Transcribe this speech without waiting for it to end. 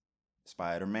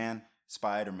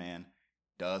Spider-Man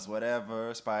does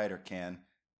whatever Spider can.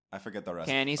 I forget the rest.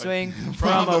 Can he swing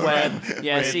from a web?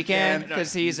 Yes, he can,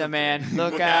 because he's a man.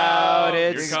 Look out,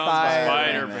 it's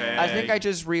Spider-Man. I think I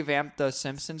just revamped the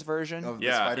Simpsons version. Of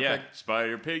the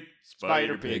Spider-Pig?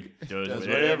 Spider-Pig does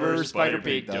whatever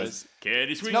Spider-Pig does. Can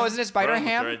he swing? No, isn't it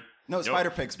Spider-Ham? No,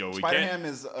 Spider-Pig. No, Spider-Ham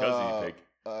is pig.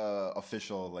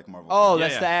 Official like Marvel. Oh,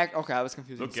 that's the act. Okay, I was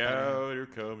confused. Look out, here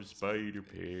comes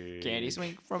Spider-Pig. Can he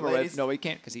swing from a web? No, he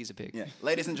can't, because he's a pig. Yeah.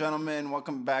 Ladies and gentlemen,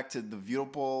 welcome back to the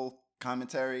Viewable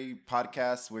Commentary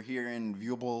Podcast. We're here in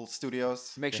Viewable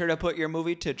Studios. Make sure to put your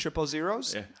movie to 000.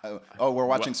 Yeah. We're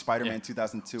watching Spider-Man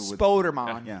 2002 with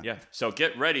Spider-Man. Yeah. So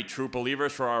get ready, true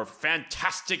believers, for our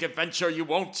fantastic adventure you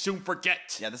won't soon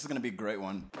forget. Yeah, this is going to be a great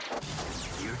one.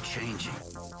 You're changing.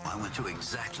 I went through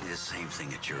exactly the same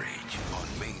thing at your age. On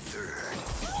May 3rd.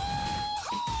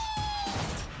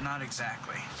 Not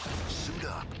exactly. Suit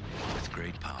up. With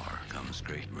great power comes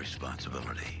great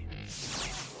responsibility.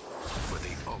 For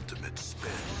the ultimate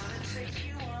spin. Take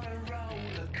you on a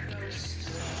roller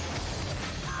coaster.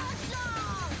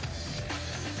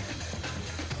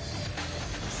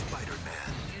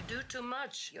 Spider-Man. You do too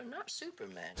much. You're not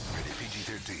Superman. Rated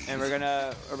PG-13. And are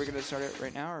we gonna start it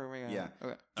right now, or are we gonna? Yeah.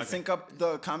 Okay. To sync up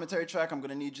the commentary track, I'm going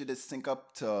to need you to sync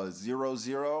up to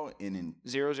 00 in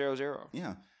 000.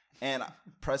 Yeah. And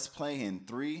press play in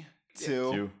 3,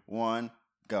 2, 1,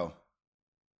 go.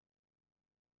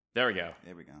 There we go.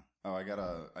 There we go. Oh,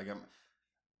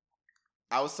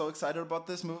 I was so excited about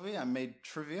this movie. I made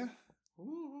trivia.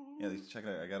 Ooh. Yeah, check it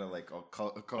out. I got to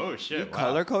oh shit! Wow.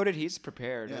 Color coded. He's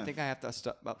prepared. Yeah. I think I have to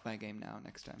step up my game now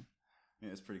next time. Yeah,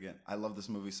 it's pretty good. I love this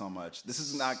movie so much. This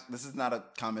is not a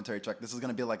commentary track. This is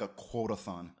gonna be like a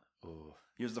quote-a-thon. Ooh.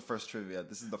 Here's the first trivia.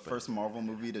 This is the first Marvel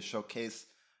movie to showcase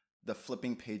the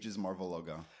flipping pages Marvel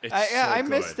logo. I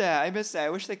missed that. I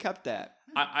wish they kept that.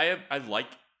 I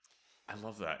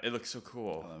love that. It looks so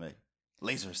cool. I love it.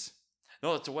 Lasers.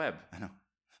 No, it's a web. I know.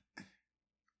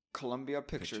 Columbia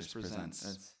Pictures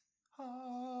presents.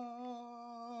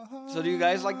 So do you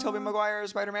guys like Tobey Maguire as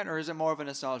Spider-Man, or is it more of a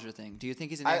nostalgia thing? Do you think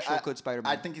he's an actual good Spider-Man?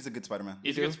 I think he's a good Spider-Man.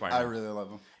 He's a good Spider-Man. I really love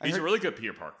him. He's a really good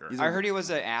Peter Parker. I heard he was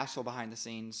an asshole behind the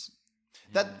scenes.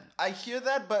 I hear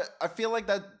that, but I feel like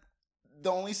that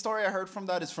the only story I heard from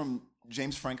that is from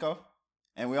James Franco,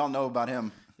 and we all know about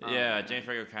him. Yeah, James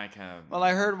Franco kind of. Well,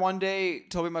 I heard one day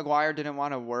Tobey Maguire didn't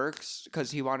want to work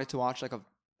because he wanted to watch like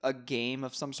a game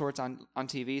of some sorts on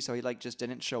TV, so he like just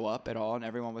didn't show up at all, and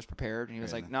everyone was prepared, and he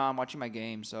was like, "No, I'm watching my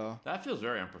game." So that feels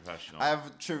very unprofessional. I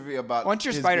have trivia about. Once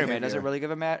you're Spider-Man, behavior. does it really give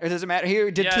a matter? It doesn't matter.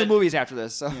 He did 2 movies after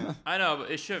this, so I know,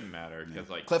 but it shouldn't matter because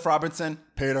like Cliff Robinson,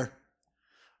 Peter.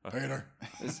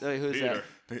 who's Peter.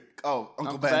 that? Oh,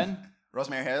 Uncle Ben.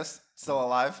 Rosemary Harris, still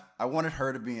alive. I wanted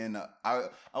her to be in. I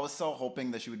was so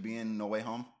hoping that she would be in No Way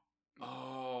Home.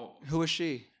 Oh, Who is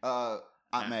she?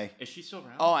 Aunt May. Is she still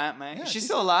around? Oh, Aunt May. Yeah, she's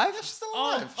still alive? Yeah, she's still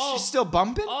alive. She's still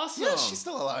bumping? Awesome. Yeah, she's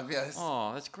still alive. Yes.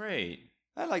 Oh, that's great.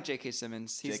 I like J.K.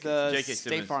 Simmons. He's J.K. the J.K. State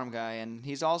Simmons. Farm guy, and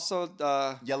he's also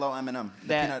the Yellow M&M. The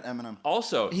That- peanut M&M.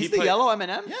 Also, he's the yellow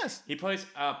M&M. Yes. He plays,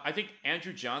 I think,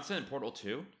 Andrew Johnson in Portal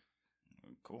 2.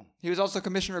 Cool. He was also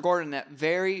Commissioner Gordon in that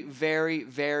very, very,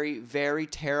 very, very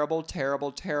terrible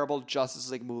Justice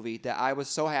League movie that I was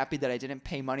so happy that I didn't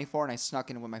pay money for, and I snuck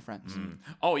in with my friends.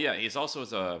 Oh yeah, he's also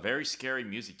a very scary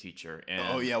music teacher. And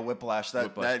Oh yeah, Whiplash.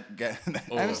 Whiplash. I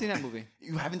haven't seen that movie.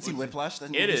 You haven't seen Whiplash?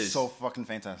 That It movie is. so fucking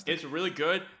fantastic. It's really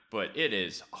good, but it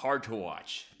is hard to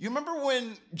watch. You remember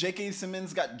when J.K.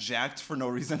 Simmons got jacked for no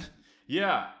reason?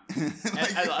 Yeah, and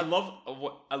I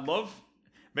love.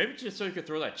 Maybe just so you could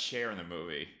throw that chair in the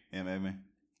movie. Yeah,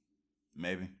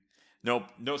 maybe. No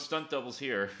stunt doubles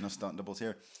here. No stunt doubles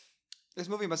here. This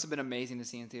movie must have been amazing to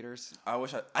see in theaters. I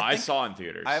wish I think saw in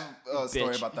theaters. I have a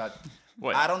story Bitch. about that.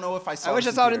 What? I don't know if I saw. I wish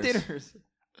I this saw it in theaters.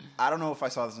 I don't know if I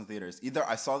saw this in theaters. Either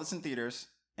I saw this in theaters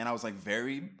and I was like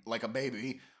very like a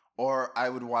baby, or I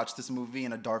would watch this movie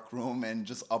in a dark room and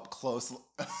just up close,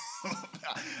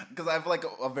 because I have like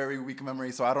a very weak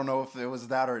memory. So I don't know if it was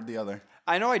that or the other.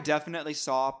 I know I definitely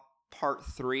saw part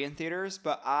 3 in theaters,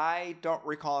 but I don't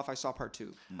recall if I saw part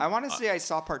 2. I want to say I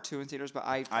saw part 2 in theaters, but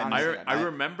I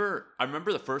remember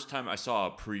the first time I saw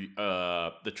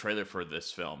the trailer for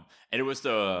this film, and it was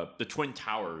the Twin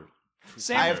Tower.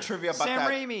 I have trivia about Sam that.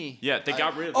 Raimi. Yeah, they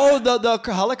got rid of Oh, that.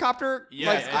 the helicopter?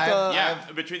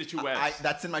 Yeah, between the two webs.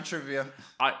 That's in my trivia.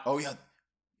 Oh yeah.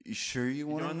 You sure you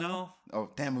want to know?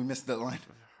 Oh damn, we missed that line.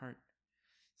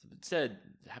 It said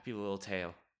happy little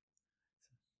tale.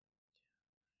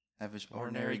 Average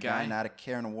ordinary guy, not a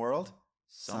care in the world.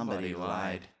 Somebody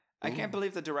lied. I can't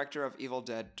believe the director of Evil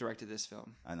Dead directed this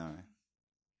film. I know,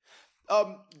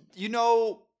 right? You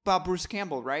know about Bruce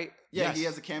Campbell, right? Yeah, Yes. he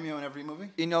has a cameo in every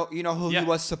movie. You know who Yeah. he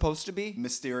was supposed to be?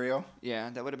 Mysterio. Yeah,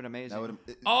 that would have been amazing. That would.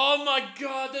 Oh my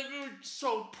god, that movie was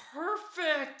so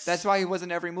perfect. That's why he was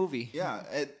in every movie. Yeah,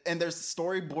 and there's a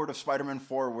storyboard of Spider-Man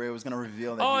 4 where it was gonna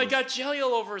reveal that. Oh, he he was, got jelly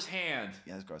all over his hand.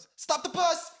 Yeah, it's gross. Stop the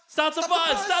bus! Stop the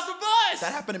bus! Stop the bus!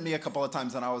 That happened to me a couple of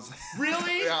times, and I was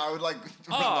Really? yeah, I would like.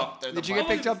 run up there, Did the you bus. get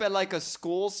picked up at like a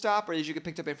school stop, or did you get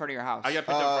picked up in front of your house? I got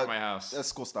picked up from my house. A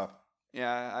school stop.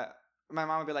 Yeah, my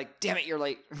mom would be like, "Damn it, you're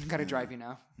late. Gotta drive you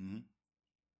now."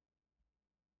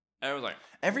 I was like,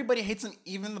 Everybody hates him,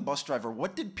 even the bus driver.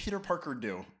 What did Peter Parker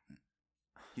do?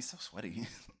 He's so sweaty.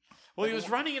 well, he was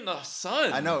running in the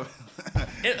sun. I know.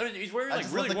 I mean, he's wearing I like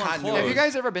just really love the warm continuity. Have clothes. you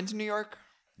guys ever been to New York?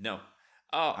 No.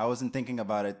 I wasn't thinking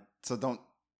about it, so don't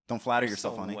flatter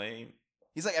yourself so on it. lame.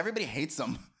 He's like, everybody hates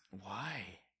him. Why?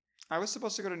 I was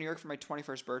supposed to go to New York for my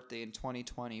 21st birthday in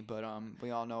 2020, but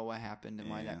we all know what happened and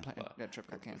why that trip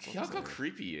got canceled. Look how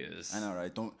creepy he is. I know,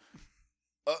 right? Don't.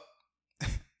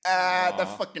 That Aw.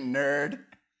 fucking nerd.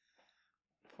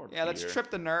 Poor Yeah, let's Peter.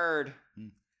 trip the nerd.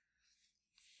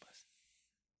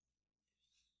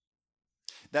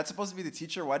 That's supposed to be the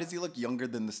teacher. Why does he look younger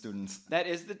than the students?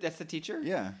 That's the teacher?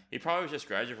 Yeah, He probably was just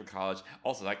graduated from college.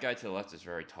 Also, that guy to the left is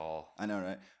very tall. I know,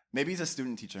 right? Maybe he's a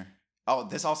student teacher. Oh,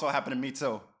 this also happened to me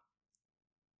too.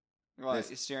 Well, Yes.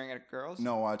 you're staring at girls?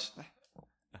 No, watch.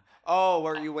 Oh,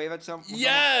 where you wave at some?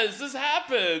 Yes, this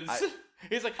happens.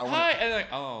 He's like, I wanna- hi, and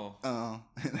like, oh. Oh,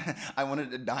 I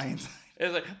wanted to die inside.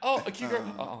 It's like, oh, a cute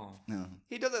girl. Oh. No.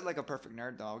 He does it like a perfect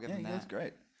nerd, though. I'll give Yeah, him he that. does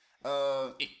great.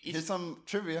 It's- Here's some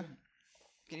trivia.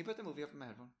 Can you put the movie up in my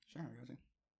headphone? Sure, I got you.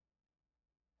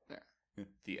 There.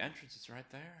 The entrance is right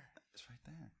there. It's right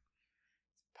there.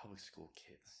 Public school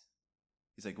kids.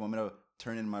 He's like, want me to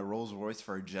turn in my Rolls Royce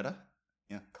for a Jetta?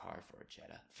 Yeah. Car for a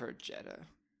Jetta. For Jetta.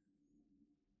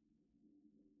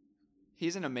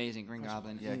 He's an amazing Green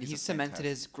Goblin. Yeah, and he's he a cemented fantastic-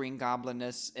 his Green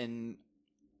Goblinness in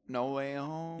No Way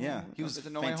Home. Yeah, he was Is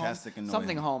it No Way Home? fantastic in No Way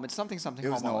Something Home. Home. It's something It was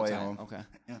home. No all the Way time. Home. Okay.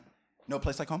 Yeah. No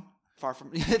place like home? Far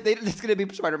from. It's gonna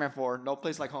be Spider-Man 4. No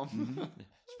place like home. Mm-hmm.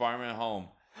 Spider-Man home.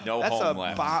 No That's home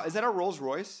a. left. Is that a Rolls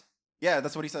Royce? Yeah,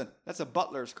 that's what he said. That's a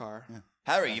butler's car. Yeah.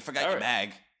 Harry, you forgot Harry. your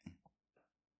bag.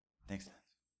 Thanks.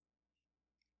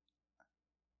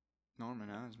 Norman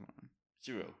Osborn.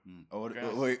 Zero. Oh,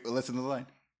 Guys. wait, listen to the line.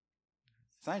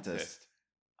 Scientist. Pissed.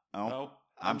 Oh, No.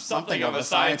 I'm something of a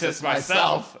scientist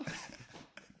myself.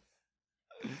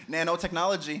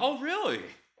 Nanotechnology. Oh, really?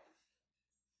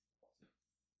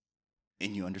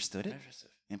 And you understood it? Impressive.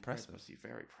 Impressive. Must be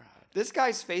very proud. This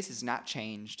guy's face has not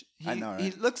changed. I know, He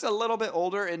right? looks a little bit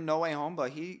older in No Way Home,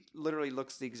 but he literally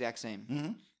looks the exact same.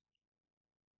 Mm-hmm.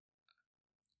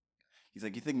 He's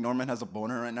like, you think Norman has a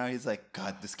boner right now? He's like,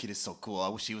 God, this kid is so cool. I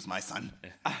wish he was my son.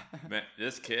 Man,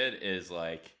 this kid is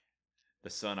like the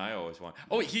son I always want.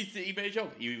 Oh, he made a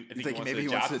joke. I He's think like, he maybe he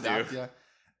wants wants to to adopt adopt. you.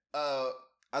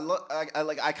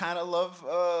 Yeah. I kind of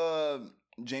love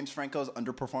James Franco's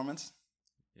underperformance.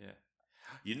 Yeah.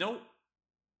 You know,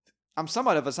 I'm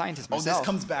somewhat of a scientist Oh, myself. this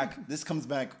comes back. This comes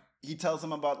back. He tells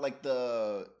him about like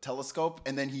the telescope,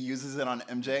 and then he uses it on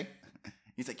MJ.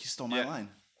 He's like, you stole my Yeah. line.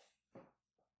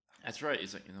 that's right.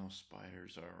 He's like,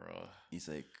 spiders are He's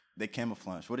like, they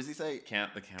camouflage. What does he say?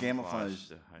 the Camouflage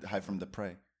to to hide from the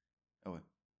prey. Oh, wait.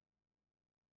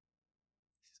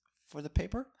 For the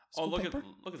paper? Oh, School look paper? at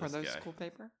for this the guy. school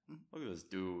paper. Look at this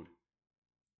dude.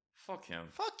 Fuck him.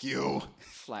 Fuck you.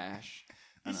 Flash.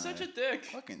 He's I know, such a right? dick.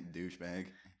 Fucking douchebag.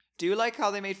 Do you like how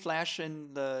they made Flash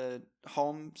in the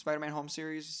Spider-Man Home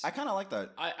series? I kind of like that.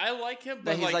 I like him, that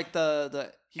but he's like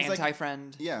the He's like-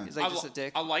 anti-friend. yeah. He's like just a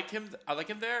dick. I like him. I like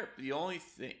him there. The only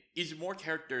thing he's more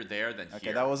character there than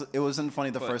Okay, here. it wasn't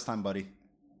funny the But- first time, buddy.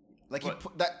 Like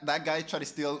but- that guy tried to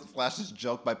steal Flash's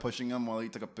joke by pushing him while he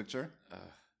took a picture.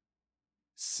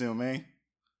 Sue me.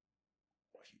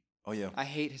 Oh yeah, I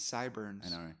hate his sideburns. I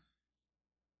know, right?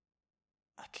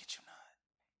 I kid you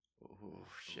not. Oh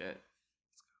shit.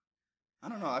 I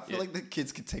don't know. I feel Yeah. like the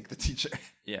kids could take the teacher.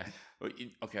 Yeah.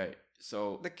 Okay.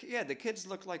 So The kids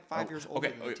look like 5 years older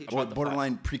okay, than the okay, teacher. about the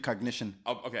Borderline precognition.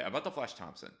 okay, about the Flash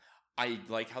Thompson. I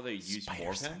like how they use Spider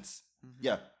more of him, sense.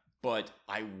 Yeah. but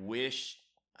I wish.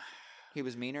 He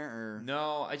was meaner, or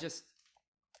No,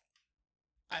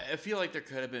 I feel like there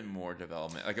could have been more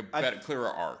development, like a better, clearer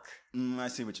arc. I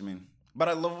see what you mean. But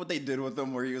I love what they did with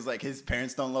him, where he was like, his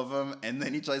parents don't love him, and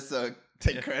then he tries to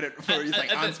take credit for. He's like,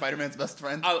 and I'm then- Spider-Man's best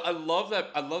friend. I love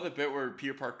that. I love the bit where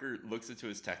Peter Parker looks into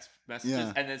his text messages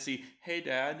Yeah. and then see, "Hey,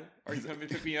 Dad, are you coming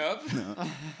to pick me up?"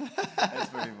 That's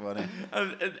pretty funny.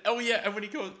 Oh yeah, and when he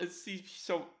goes,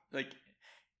 when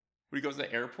he goes to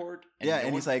the airport. Yeah,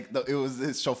 and he's like, it was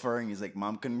his chauffeur, and he's like,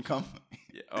 Mom couldn't come.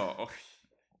 Yeah, oh,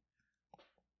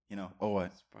 You know? Oh,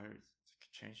 what? Spiders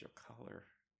can change their color.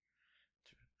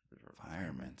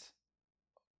 Environment.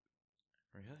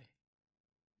 Really?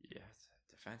 Yeah, it's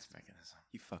a defense mechanism.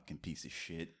 You fucking piece of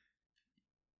shit.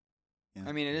 Yeah.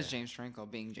 I mean, it is James Franco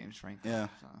being James Franco. Yeah.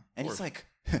 So. And he's like,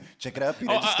 check it out,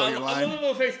 Peter. Just stole your line.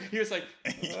 Little face. He was like,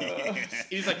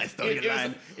 I stole your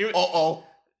line. Oh.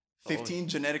 15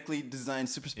 genetically designed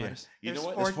super spiders. You know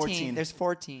what? There's 14. There's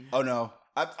 14. Oh, no.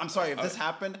 I'm sorry. If this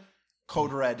happened,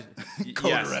 code red.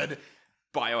 Code red.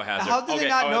 Biohazard. How did they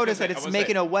not notice that it's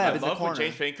making a web I in the love when corner?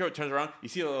 James Franco turns around. You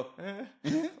see a little,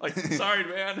 like, sorry,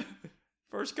 man.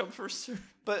 First come, first serve.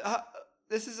 But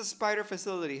this is a spider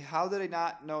facility. How did they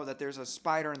not know that there's a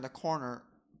spider in the corner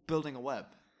building a web?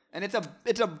 And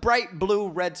it's a bright blue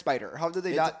red spider. How did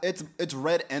they not? It's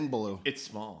red and blue. It's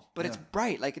small. But it's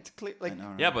bright. Like it's clear. Like I know,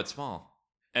 right? Yeah, but small.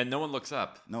 And no one looks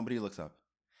up. Nobody looks up.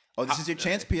 Oh, this is your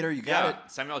chance, Peter. You got it.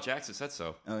 Samuel L. Jackson said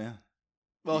so. Oh, yeah.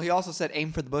 Well, he also said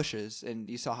aim for the bushes, and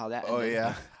you saw how that. Oh, ended.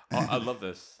 yeah. Oh, I love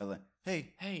this.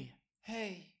 Hey.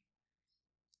 Hey.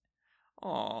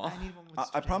 Aw. I need one with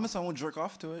I promise I won't jerk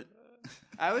off to it.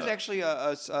 I was actually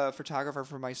a photographer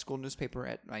for my school newspaper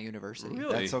at my university.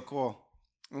 Really? That's so cool.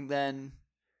 And then.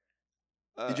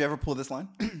 Did you ever pull this line?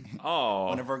 Oh.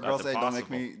 Whenever a girl that's said, "Don't make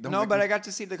impossible. me," don't No, make but me. I got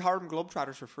to see the Harlem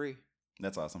Globetrotters for free.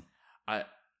 That's awesome.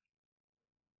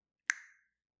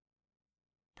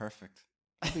 Perfect.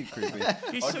 That'd be creepy.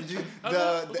 He's Oh, so- did you I the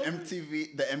love-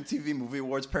 the MTV Movie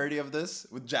Awards parody of this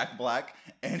with Jack Black,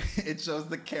 and it shows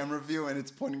the camera view and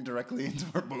it's pointing directly into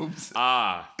her boobs.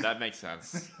 That makes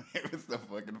sense. It was so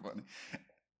fucking funny.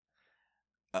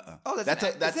 Oh, is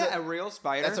that a real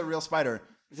spider? That's a real spider.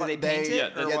 Did they paint it?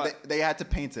 Yeah, or Yeah, what? they had to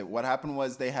paint it. What happened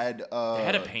was they had They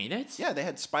had to paint it? Yeah, they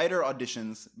had spider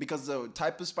auditions because the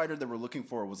type of spider they were looking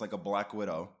for was like a black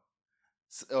widow.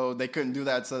 So they couldn't do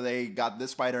that, so they got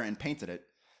this spider and painted it.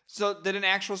 So did an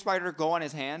actual spider go on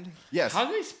his hand? Yes, How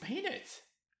do they paint it?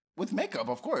 with makeup,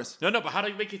 of course. No, but how do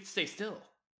you make it stay still?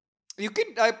 You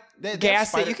can They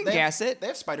gas have it. You can they have- gas it. They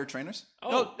have spider trainers.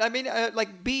 Oh. No, I mean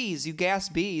like bees. You gas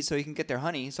bees so you can get their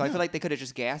honey. So I feel like they could have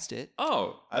just gassed it.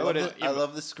 Oh. I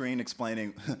love the screen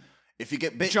explaining if you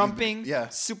get bit, Jumping, yeah,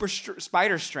 super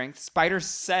spider strength, spider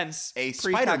sense, a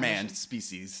precognition. Spider-Man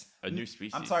species. A new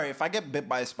species. I'm sorry, if I get bit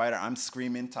by a spider, I'm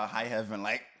screaming to high heaven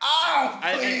like, "Oh,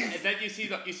 please!" And then you see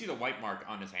the white mark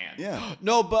on his hand. Yeah,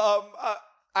 No, but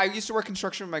I used to work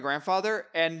construction with my grandfather,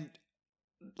 and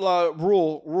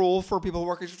rule for people who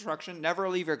work in construction: never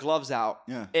leave your gloves out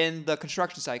Yeah. in the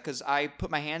construction site. Because I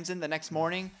put my hands in the next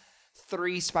morning,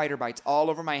 3 spider bites all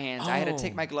over my hands. I had to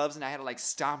take my gloves and I had to like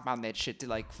stomp on that shit to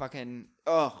like fucking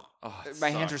it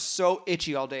my hands sucks. were so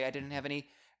itchy all day. I didn't have any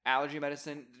allergy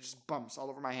medicine, just bumps all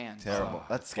over my hands. terrible.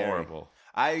 That's scary. Horrible.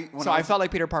 I felt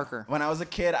like Peter Parker. When I was a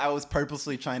kid, I was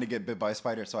purposely trying to get bit by a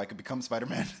spider so I could become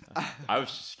Spider-Man. I was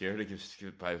scared to get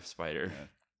bit by a spider.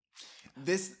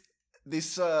 This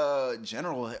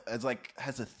general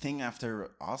has a thing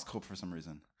after Oscorp for some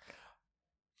reason.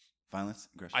 Violence,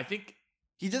 aggression. I think,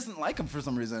 He doesn't like him for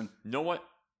some reason. you know what?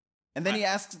 And then he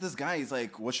asks this guy, he's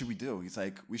like, "What should we do?" He's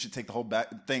like, "We should take the whole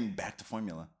thing back to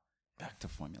formula." Back to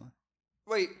formula?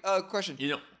 Wait, question. You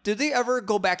know, Did they ever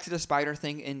go back to the spider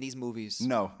thing in these movies?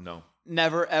 No. no.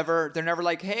 Never, ever. They're never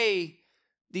like, hey,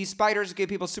 these spiders give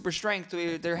people super strength.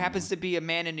 There happens to be a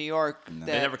man in New York that...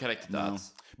 They never connect the No.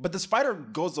 dots. But the spider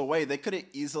goes away. They could have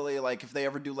easily, like, if they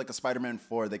ever do like a Spider-Man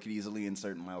 4, they could easily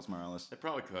insert Miles Morales. They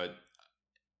probably could.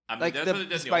 I mean, like that's the, what they did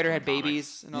the in spider had Ultimate Comics.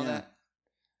 babies and all Yeah. that.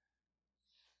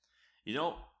 You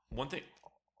know, one thing.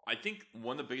 I think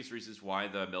one of the biggest reasons why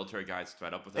the military guys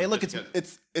fed up with him. Hey, look,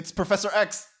 is it's Professor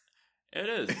X. it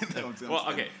is. I'm Well,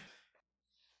 saying. okay.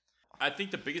 I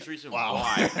think the biggest reason Wow.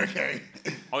 why. Okay.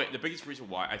 Okay, the biggest reason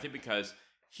why I think because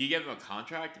he gave them a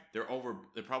contract. They're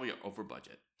probably over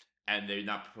budget, and they're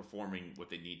not performing what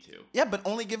they need to. Yeah, but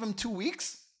only give him 2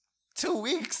 weeks. 2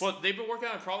 weeks. Well, they've been working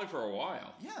on it probably for a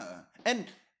while. Yeah, and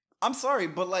I'm sorry,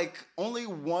 but like only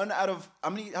 1 out of how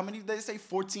many did they say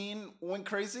 14 went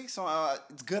crazy? So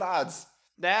it's good odds.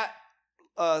 That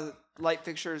light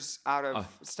fixture's out of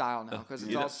style now because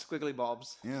it's you all know- squiggly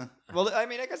bulbs. Yeah. Well, I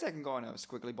mean, I guess I can go on a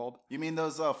squiggly bulb. You mean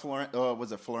those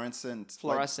fluorescent?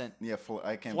 Fluorescent. Like, yeah,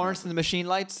 I can't. Florence and the Machine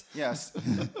Lights. Yes.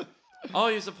 Oh,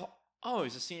 he's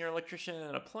a senior electrician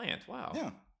at a plant. Wow.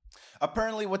 Yeah.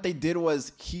 Apparently, what they did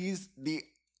was he's the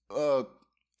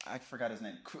I forgot his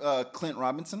name. Clint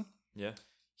Robinson. Yeah.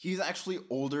 He's actually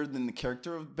older than the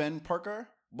character of Ben Parker.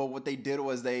 But what they did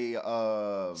was they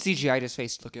CGI'd his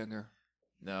face to look younger.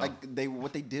 No.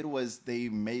 what they did was they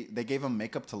gave him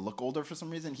makeup to look older for some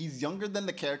reason. He's younger than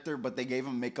the character, but they gave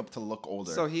him makeup to look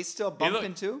older. So he's still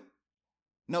bumping too?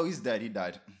 No, he's dead. He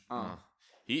died.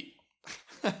 He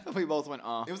We both went,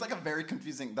 It was like a very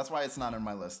confusing. That's why it's not in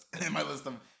my list. In my list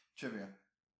of trivia.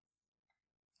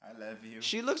 I love you.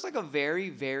 She looks like a very,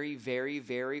 very, very,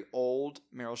 very old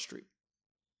Meryl Streep.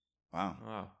 Wow.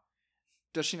 Wow.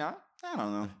 Does she not? I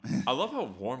don't know. I love how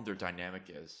warm their dynamic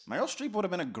is. Meryl Streep would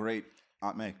have been a great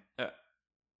Aunt May.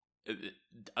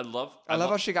 I love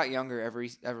how she got younger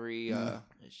every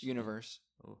universe.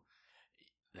 Oh,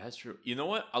 that's true. You know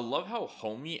what? I love how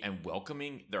homey and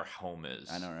welcoming their home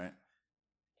is. I know, right?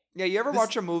 Yeah, you ever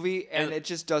watch a movie and it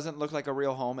just doesn't look like a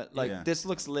real home? This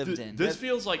looks lived in. This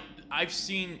feels like I've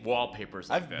seen wallpapers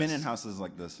like this. I've been in houses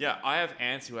like this. Yeah, I have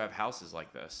aunts who have houses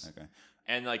like this. Okay.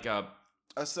 And like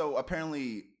so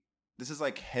apparently this is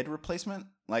like head replacement,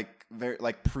 like very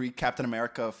like pre-Captain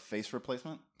America face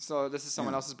replacement. So this is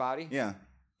someone else's body? Yeah.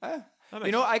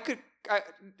 You know,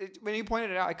 when you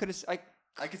pointed it out, I could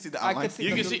see the outline.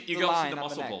 you can see the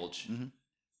muscle bulge. Mm-hmm.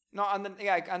 No, on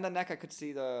the neck I could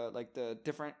see the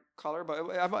different color,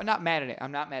 but I'm not mad at it.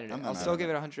 I'll still give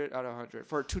it 100 out of 100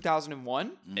 for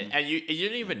 2001. And you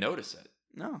didn't even notice it.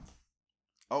 No.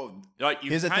 Oh, like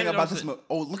here's the thing about this movie.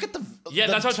 Oh, look at the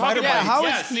that's what I'm talking about. Yeah, how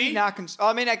is see? he not?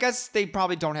 I mean, I guess they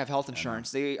probably don't have health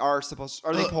insurance. They are supposed.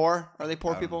 Are they poor? Are they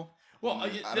poor people? Well,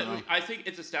 I think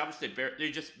it's established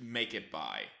they just make it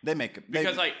by. They make it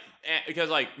because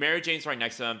Mary Jane's right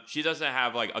next to them. She doesn't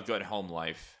have like a good home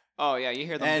life. Oh yeah, you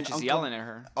hear them bitches yelling at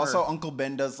her. Also, Uncle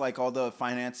Ben does like all the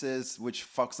finances, which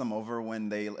fucks them over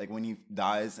when he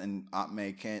dies, and Aunt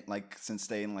May can't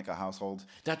stay in like a household.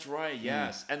 That's right.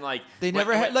 Yes, and like they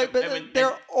never had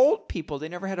they're old people. They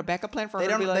never had a backup plan for her.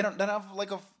 They don't have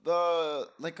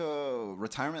like a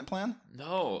retirement plan.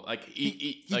 No, like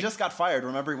he just got fired.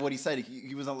 Remember what he said?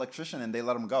 He was an electrician, and they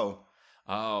let him go.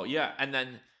 Oh yeah, and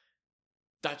then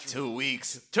that's 2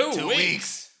 weeks. 2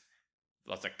 weeks.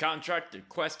 Lost a contract, the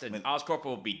Quest, and Oscorp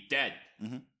will be dead.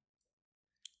 Mm-hmm.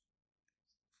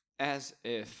 As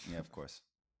if. Yeah, of course.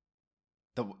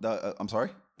 I'm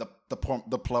sorry. The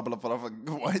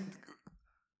what?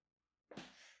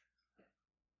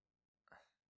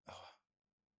 Oh,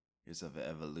 here's of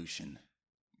evolution.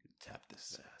 Tap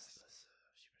this.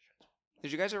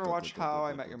 Did you guys ever watch How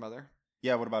I Met Your Mother?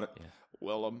 Yeah. What about it? Yeah.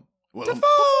 Willem.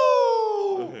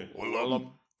 Dafoe!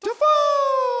 Willem. Dafoe!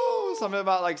 Something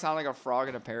about sounding like a frog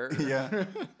in a parrot. Yeah.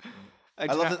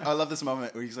 I love this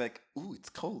moment where he's like, "Ooh, it's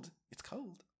cold. It's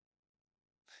cold.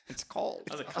 It's cold.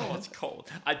 It's cold."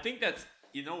 I think that's.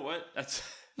 You know what? That's.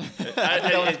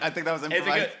 I think that was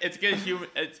improvised.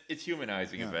 It's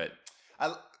humanizing a bit.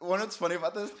 What's funny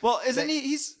about this? Well, isn't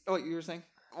he's what you were saying?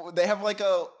 They have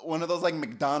one of those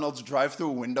McDonald's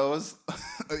drive-through windows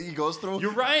he goes through.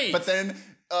 You're right. But then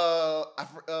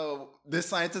this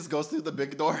scientist goes through the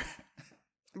big door.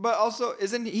 But also,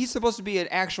 isn't he supposed to be an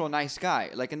actual nice guy?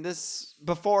 Like in this,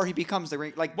 before he becomes the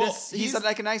ring, he's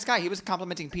like a nice guy. He was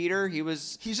complimenting Peter. He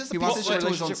just wants his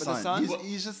relationship with his son.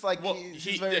 He's just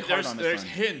he's very hard on his there's son.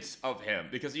 hints of him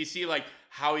because you see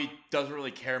how he doesn't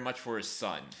really care much for his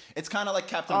son. It's kind of like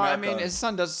Captain America. I mean, his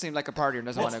son doesn't seem like a partier and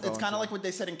doesn't want to go. It's kind of like what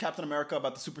they said in Captain America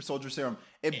about the super soldier serum.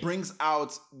 It brings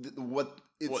out what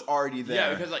already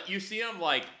there. Yeah, because you see him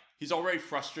he's already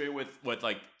frustrated with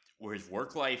his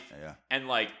work life, and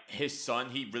his son,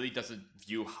 he really doesn't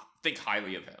think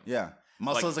highly of him. Yeah,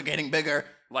 muscles are getting bigger.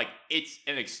 It's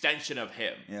an extension of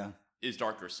him. Yeah, his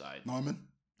darker side. Norman.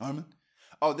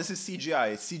 Oh, this is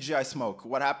CGI. It's CGI smoke.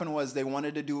 What happened was they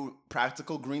wanted to do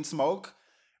practical green smoke,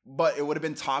 but it would have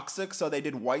been toxic, so they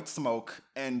did white smoke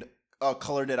and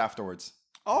colored it afterwards.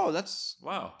 Oh, that's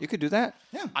wow. You could do that.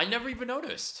 Yeah, I never even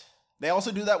noticed. They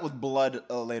also do that with blood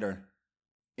later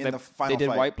in the final fight. They did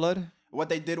white blood. What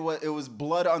they did was it was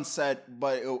blood on set,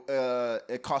 but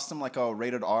it cost them a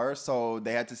rated R, so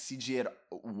they had to CG it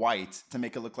white to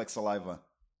make it look like saliva.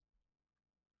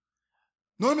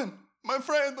 Norman, my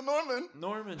friend,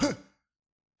 Norman.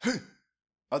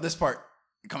 Oh, this part.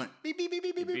 Come on. Beep, beep, beep,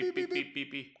 beep, beep, beep, beep, beep,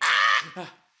 beep, beep.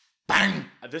 Bang!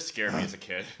 This scared me as a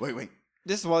kid. Wait.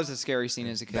 This was a scary scene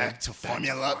as a kid. Back to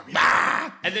formula.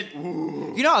 And then,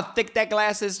 ooh. You know how thick that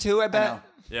glass is too, I bet?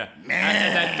 Yeah. And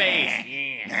that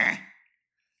face.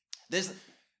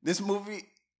 This movie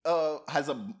has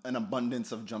an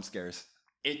abundance of jump scares.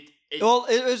 It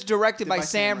was directed by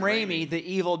Sam Raimi, the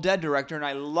Evil Dead director, and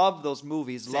I love those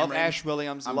movies. Love Ash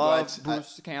Williams. Love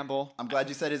Bruce Campbell. I'm glad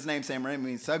you said his name, Sam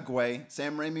Raimi. Segue.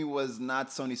 Sam Raimi was not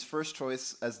Sony's first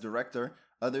choice as director.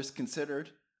 Others considered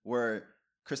were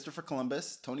Christopher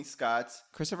Columbus, Tony Scott.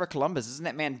 Christopher Columbus, isn't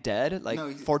that man dead?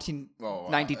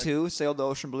 1492, sailed the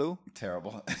ocean blue.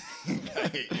 Terrible. Who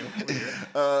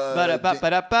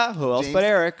else but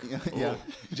Eric? Yeah.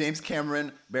 James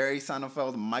Cameron, Barry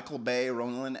Sonnenfeld, Michael Bay,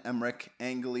 Roland Emmerich,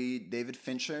 Ang Lee, David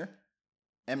Fincher.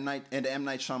 M. Night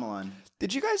Shyamalan.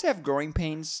 Did you guys have growing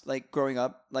pains like growing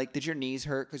up? Like, did your knees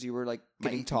hurt because you were like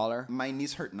getting taller? My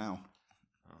knees hurt now.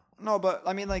 No, but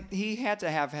I mean, like he had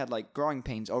to have had like growing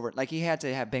pains over it. Like he had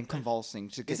to have been convulsing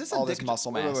to get all this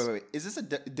muscle mass. Wait. Is this a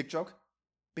dick joke?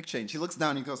 Big change. He looks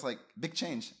down. He goes like, big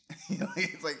change.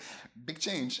 He's like, big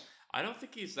change. I don't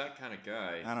think he's that kind of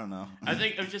guy. I don't know. I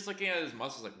think I'm just looking at his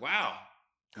muscles like, wow.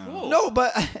 Cool. No,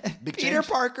 but Big Peter change.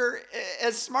 Parker,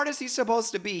 as smart as he's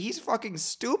supposed to be, he's fucking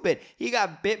stupid. He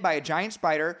got bit by a giant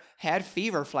spider, had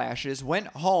fever flashes, went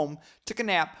home, took a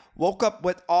nap, woke up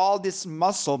with all this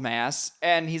muscle mass,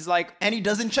 and he's like, And he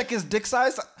doesn't check his dick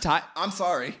size? I'm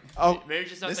sorry. oh, Maybe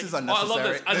just not This like, is oh, I love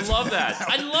unnecessary. this. I love that.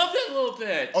 I love that little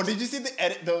bit. Oh, did you see the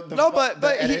edit? no, but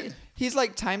edit? he's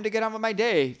like, time to get on with my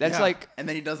day. That's Yeah. like, And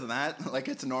then he does that like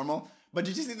it's normal. But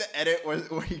did you see the edit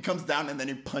where he comes down and then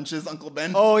he punches Uncle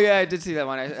Ben? oh yeah, I did see that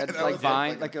one. I That like was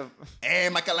Vine, like like a. Hey,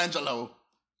 Michelangelo.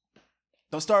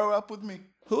 Don't start up with me.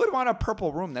 Who would want a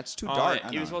purple room? That's too dark.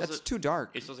 he was supposed That's to- too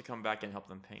dark. He's supposed to come back and help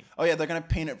them paint. Oh, yeah, they're going to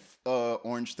paint it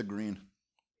orange to green.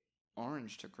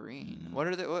 Orange to green. What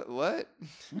are they? What?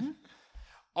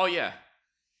 Oh yeah.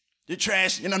 You're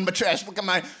trash. You're nothing but trash. Look at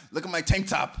my tank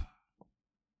top.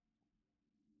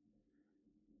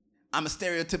 I'm a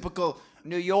stereotypical.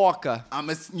 New Yorker, I'm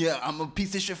a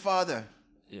piece of shit father.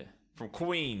 Yeah. From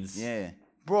Queens. Yeah.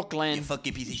 Brooklyn, You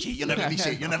fucking piece of shit. You'll never be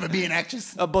shit. You'll never be an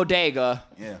actress. a bodega.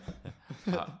 Yeah.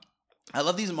 I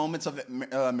love these moments of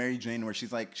Mary Jane where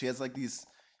she's like, she has like these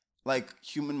like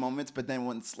human moments, but then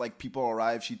once like people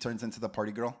arrive, she turns into the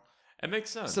party girl. It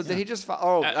makes sense. So did he just? They're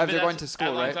going to school,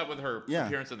 that lines right? up with her Yeah.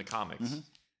 appearance in the comics.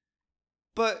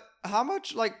 But how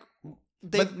much like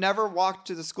they've never walked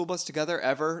to the school bus together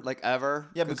ever, like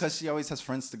ever? Yeah, because she always has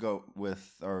friends to go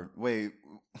with. Or wait,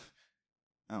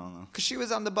 I don't know. Because she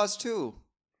was on the bus too.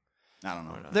 I don't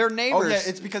know. They're Oh neighbors. yeah,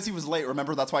 it's because he was late.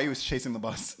 Remember, that's why he was chasing the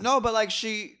bus. No, but like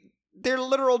they're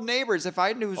literal neighbors. If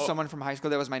I knew someone from high school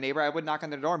that was my neighbor, I would knock on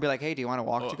their door and be like, "Hey, do you want to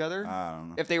walk together?" I don't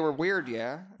know. If they were weird,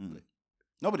 yeah.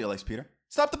 Nobody likes Peter.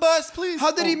 Stop the bus, please.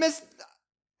 How did he miss?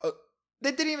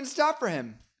 They didn't even stop for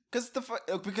him.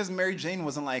 Because Mary Jane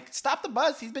wasn't like, stop the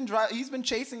bus. He's been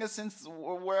chasing us since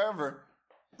wherever.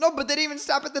 No, but they didn't even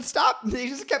stop at the stop. They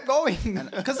just kept going.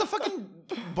 Because the fucking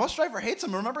bus driver hates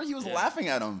him. Remember, he was laughing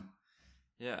at him.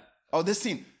 Yeah. Oh, this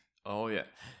scene. Oh yeah.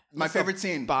 My favorite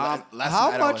scene. Bob, Last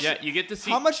how night I much- watched- Yeah, you get to see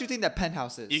How much do you think that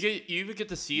penthouse is? you even get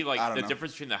to see I like don't the know.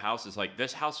 difference between the houses. Like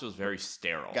this house was very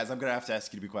sterile. Guys, I'm gonna have to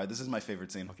ask you to be quiet. This is my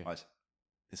favorite scene. Okay. Watch.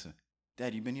 This one.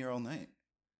 Dad, you've been here all night.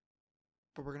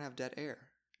 But we're gonna have dead air.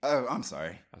 Oh, I'm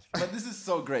sorry. That's fine. But this is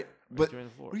so great. What But are you doing on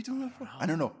the floor? what are you doing on the floor? I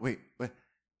don't know. Wait.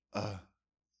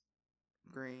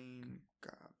 Green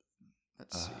goblin.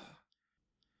 Let's see.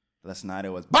 Last night it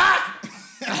was. Bah!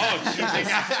 Oh Jesus!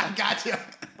 I got you.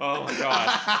 Oh my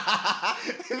god!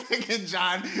 Fucking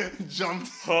John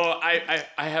jumped. Oh, I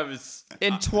have his.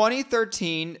 In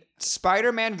 2013,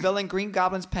 Spider-Man villain Green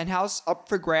Goblin's penthouse up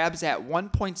for grabs at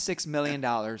 $1.6 million.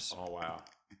 Oh wow!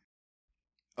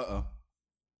 Uh-oh.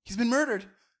 He's been murdered.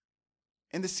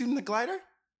 In the suit and the glider?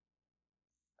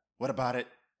 What about it?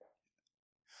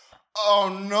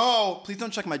 Oh no! Please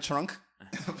don't check my trunk.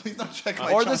 Please don't check my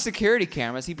Or trunk. the security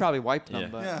cameras. He probably wiped them. Yeah.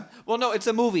 But... Yeah. Well, no, it's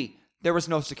a movie. There was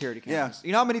no security cameras. Yeah.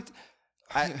 You know how many...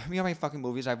 you know how many fucking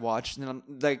movies I've watched? And then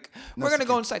I'm like, No we're going to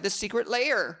go security- inside the secret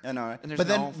lair. I know, right? And there's But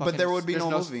then, no but there fucking- would be there's no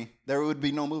no- movie. There would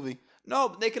be no movie.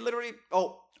 No, they could literally...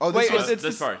 Oh, Oh, this wait, was- it's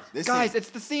this part. This guys, scene. it's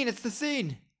the scene. It's the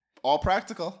scene. All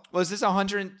practical. Was this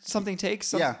 100 and something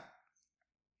takes? Yeah.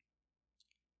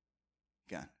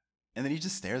 God. And then he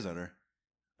just stares at her.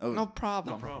 Oh. No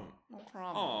problem. No problem. No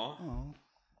problem. Aw. Oh.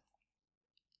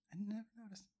 I never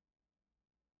noticed.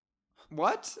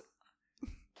 What?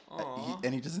 Aw.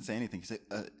 And he doesn't say anything. He's like,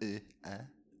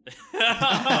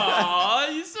 Aw,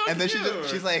 you're so And then cute.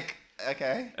 she's like,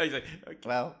 okay. And he's like, okay.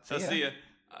 Well, So see ya.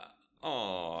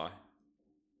 Aw.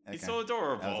 He's so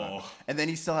adorable. And then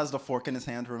he still has the fork in his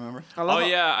hand, remember? I love Oh how,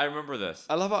 yeah, I remember this.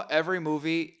 I love how every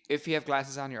movie, if you have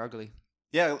glasses on, you're ugly.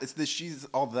 Yeah, it's the she's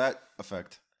all that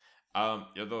effect.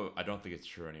 Although I don't think it's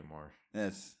true anymore,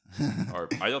 Yes. or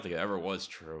I don't think it ever was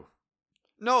true.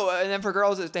 No, and then for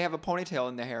girls, if they have a ponytail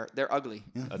in their hair, they're ugly.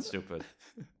 That's stupid.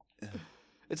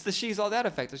 It's the she's all that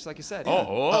effect, just like you said.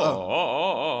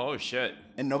 Oh, shit.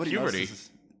 And nobody Puberty. knows this is,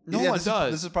 No one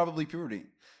does. This is probably puberty.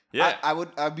 Yeah.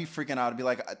 I'd be freaking out. I'd be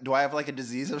like, do I have like a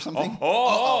disease or something?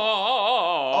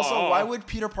 Also, Also, why would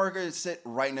Peter Parker sit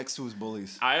right next to his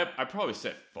bullies? I probably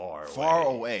sit far away. Far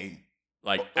away.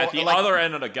 Like Or- at the like- other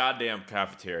end of the goddamn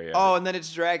cafeteria. Oh, and then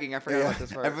it's dragging. I forgot about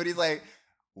this part. Everybody's like,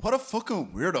 what a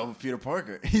fucking weirdo of Peter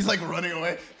Parker. He's like running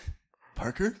away.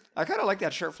 Parker? I kind of like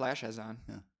that shirt Flash has on.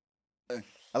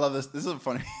 I love this. This is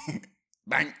funny.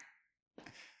 Bang.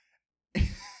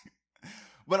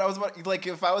 But I was like,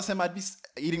 if I was him, I'd be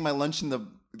eating my lunch in the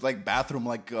like bathroom,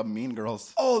 like Mean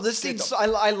Girls. Oh, this scene!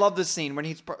 I love this scene when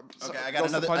he's. Okay, I got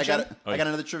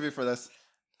another trivia for this.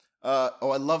 I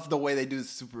love the way they do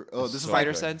super. Oh, this is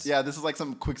spider sense. Yeah, this is like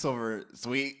some Quicksilver.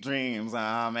 Sweet dreams,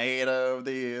 I'm made of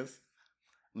these.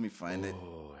 Let me find it.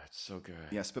 Oh, that's so good.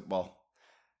 Yeah, spitball.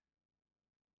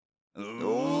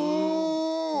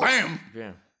 Ooh. Bam!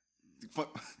 Yeah.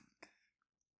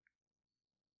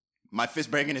 My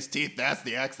fist breaking his teeth, that's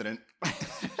the accident.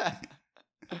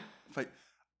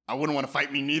 I wouldn't want to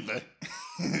fight me neither.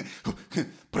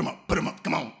 Put him up, come on.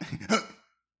 Come on.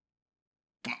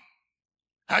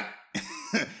 Hi.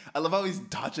 I love how he's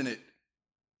dodging it.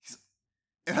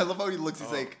 And I love how he looks,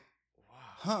 he's like,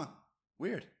 huh,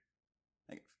 weird.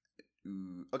 Like,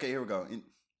 okay, here we go.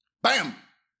 Bam!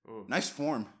 Ooh. Nice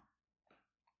form.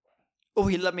 Oh,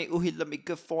 he let me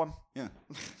good form. Yeah.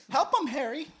 Help him,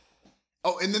 Harry.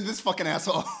 Oh, and then this fucking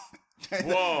asshole.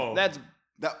 Whoa.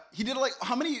 He did like,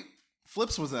 how many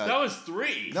flips was that? That was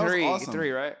 3. That was awesome.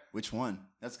 3, right? Which one?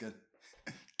 That's good.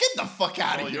 Get the fuck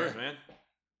out of here. Yours, man.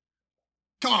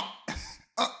 Come on.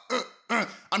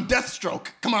 I'm Deathstroke.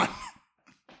 Come on.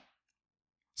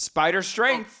 Spider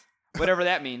strength. Whatever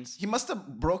that means. He must have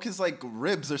broke his like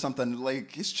ribs or something.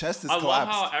 Like his chest is collapsed. I love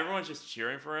how everyone's just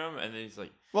cheering for him, and then he's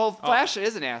like, well, Flash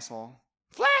is an asshole.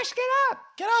 Flash, get up.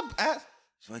 Get up.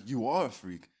 She's like, you are a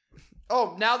freak.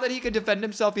 Oh, now that he can defend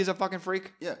himself, he's a fucking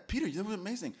freak? Yeah, Peter, you were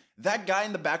amazing. That guy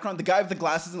in the background, the guy with the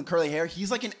glasses and the curly hair,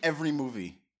 he's like in every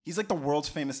movie. He's like the world's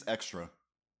famous extra.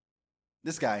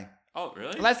 This guy. Oh,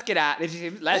 really? Let's get out.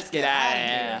 Let's get out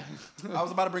of here. I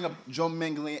was about to bring up Joe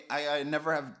Manganiello. I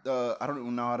never have, I don't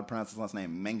even know how to pronounce his last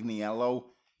name. Manganiello.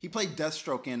 He played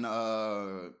Deathstroke in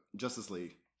Justice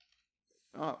League.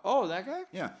 Oh, that guy?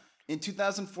 Yeah. In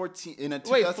 2014,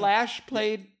 Wait, Flash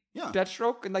played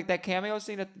Deathstroke in like that cameo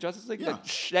scene at Justice League? Yeah.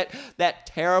 That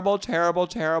terrible movie?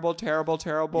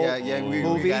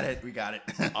 We got it.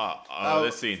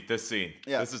 This scene.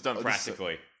 Yeah. This is done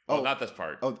practically. Not this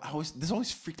part. This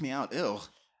always freaked me out. Ew.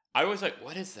 I was like,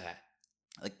 what is that?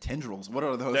 Like tendrils. What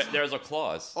are those? There's a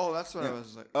claws. Oh, that's what I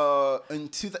was like.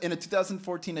 In a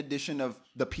 2014 edition of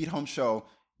The Pete Holmes Show,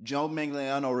 Joe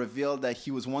Manganiello revealed that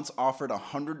he was once offered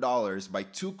 $100 by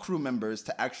 2 crew members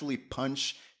to actually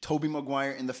punch Tobey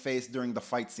Maguire in the face during the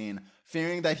fight scene.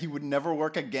 Fearing that he would never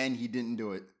work again, he didn't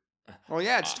do it. Well,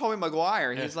 yeah, it's Tobey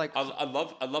Maguire. He's like, I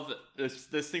love that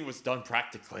this thing was done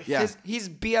practically. Yeah, he's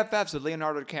BFFs with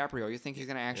Leonardo DiCaprio. You think he's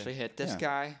gonna actually hit this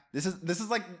guy? This is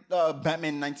like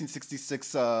Batman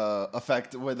 1966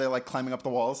 effect where they're like climbing up the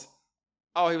walls.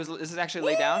 Oh, this is actually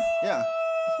laid down. Yeah,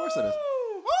 of course it is.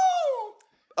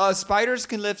 Spiders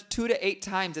can lift 2 to 8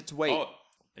 times its weight. Oh,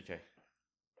 okay.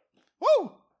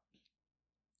 Woo!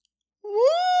 Woo!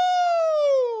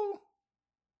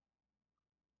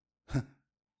 Woo!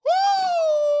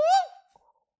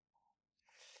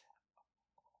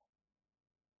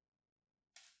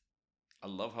 I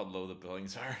love how low the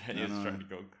buildings are, and he's trying to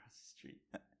go across the street.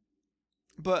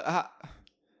 But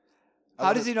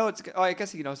how does he know it's? Oh, I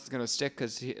guess he knows it's gonna stick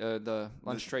because the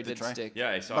lunch tray did stick. Yeah,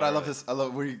 I saw. But I love this. I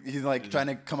love where he's like trying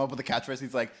to come up with a catchphrase.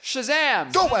 He's like,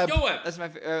 Shazam! Go Web! Go Web! That's my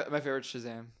favorite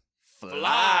Shazam.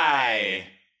 Fly!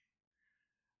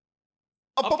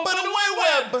 Up and away,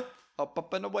 Web!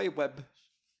 Up and away, Web.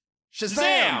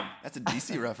 Shazam! That's a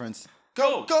DC reference.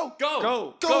 Go Web,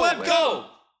 go!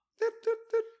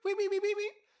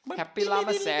 Happy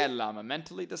llama, sad llama,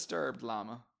 mentally disturbed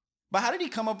llama. But how did he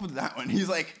come up with that one? He's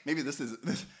like, maybe this is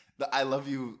the I love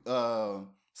you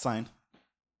sign.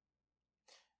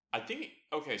 I think,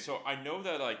 okay, so I know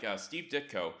that like Steve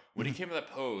Ditko, when he came to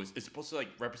that pose, is supposed to like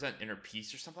represent inner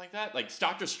peace or something like that. Like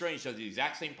Doctor Strange does the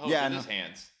exact same pose with his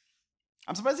hands.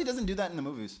 I'm surprised he doesn't do that in the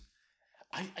movies.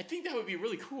 I think that would be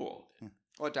really cool.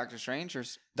 What, Doctor Strange or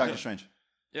Doctor Strange?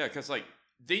 Yeah, because like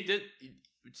they did.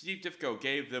 Steve Ditko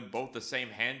gave them both the same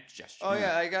hand gesture. Oh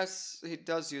yeah, I guess he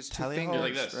does use 2 fingers,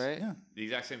 like this, right? Yeah, the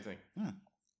exact same thing. Yeah.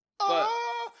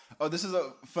 But this is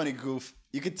a funny goof.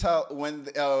 You could tell when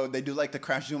they do like the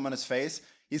crash zoom on his face.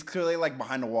 He's clearly like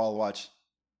behind a wall. Watch,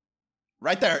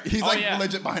 right there. He's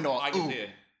legit behind a wall. I can see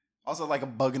it. Also, like a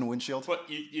bug in the windshield. But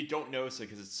you don't notice it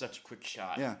because it's such a quick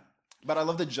shot. Yeah, but I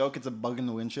love the joke. It's a bug in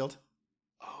the windshield.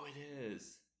 Oh, it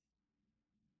is.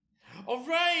 All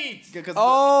right.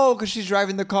 Because she's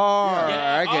driving the car.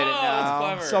 Yeah. I get it now. That's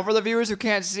clever. So for the viewers who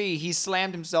can't see, he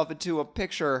slammed himself into a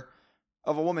picture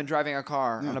of a woman driving a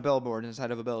car on a billboard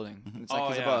inside of a building. Mm-hmm. It's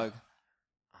like he's a bug.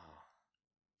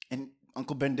 And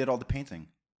Uncle Ben did all the painting.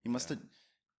 He must have.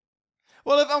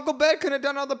 Well, if Uncle Ben could have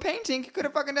done all the painting, he could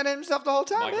have fucking done it himself the whole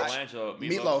time, bitch. Michelangelo,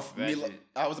 Meatloaf.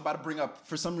 I was about to bring up,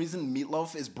 for some reason,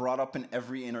 Meatloaf is brought up in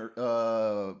every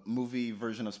movie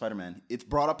version of Spider-Man. It's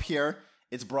brought up here.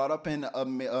 It's brought up in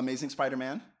Amazing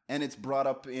Spider-Man, and it's brought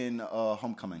up in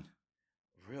Homecoming.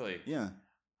 Really? Yeah.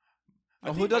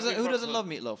 Oh, who doesn't love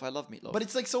Meatloaf? I love Meatloaf. But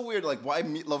it's like so weird. Like, why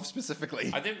Meatloaf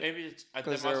specifically? I think maybe there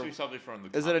must be something from the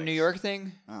comics. Is it a New York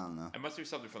thing? I don't know. It must be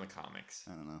something from the comics.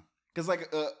 I don't know. Because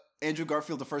like Andrew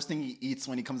Garfield, the first thing he eats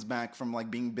when he comes back from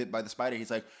like being bit by the spider,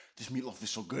 he's like, "This meatloaf is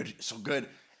so good, it's so good."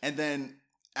 And then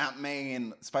Aunt May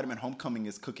in Spider-Man: Homecoming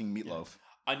is cooking meatloaf.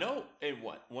 Yeah. I know.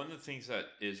 One of the things that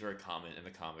is very common in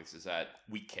the comics is that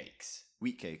wheat cakes.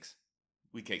 Wheat cakes.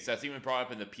 Wheat cakes. That's even brought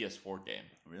up in the PS4 game.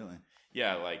 Really?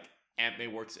 Yeah, like Aunt May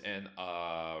works in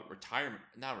not retirement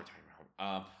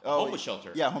home, homeless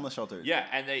shelter. Yeah, homeless shelter. Yeah,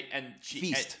 and she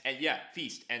Feast.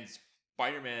 Feast, and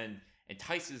Spider-Man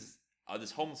entices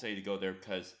this homeless lady to go there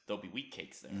because there'll be wheat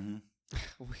cakes there.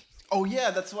 Mm-hmm. Oh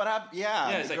yeah, that's what happened. Yeah,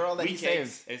 it's the like girl that he wheat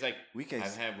cakes. saves. It's like wheat cakes.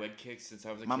 I've had wheat cakes since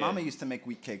I was a kid. My mama used to make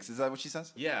wheat cakes. Is that what she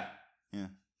says? Yeah. Yeah.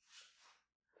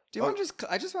 Do you want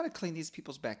to I just want to clean these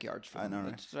people's backyards for them. I know,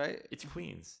 right? Right? It's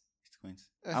Queens. It's Queens.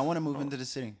 I want to move into the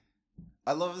city.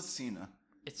 I love this scene.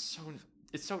 It's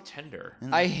so tender.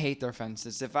 I hate their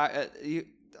fences. If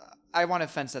I want a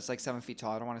fence that's like 7 feet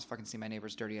tall. I don't want to fucking see my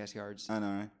neighbor's dirty ass yards. I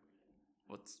know, right?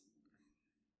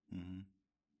 Mm-hmm.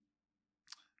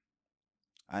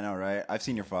 I know, right? I've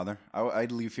seen your father.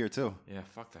 I'd leave here too. Yeah,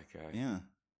 fuck that guy. Yeah,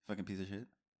 fucking piece of shit.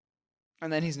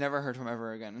 And then he's never heard from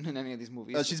ever again in any of these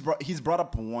movies. He's brought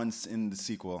up once in the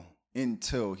sequel. In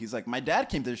 2, he's like, my dad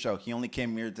came to the show. He only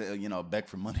came here to beg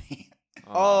for money.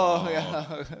 Oh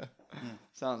yeah.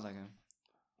 Sounds like him.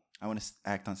 I want to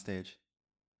act on stage.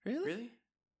 Really?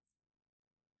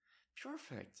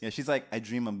 Perfect. Yeah, she's like, I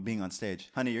dream of being on stage.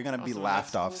 Honey, you're going to be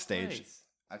laughed off stage.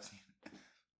 I've seen it.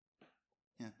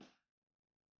 Yeah.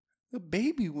 The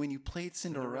baby when you played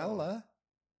Cinderella.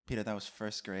 Peter, that was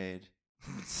first grade.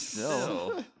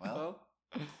 Still. Well.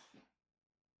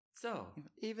 So.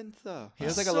 Even so. He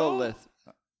has like a little lisp.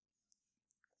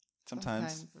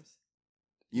 Sometimes.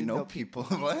 You know people.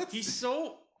 What? He's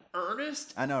so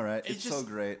earnest. I know, right? It's so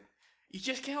great. You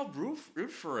just can't root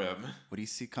for him. What do you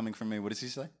see coming from me? What does he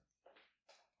say?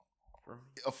 For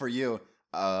for you.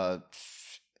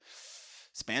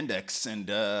 Spandex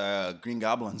and Green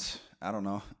Goblins. I don't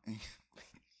know.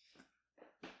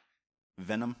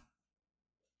 Venom.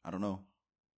 I don't know.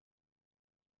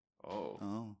 Oh.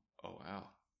 Oh. Oh wow.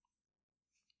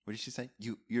 What did she say?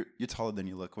 You're taller than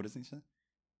you look. What does he say?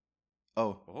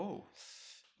 Oh. Oh.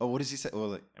 Oh, what does he say? Oh,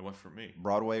 like it went for me.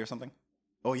 Broadway or something?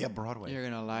 Oh yeah, Broadway. You're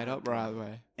gonna light up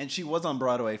Broadway. And she was on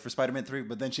Broadway for Spider-Man 3,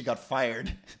 but then she got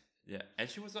fired. Yeah, and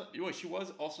she was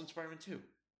also in Spider-Man 2.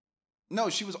 No,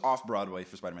 she was off Broadway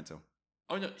for Spider-Man 2.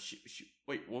 Oh no,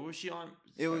 wait, what was she on?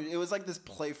 It was like this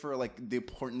play for like the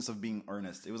importance of being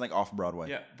earnest. It was like off Broadway.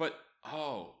 Yeah, but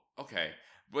okay.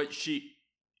 But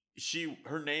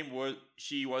her name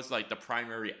was like the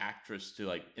primary actress to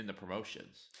like in the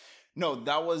promotions. No,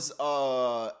 that was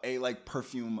a like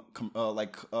perfume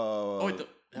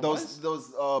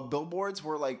those billboards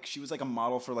were like she was like a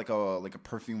model for like a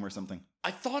perfume or something.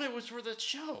 I thought it was for the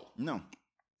show. No.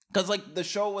 Cuz like the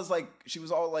show was like she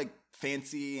was all like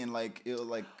fancy and like it was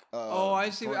like oh, I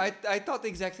see. I thought the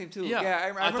exact same too. Yeah, I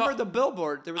remember thought, the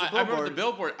billboard. There was a billboard. I remember the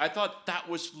billboard. I thought that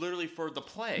was literally for the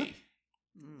play.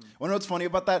 Well, know what's funny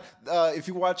about that? If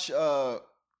you watch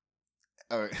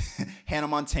Hannah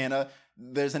Montana,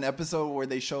 there's an episode where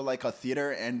they show like a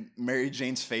theater and Mary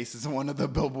Jane's face is one of the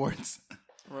billboards.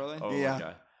 Really? Oh, yeah.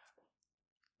 Okay.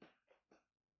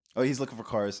 Oh, he's looking for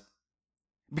cars.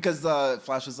 Because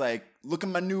Flash was like, look at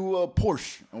my new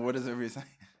Porsche. And what does everybody say?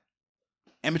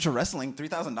 Amateur wrestling,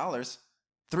 $3,000.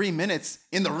 3 minutes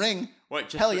in the ring.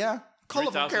 Wait, hell yeah.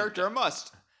 Colorful character, a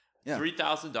must. Yeah.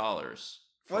 $3,000.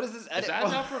 What is this edit? Is that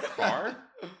enough for a car?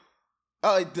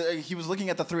 He was looking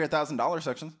at the $3,000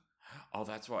 section. Oh,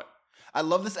 that's what. I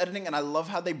love this editing, and I love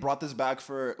how they brought this back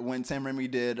for when Sam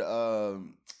Raimi did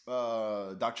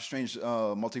Doctor Strange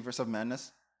Multiverse of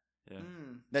Madness. Yeah.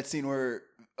 That scene where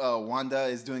Wanda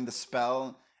is doing the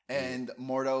spell, and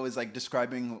Mordo is like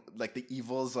describing like the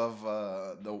evils of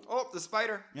the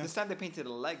spider. Yeah. This time they painted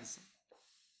the legs.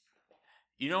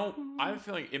 You know, I have a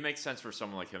feeling it makes sense for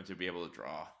someone like him to be able to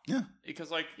draw. Yeah.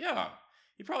 Because, like,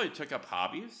 he probably took up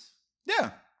hobbies. Yeah.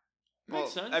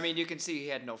 Makes sense. I mean, you can see he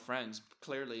had no friends,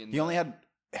 clearly. He only had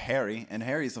Harry, and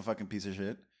Harry's a fucking piece of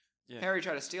shit. Yeah. Harry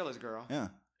tried to steal his girl. Yeah.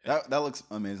 That looks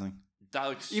amazing. That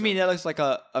looks. You mean that looks like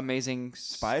a amazing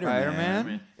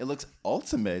Spider-Man? It looks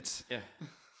ultimate. Yeah.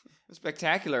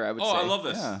 Spectacular, I would say. Oh, I love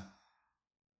this. Yeah.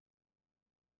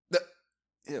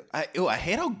 I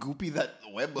hate how goopy that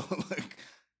web looked. Like,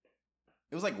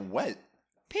 it was like wet.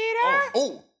 Peter.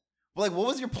 Oh, well, like, what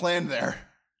was your plan there,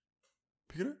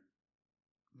 Peter?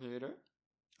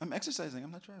 I'm exercising.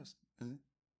 I'm not dressed.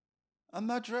 I'm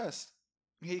not dressed.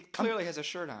 He clearly has a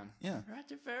shirt on. Yeah. You're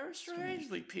acting very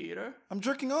strangely, Peter. I'm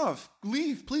jerking off.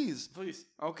 Leave, please. Please.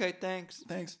 Okay, thanks.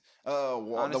 Thanks.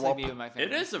 Honestly, me with my family.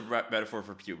 It is a metaphor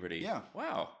for puberty. Yeah.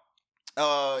 Wow.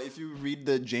 If you read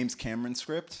the James Cameron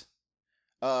script,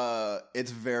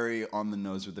 it's very on the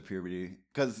nose with the puberty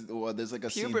because there's like a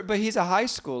scene. But he's a high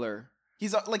schooler.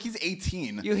 He's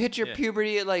 18. You hit your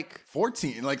puberty at like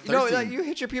 14, like 13. no, like you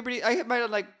hit your puberty. I hit mine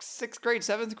at like 6th grade,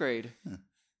 7th grade.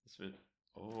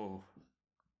 Oh.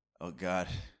 Oh God.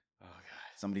 Oh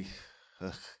God. Somebody.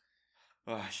 Ugh.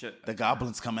 Oh shit. The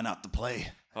goblin's coming out to play.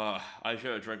 I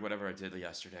should have drank whatever I did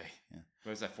yesterday. Yeah. What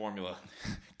was that formula?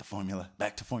 The formula.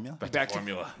 Back to formula. Back to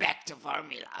formula. Back to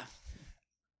formula.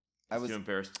 I was too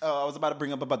embarrassed. I was about to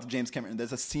bring up about the James Cameron.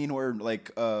 There's a scene where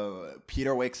like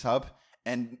Peter wakes up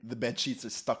and the bed sheets are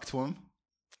stuck to him.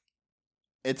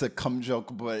 It's a cum joke,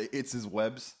 but it's his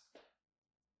webs.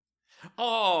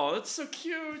 Oh, that's so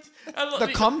cute.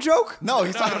 The cum joke? No,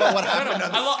 he's talking about what happened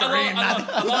on the screen.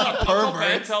 I love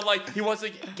pervert. until like he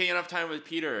wasn't getting enough time with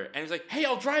Peter, and he's like, "Hey,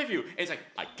 I'll drive you." And he's like,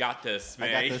 "I got this,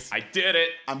 man. I got this. I did it.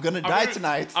 I'm gonna die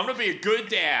tonight." I'm gonna be a good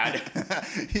dad."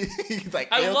 He's like,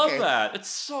 I hey, love okay. that. It's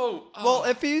so. Well,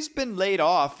 if he's been laid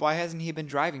off, why hasn't he been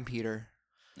driving Peter?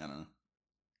 I don't know.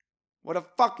 What a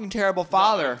fucking terrible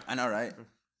father. I know, right?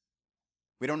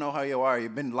 We don't know how you are.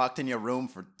 You've been locked in your room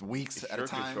for weeks at a Shirk your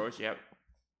time. chores, yep.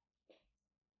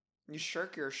 You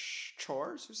shirk your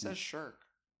chores? Who says shirk?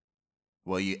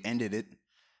 Well, you ended it.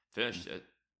 Finished it.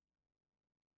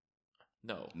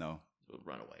 No. No.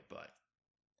 Run away, but.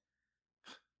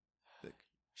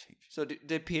 So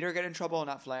did Peter get in trouble and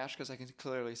not Flash? Because I can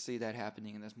clearly see that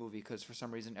happening in this movie. Because for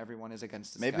some reason everyone is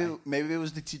against this guy. Maybe it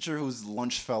was the teacher whose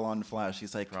lunch fell on Flash.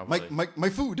 He's like, Probably. my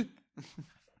food.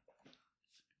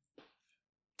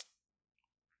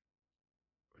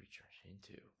 What are you trying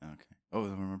into? Okay. Oh, I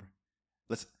remember.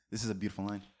 This is a beautiful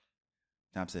line.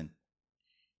 Thompson.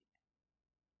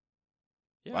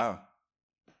 Yeah. Wow.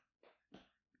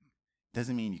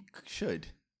 Doesn't mean you should.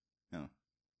 No.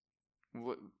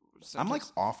 I'm like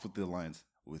off with the lines.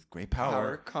 With great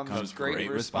power comes great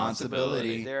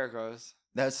responsibility. There it goes.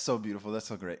 That's so beautiful. That's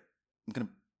so great. I'm gonna.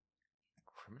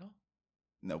 Criminal?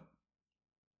 Nope.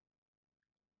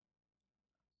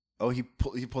 Oh, he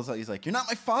pulls out. He's like, "You're not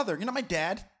my father. You're not my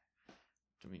dad.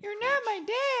 You're not my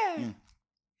dad." Yeah.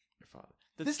 Your father.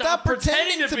 Then stop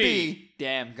pretending to be.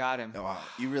 Damn, got him. Oh,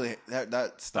 you really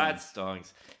that stung. That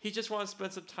stings. He just wants to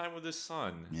spend some time with his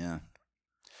son. Yeah.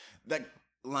 That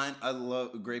line I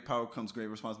love. Great power comes great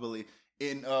responsibility.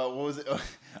 In what was it?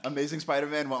 Amazing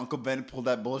Spider-Man, when Uncle Ben pulled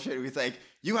that bullshit, he's like,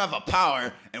 "You have a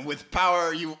power, and with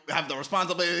power, you have the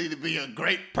responsibility to be a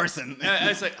great person." And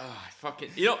it's like, oh, I fucking.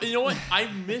 You know what? I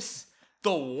miss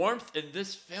the warmth in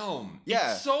this film.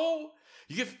 Yeah. It's so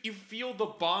you feel the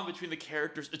bond between the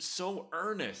characters. It's so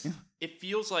earnest. Yeah. It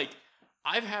feels like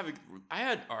I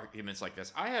had arguments like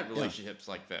this. I had relationships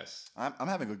like this. I'm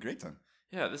having a great time.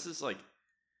 Yeah, this is like.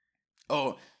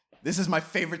 Oh, this is my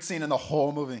favorite scene in the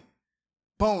whole movie.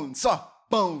 Bone saw,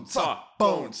 bone saw,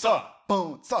 bone saw,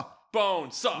 bone saw.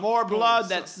 Bone saw. More bone blood, saw.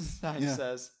 that sign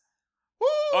says. Woo!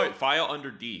 Oh, wait, file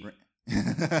under D.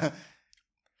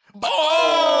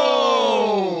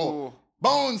 Oh!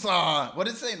 Bone saw. What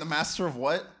did it say? The master of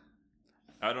what?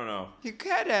 I don't know. You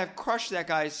had to have crushed that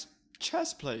guy's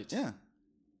chest plate. Yeah.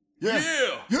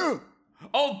 Yeah.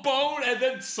 Oh, bone and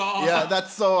then saw. Yeah,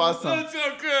 that's so awesome. That's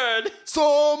so good.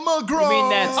 So McGraw. You mean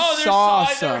that's Oh, there's saw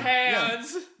in their Awesome.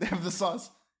 hands. They have the sauce.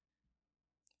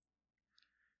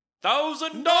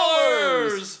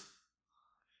 $1,000.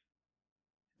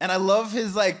 And I love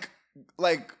his like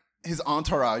his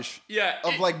entourage Yeah.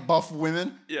 of like buff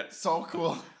women. Yeah. So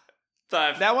cool.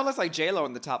 That one looks like J-Lo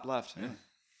in the top left. Yeah.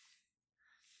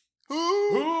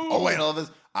 Oh wait, all this.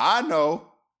 I know.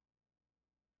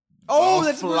 Oh, The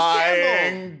that's Bruce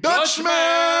Flying Campbell. Dutchman.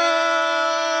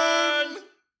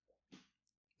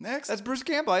 Next. That's Bruce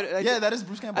Campbell. Yeah, that is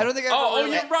Bruce Campbell. I don't think I Oh, ever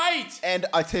you're right. And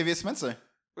Octavia Spencer.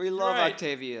 We love right.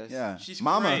 Octavia. Yeah. She's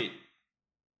Mama. great.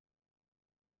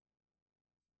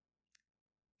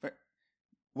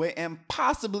 Wait, and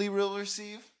possibly will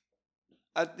receive.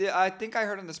 I think I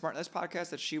heard on the Smartness podcast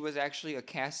that she was actually a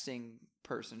casting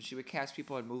person. She would cast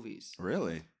people in movies.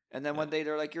 Really? And then one day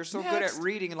they're like, "You're so good Next. at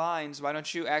reading lines. Why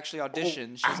don't you actually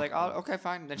audition?" She's like, "Oh, okay,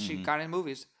 fine." Then she got in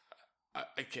movies.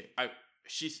 Okay,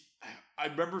 I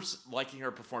remember liking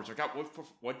her performance. I got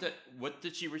what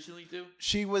did she originally do?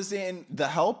 She was in The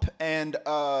Help and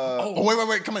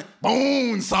wait, come on.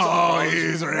 Bonesaw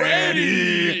is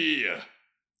ready.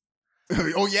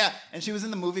 Oh yeah, and she was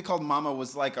in the movie called Mama.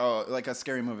 Was like a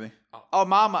scary movie. Oh,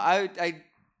 Mama, I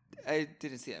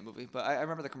didn't see that movie, but I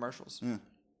remember the commercials. Yeah.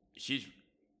 She's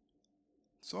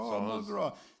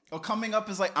so coming up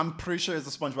is like I'm pretty sure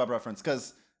it's a SpongeBob reference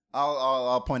because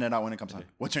I'll point it out when it comes on.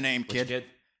 What's your name, kid?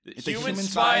 The human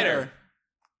spider.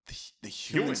 The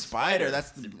human spider. That's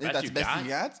the best you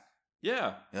got.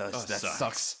 Yeah. That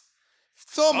sucks.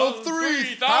 Sum of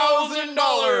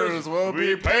 $3,000 will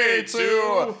be paid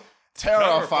to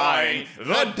terrifying,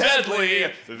 the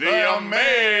deadly, the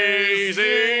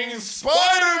amazing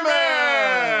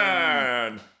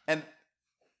Spider-Man. And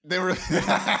they were.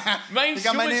 My name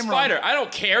Spider. Wrong. I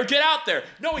don't care. Get out there.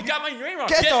 No, he got my name wrong.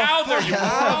 Get out there. You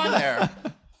moron. There.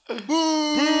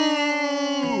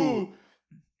 Boo!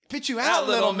 Spit you out,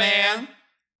 little man.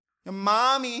 Your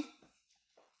mommy.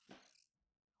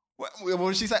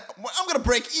 What she said? I'm gonna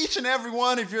break each and every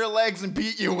one of your legs and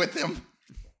beat you with them.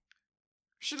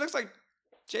 She looks like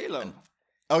J-Lo.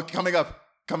 Oh, coming up,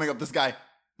 this guy.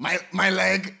 My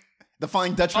leg. The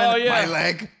Flying Dutchman. Oh, yeah. My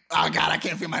leg. Oh, God, I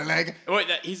can't feel my leg. Wait,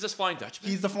 he's this Flying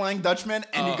Dutchman? He's the Flying Dutchman,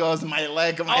 and he goes, my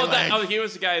leg, my leg. He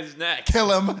was the guy's neck.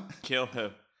 Kill him. Kill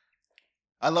him.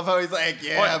 I love how he's like,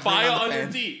 yeah. File under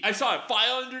D. I saw it.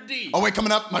 File under D. Oh, wait,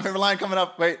 coming up. My favorite line coming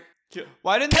up. Wait.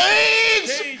 Why didn't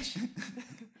Cage!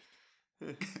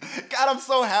 God, I'm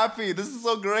so happy. This is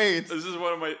so great. This is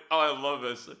one of my... Oh, I love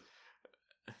this.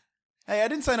 Hey, I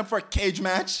didn't sign up for a cage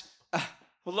match.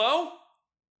 Hello?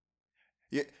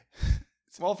 Yeah.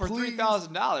 Well, for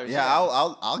 $3,000. Yeah,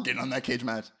 I'll get on that cage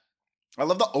match. I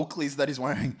love the Oakleys that he's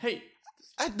wearing. Hey,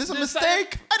 there's a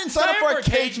mistake. I didn't sign up for a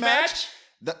cage match.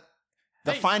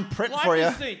 The fine print for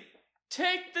you.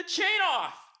 Take the chain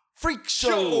off. Freak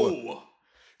show.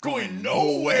 Going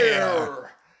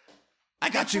nowhere. I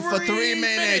got you for 3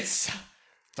 minutes.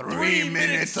 3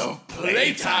 minutes of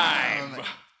playtime.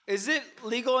 Is it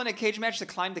legal in a cage match to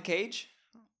climb the cage?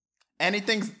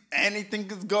 Anything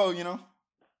is go, you know?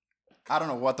 I don't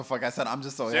know what the fuck I said. I'm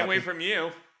just so happy. Same way from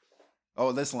you.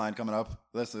 Oh, this line coming up.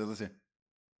 Let's see.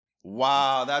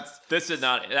 Wow, that did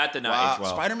not age well.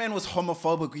 Spider-Man was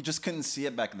homophobic. We just couldn't see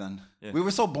it back then. Yeah. We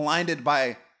were so blinded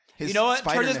by his You know what?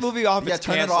 Spider-ness. Turn this movie off. Yeah,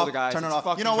 turn it off. Guys. Turn it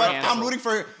off. You know what? Canceled. I'm rooting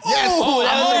for. Yes. Oh,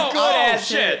 that was a good ass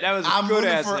shit. That was a good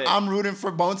ass hit. I'm rooting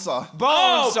for Bonesaw.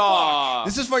 Bonesaw.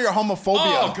 This is for your homophobia.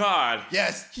 Oh God.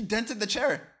 Yes, he dented the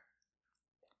chair.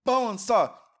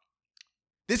 Bonesaw.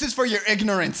 This is for your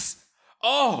ignorance.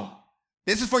 Oh.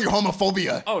 This is for your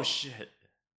homophobia. Oh shit.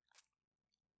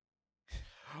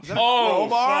 Oh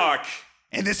fuck.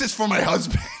 And this is for my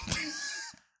husband.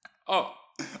 Oh.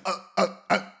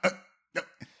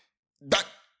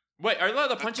 Wait, are you allowed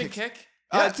to punch and kick?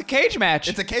 It's a cage match.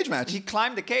 It's a cage match. He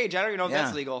climbed the cage. I don't even know if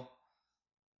that's legal.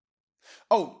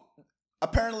 Oh,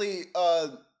 apparently,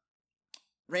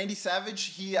 Randy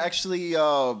Savage, he actually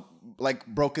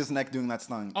broke his neck doing that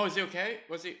stunt. Oh, is he okay?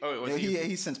 Was he? Oh, was he?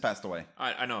 He's since passed away.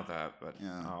 I know that, but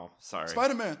oh, sorry.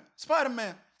 Spider-Man.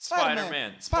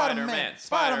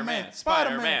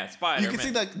 You can see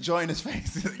the joy in his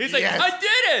face. He's like, I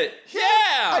did it! Yeah!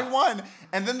 I won!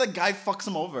 And then the guy fucks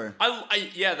him over.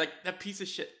 That piece of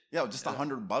shit. Yeah, just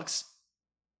 $100.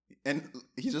 And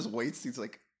he just waits. He's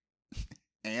like,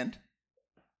 and?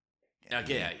 Now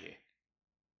get out of here.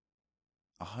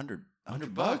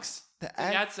 $100? The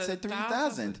ad said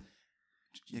 3,000.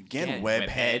 Again,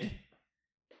 webhead.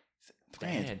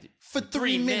 Grand. For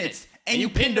 3 minutes. And you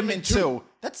pinned him in 2.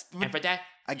 And for that,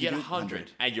 I get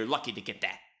 100. And you're lucky to get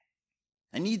that.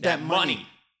 I need that money.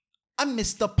 I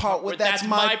missed the part where that's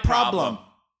my problem.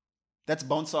 That's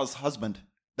Bonesaw's husband.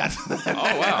 That's oh,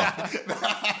 wow.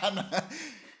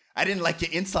 I didn't like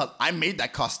your insult. I made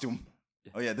that costume.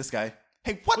 Oh, yeah, this guy.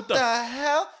 Hey, what the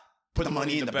hell? Put the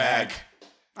money in the bag.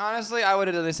 Honestly, I would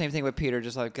have done the same thing with Peter.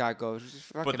 Just like, God, go.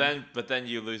 But then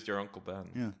you lose your Uncle Ben.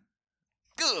 Yeah.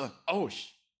 Ugh. Oh,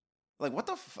 like, what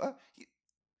the fuck?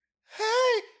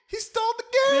 Hey, he stole the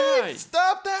game.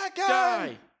 Stop that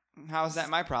guy. How is that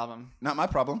my problem? Not my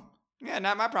problem. Yeah,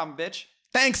 not my problem, bitch.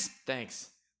 Thanks.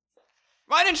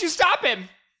 Why didn't you stop him?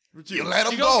 You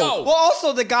let him go. Well,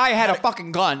 also, the guy had a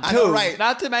fucking gun, too. I know, right.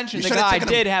 Not to mention, the guy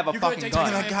did have a fucking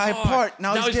gun. That guy apart.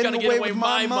 Now he's getting away with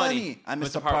my money. I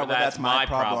missed the part where that's my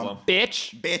problem.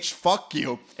 Bitch, fuck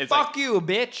you. Fuck you,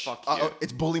 bitch. Fuck you.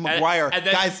 It's Bully Maguire. And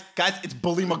then, guys, it's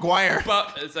Bully Maguire.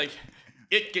 But it's like,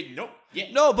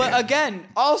 No, but again,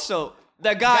 also,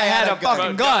 The guy had a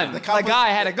fucking gun. The guy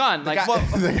had a gun. Like, what?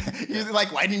 He's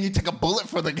like, why didn't you take a bullet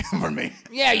for me?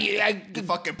 Yeah, you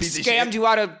fucking piece of shit. Scammed you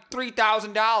out of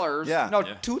 $3,000. Yeah. No,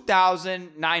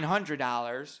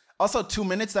 $2,900. Also, 2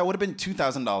 minutes, that would have been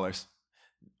 $2,000.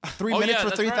 3 minutes for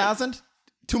 3,000? Right.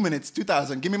 2 minutes,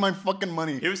 2,000. Give me my fucking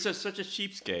money. It was just such a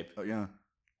cheapskate. Oh, yeah.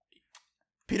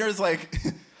 Peter's like...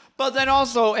 But then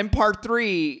also, in part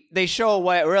 3, they show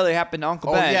what really happened to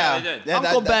Uncle Ben. Yeah.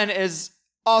 Uncle Ben is...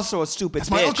 also a stupid bitch.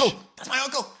 That's my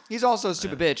uncle. He's also a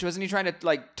stupid bitch. Wasn't he trying to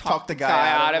like talk the guy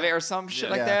out of it or some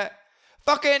shit like that?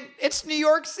 Fucking, it's New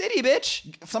York City,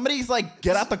 bitch. Somebody's like,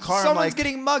 get out the car. Someone's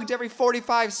getting mugged every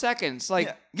 45 seconds.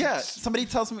 Like, yeah. Somebody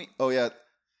tells me, oh yeah,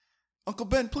 Uncle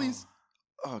Ben, please.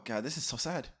 Oh god, this is so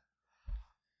sad.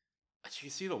 But you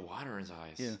can see the water in his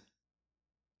eyes. Yeah.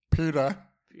 Peter.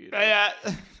 Yeah.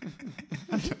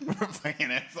 We're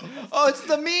playing it. Oh, it's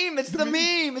the meme. It's the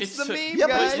meme. It's the meme, yeah,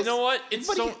 guys. But you know what?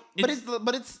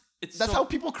 That's how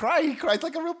people cry. He cries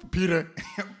like a real Peter.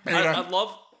 I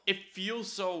love. It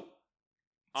feels so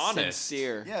honest,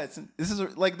 sincere. Yeah, this is a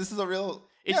real.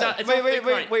 It's not. It's wait.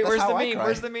 That's Where's the how I meme? cry.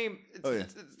 Where's the meme?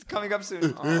 It's coming up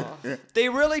soon. They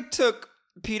really took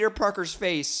Peter Parker's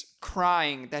face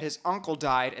crying that his uncle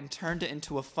died and turned it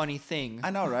into a funny thing.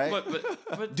 I know, right?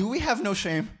 But do we have no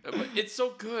shame? But it's so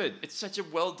good. It's such a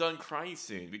well done crying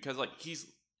scene because like you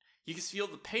can feel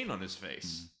the pain on his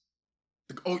face.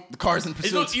 The car's in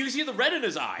pursuit. You can see the red in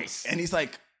his eyes, and he's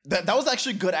like, that was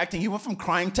actually good acting. He went from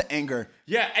crying to anger.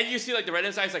 Yeah, and you see like the red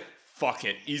in his eyes, like fuck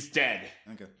it, he's dead.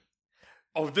 Okay.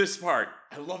 Oh, this part,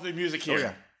 I love the music here. Oh,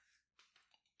 yeah.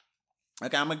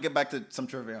 Okay, I'm gonna get back to some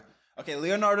trivia. Okay,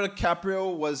 Leonardo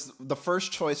DiCaprio was the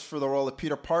first choice for the role of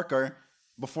Peter Parker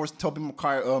before Tobey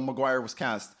Maguire was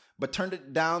cast, but turned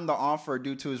it down the offer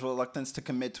due to his reluctance to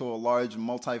commit to a large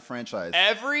multi-franchise.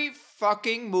 Every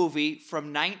fucking movie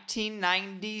from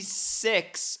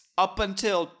 1996 up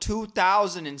until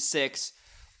 2006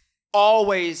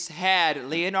 always had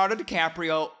Leonardo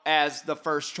DiCaprio as the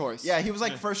first choice. Yeah, he was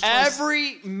like first choice.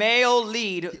 Every male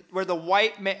lead where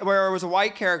it was a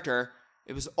white character,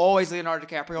 it was always Leonardo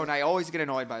DiCaprio, and I always get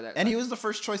annoyed by that. And he was the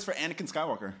first choice for Anakin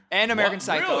Skywalker. And American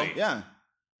Psycho. Really? Yeah.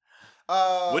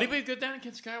 Would he be a good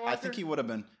Anakin Skywalker? I think he would have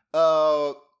been.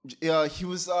 He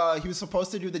was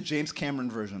supposed to do the James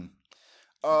Cameron version.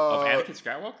 Of Anakin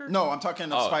Skywalker? No, I'm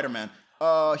talking of Spider-Man.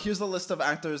 Here's the list of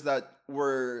actors that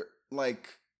were like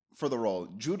for the role: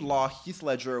 Jude Law, Heath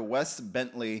Ledger, Wes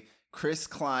Bentley, Chris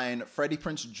Klein, Freddie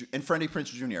Prinze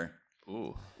Jr.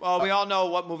 Ooh. Well, we all know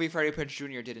what movie Freddie Prinze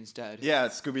Jr. did instead. Yeah,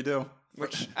 Scooby-Doo.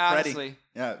 Which, honestly.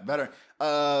 Yeah, better.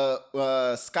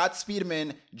 Scott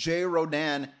Speedman, Jay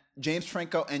Rodan, James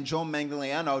Franco, and Joe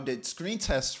Manganiello did screen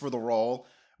tests for the role,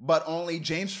 but only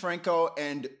James Franco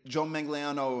and Joe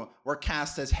Manganiello were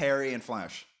cast as Harry and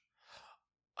Flash.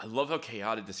 I love how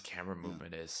chaotic this camera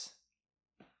movement is.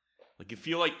 Like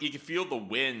you can feel the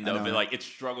wind of it, like it's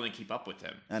struggling to keep up with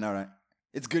him. I know, right?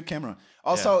 It's good camera.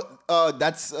 Also,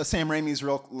 that's Sam Raimi's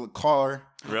real car.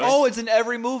 Really? Oh, it's in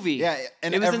every movie. Yeah,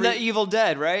 and it was in The Evil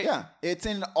Dead, right? Yeah, it's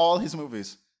in all his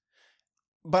movies.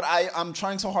 But I'm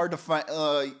trying so hard to find.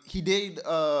 He did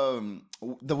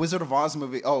the Wizard of Oz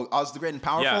movie. Oh, Oz the Great and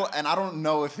Powerful, and I don't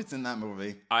know if it's in that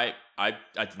movie. I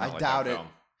did not like doubt that it. film.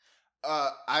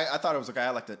 I thought it was okay. I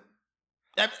liked it.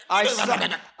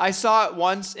 I saw it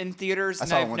once in theaters,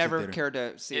 and I've never theater. cared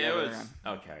to see it. It was again.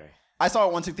 okay. I saw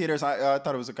it once in theaters. I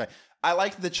thought it was okay. I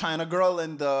liked the China Girl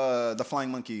and the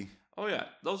Flying Monkey. Oh yeah,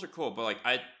 those are cool. But like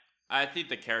I think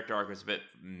the character arc was a bit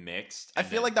mixed. I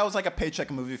feel like that was like a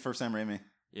paycheck movie for Sam Raimi.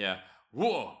 Yeah.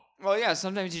 Whoa. Well, yeah.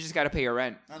 Sometimes you just got to pay your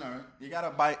rent. I know. Right? You gotta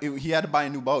buy. He had to buy a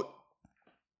new boat.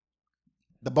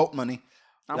 The boat money.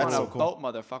 I want a boat,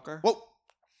 motherfucker. Whoa.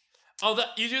 Oh,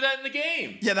 you do that in the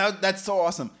game. Yeah, that's so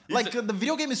awesome. The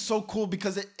video game is so cool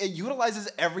because it utilizes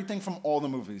everything from all the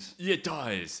movies. Yeah, it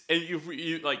does. And you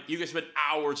can spend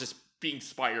hours just being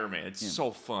Spider-Man. It's so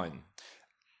fun.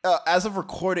 As of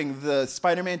recording, the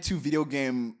Spider-Man 2 video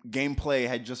game gameplay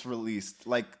had just released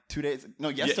like 2 days. No,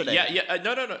 yesterday. Yeah.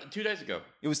 No. 2 days ago.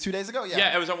 It was 2 days ago. Yeah.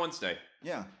 Yeah, it was on Wednesday.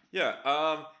 Yeah.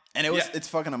 Yeah. And it's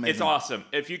fucking amazing. It's awesome.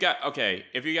 If you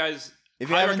guys, if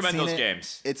you haven't recommend seen those it,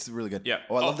 games. It's really good. Yeah.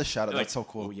 Oh, I love the shadow. That's so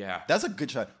cool. Oh yeah. That's a good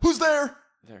shot. Who's there?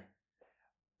 There.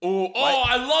 Oh,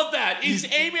 I love that.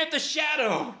 He's aiming at the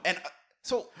shadow. And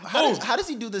so how does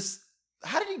he do this?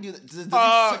 How did he do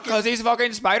that? Because he's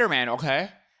fucking Spider-Man. Okay.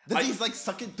 Does he like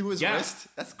suck it through his wrist?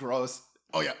 That's gross.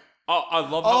 Oh yeah. Oh, I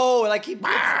love how. Like he.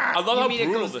 I love how it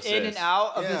brutal goes this in is. and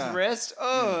out of his wrist.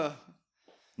 Ugh.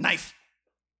 Knife.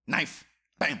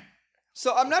 Bam.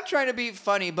 So I'm not trying to be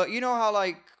funny, but you know how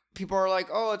like people are like,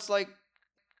 oh, it's like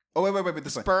Oh, wait,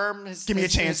 this way. sperm. Give me a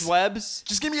chance. His webs.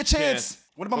 Just give me a chance. Yeah.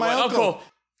 What about my uncle?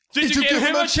 Did you give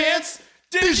him a chance?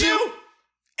 Did you?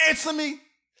 Answer me.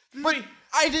 But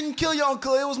I didn't kill your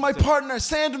uncle. It was my partner,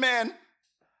 Sandman.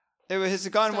 His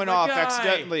gun went my off guy.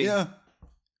 accidentally. Yeah.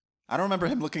 I don't remember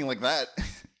him looking like that.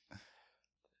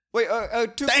 Wait,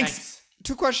 Thanks.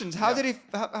 two questions. How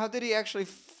did he actually?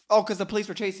 Because the police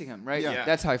were chasing him, right? Yeah.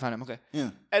 That's how I found him. Okay.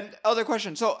 Yeah. And other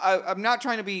question. So I'm not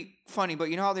trying to be funny, but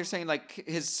you know how they're saying like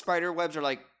his spider webs are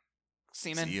like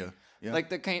semen, See ya. Yeah. like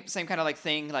the same kind of like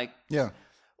thing. Like Yeah.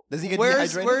 Does he get where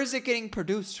dehydrated? is it getting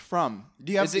produced from?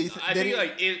 Do you have? Is it- I think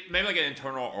like maybe like an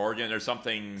internal organ or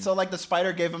something. So like the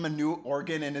spider gave him a new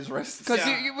organ in his wrist. Because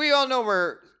Yeah. we all know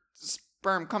where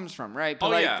sperm comes from, right? But Oh,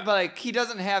 like, yeah. but like he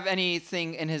doesn't have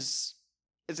anything in his.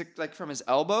 Is it like from his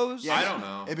elbows? I don't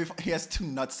know. He has 2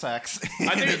 nut sacks.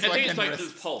 I think it's like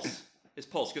his pulse. His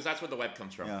pulse, because that's where the web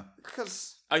comes from. Yeah.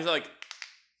 Because I was like,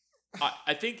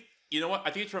 I think, you know what?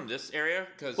 I think it's from this area,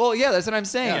 because... well, yeah, that's what I'm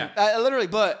saying. Yeah. Literally,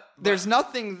 but there's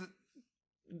nothing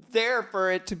there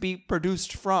for it to be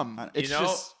produced from. It's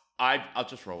just I'll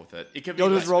just roll with it. It could be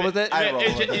You'll just roll with it? I roll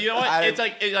with it. You know what? I It's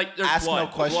like there's ask blood.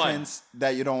 no questions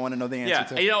that you don't want to know the answer Yeah,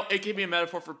 to. and, you know, it can be a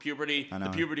metaphor for puberty. I know.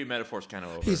 The puberty metaphor is kind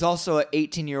of over. he's also an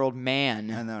 18-year-old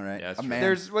man. I know, right? Yeah, that's a true. man.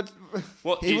 There's what?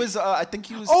 well, He was. I think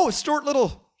he was. Oh, Stuart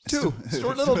Little 2.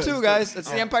 Stuart Little 2, guys.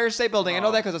 It's the Empire State Building. I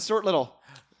know that because of Stuart Little.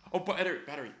 Oh, battery.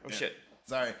 Oh, shit.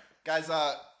 Sorry, guys.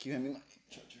 Can you hand me my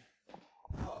charger?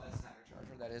 Oh, that's not your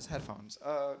charger. That is headphones.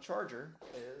 Charger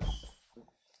is.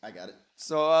 I got it.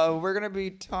 So we're gonna be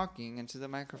talking into the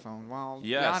microphone while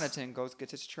Yes. Jonathan goes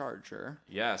get his charger.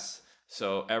 Yes.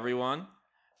 So, everyone,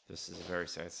 this is a very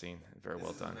sad scene. Very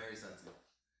well done. Very sensitive.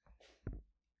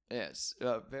 Yes,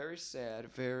 very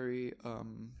sad. Very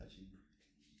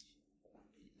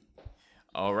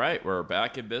All right, we're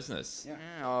back in business.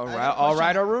 All I right, got a all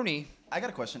question. right, Rooney. I got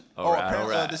a question. All right,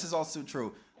 apparently, all right. this is also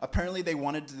true. Apparently, they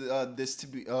wanted this to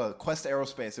be Quest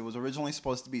Aerospace. It was originally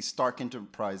supposed to be Stark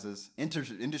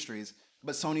Industries,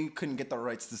 but Sony couldn't get the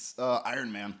rights to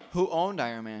Iron Man. Who owned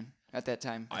Iron Man at that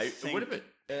time? It would have been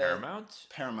Paramount?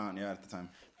 Paramount, yeah, at the time.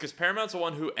 Because Paramount's the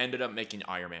one who ended up making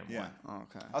Iron Man 1. Yeah. Oh,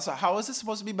 okay. Also, how is this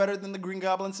supposed to be better than the Green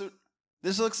Goblin suit?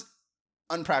 This looks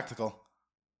unpractical.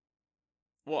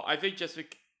 Well, I think just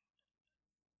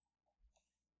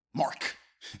Mark.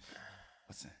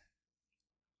 What's that?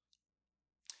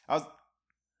 I was.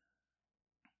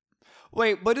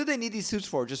 Wait, what do they need these suits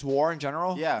for? Just war in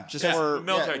general? Yeah. Just Yeah, for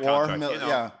military war. contract. You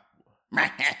know.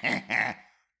 Yeah.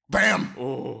 Bam.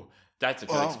 Oh, that's a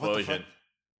good Oh, what the explosion.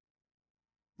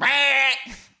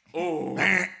 Oh,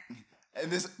 And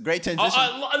this great oh, transition.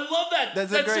 I love that.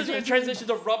 That's a That's great such a transition.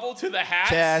 The rubble to the hat.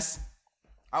 Chaz.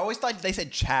 I always thought they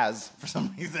said Chaz for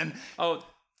some reason. Oh,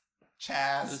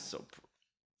 Chaz. this is so.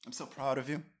 I'm so proud of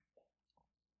you.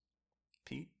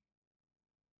 Pete.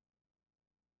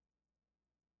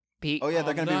 Pete. Oh yeah,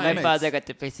 they're gonna nice. be roommates. My father got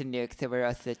the face in nuke, so we're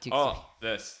also Oh,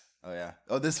 this Oh yeah.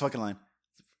 Oh, this fucking line.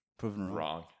 Proven wrong.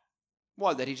 wrong.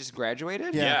 What? That he just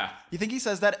graduated? Yeah. You think he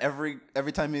says that every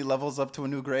time he levels up to a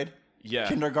new grade? Yeah.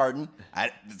 Kindergarten.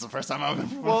 It's the first time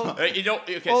I've. Well, You know.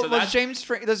 Okay. well, so was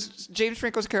that's James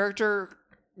Franco's character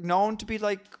known to be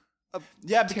like a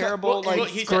Yeah, because- terrible well, like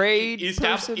he said- grade he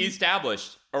person?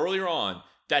 established earlier on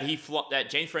that that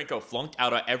James Franco flunked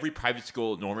out of every private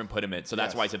school Norman put him in, so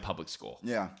that's Yes. why he's in public school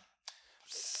Yeah.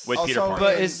 with Also, Peter Parker.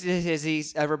 But has he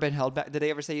ever been held back? Did they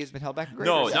ever say he's been held back? in grade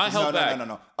No, or not something? held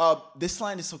back. No. This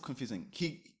line is so confusing.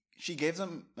 She gave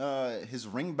him his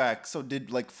ring back. So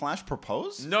did like Flash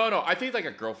propose? No, I think like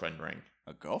a girlfriend ring.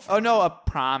 A girlfriend. Oh no, a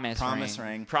promise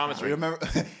ring. Promise ring. Remember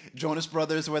Jonas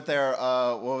Brothers with their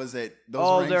what was it? Those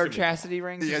Oh, rings? their chastity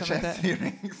rings. Yeah, or something like chastity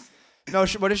rings. that? No,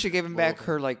 what if she gave him back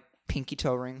her like pinky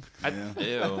toe ring?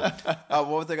 Ew. What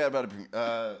was the guy about?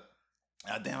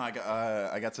 Damn,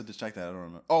 I got so distracted. I don't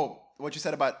remember. Oh, what you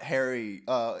said about Harry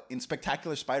in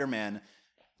Spectacular Spider-Man.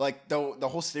 Like the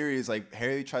whole series, like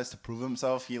Harry tries to prove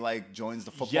himself. He like joins the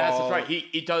football. Yes, that's right.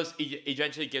 He does. He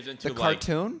eventually gives into The like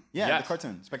cartoon? Yeah, Yes. the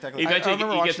cartoon. Spectacular. Eventually,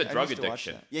 remember he gets a watching- I drug used to watch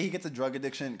addiction. that. Yeah, he gets a drug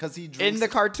addiction because he In drinks the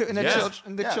cartoon, in the,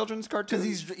 Yeah. children's cartoon.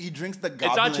 because he drinks the It's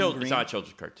goblin not green. It's not a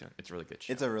children's cartoon. It's a really good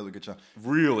show. It's a really good show.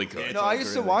 really good. No, I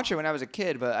used to really- watch it when I was a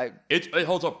kid, but It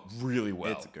holds up really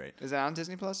well. It's great. is it on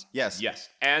Disney Plus? Yes. Yes,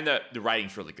 and the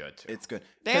writing's really good too. It's good.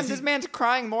 Damn, 'Cause this he- man's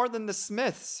crying more than the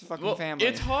Smiths fucking Well, family.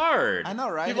 it's hard. I know,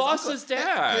 right? He His lost uncle- his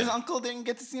dad. His uncle didn't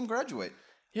get to see him graduate.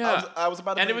 Yeah, I was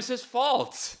about to and it bring- was his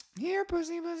fault. Here,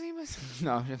 pussy.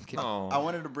 No, I'm kidding. Oh, I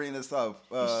wanted to bring this up.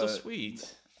 he's so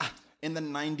sweet. In the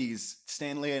 90s,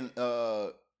 Stanley and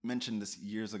mentioned this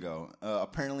years ago.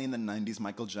 Apparently, in the '90s,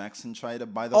 Michael Jackson tried to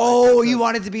buy the. Oh, you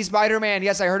wanted to be Spider-Man?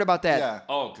 Yes, I heard about that. Yeah.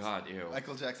 Oh God, ew.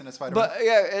 Michael Jackson as Spider-Man. But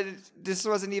yeah, this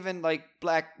wasn't even like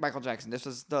black Michael Jackson. This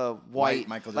was the white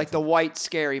Michael like Jackson. the white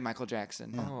scary Michael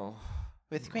Jackson. Yeah. Oh.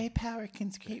 With great power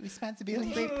comes great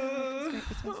responsibility.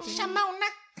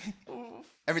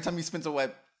 Every time he spins a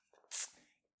web.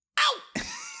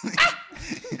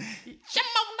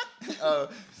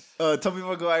 Tobey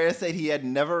Maguire said he had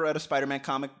never read a Spider-Man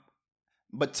comic,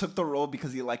 but took the role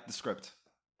because he liked the script.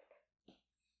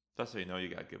 That's how you know you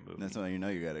got a good movie. That's why you know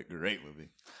you got a great movie.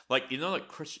 Like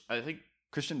like I think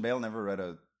Christian Bale never read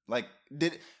a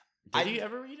Did he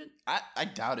ever read it? I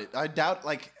doubt it. I doubt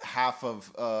like half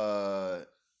of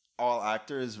all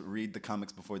actors read the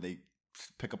comics before they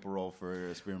pick up a role for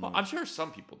a Spider-Man. Well, I'm sure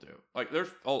some people do. Like there's,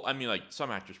 I mean, like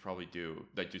some actors probably do.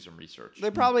 Like do some research.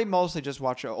 They probably mostly just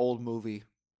watch an old movie.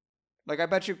 Like I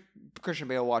bet you Christian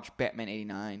Bale watched Batman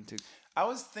 '89 too. I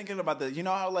was thinking about that. You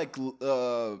know how like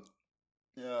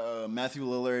Matthew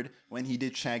Lillard, when he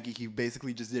did Shaggy, he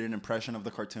basically just did an impression of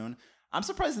the cartoon. I'm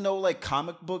surprised no like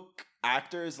comic book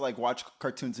actors like watch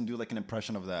cartoons and do like an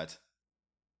impression of that.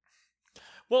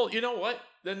 Well, you know what?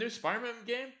 The new Spider-Man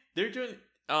game, they're doing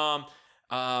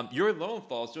Yuri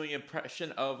Lowenthal is doing an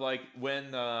impression of like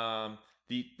when the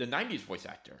 '90s voice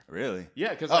actor. Really? Yeah,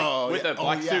 because like with the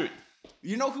black suit.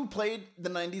 You know who played the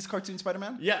 '90s cartoon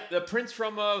Spider-Man? Yeah, the prince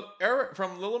from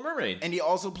Little Mermaid. And he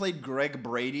also played Greg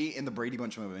Brady in the Brady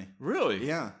Bunch movie. Really?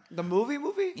 Yeah. The movie?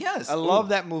 Yes. I love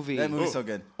that movie. That movie's so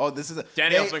good. Oh, this is a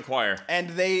Danny Elfman Choir. And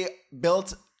they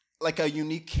built like a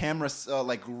unique camera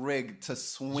like rig to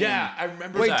swing. Yeah, I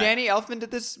remember Wait, that. Danny Elfman did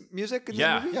this music in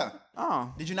Yeah. the movie? Yeah.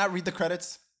 Oh. Did you not read the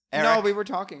credits? No, Eric? we were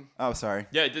talking. Oh, sorry.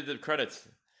 Yeah, he did the credits.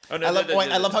 Oh, no,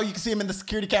 I love how you can see him in the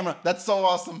security camera. That's so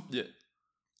awesome. Yeah.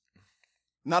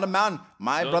 Not a mountain.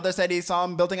 My brother said he saw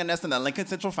him building a nest in the Lincoln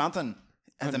Central Fountain.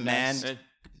 As a man.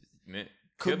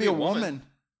 Could be a woman.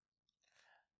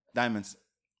 Diamonds.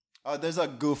 Oh, there's a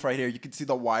goof right here. You can see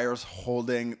the wires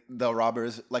holding the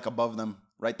robbers like above them.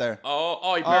 Right there.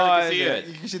 Oh, you barely can see it.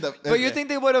 You can see the. But you think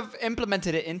they would have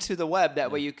implemented it into the web?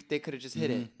 That way they could have just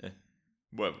hit it.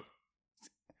 Web.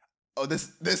 Oh,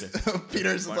 this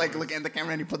Peter's just like looking at the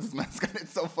camera and he puts his mask on.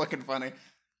 It's so fucking funny.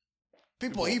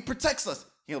 People, he protects us.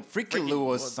 He'll freaking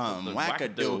lose some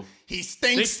wackadoo. He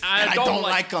stinks and I don't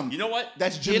like him. You know what?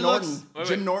 That's Jim Norton.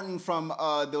 Jim Norton from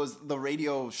the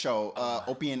radio show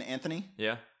Opie and Anthony.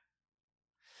 Yeah.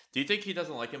 Do you think he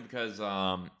doesn't like him because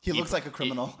he looks like a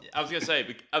criminal? I was gonna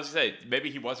say maybe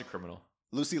he was a criminal.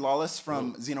 Lucy Lawless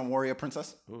from Xena Warrior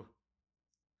Princess. Ooh.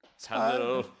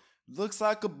 Hello. Looks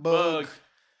like a bug.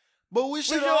 But we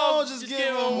should all just give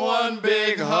him one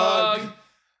big hug.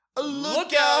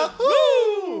 Look out!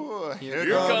 Woo! Here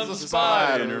comes the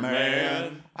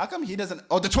Spider-Man. How come he doesn't?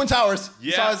 Oh, the Twin Towers. Yeah.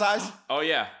 You saw his eyes? Oh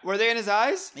yeah. Were they in his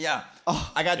eyes? Yeah.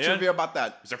 Oh, I got trivia about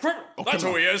that. He's a criminal. That's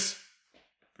who he is.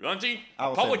 Auntie,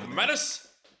 a public menace.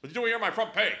 What are you doing here on my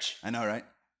front page? I know, right?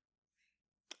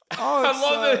 Oh, I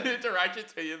love the interaction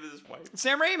to this wife.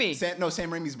 Sam Raimi. Sam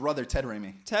Raimi's brother, Ted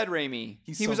Raimi. Ted Raimi.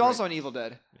 He so was great. also in Evil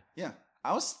Dead. Yeah.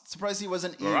 I was surprised he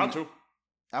wasn't in. Around to.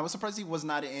 I was surprised he was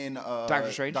not in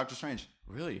Doctor Strange. Doctor Strange.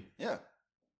 Really? Yeah.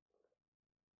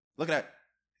 Look at that.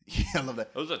 Yeah, I love that.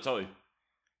 What does that tell you?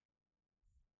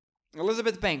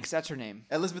 Elizabeth Banks, that's her name.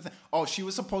 Elizabeth. Oh, she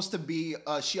was supposed to be.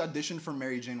 She auditioned for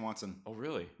Mary Jane Watson. Oh,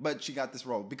 really? But she got this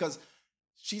role because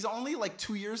she's only like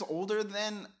 2 years older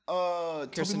than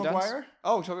Tobey Maguire.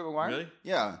 Oh, Tobey Maguire? Really?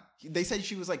 Yeah. They said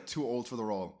she was like too old for the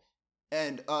role.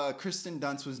 And Kristen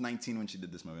Dunst was 19 when she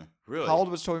did this movie. Really? How old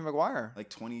was Tobey Maguire? Like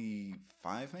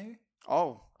 25 maybe?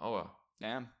 Oh. Oh, wow.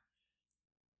 Damn.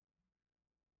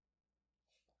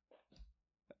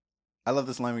 I love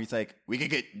this line where he's like, we could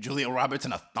get Julia Roberts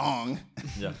in a thong.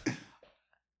 Yeah.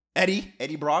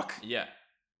 Eddie Brock. Yeah.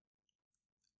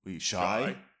 We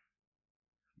shy.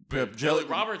 Julia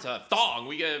Roberts a thong.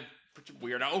 We get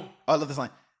weirdo. Oh, I love this line.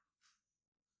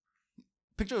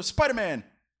 Picture of Spider-Man.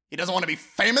 He doesn't want to be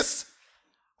famous.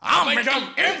 I'll make him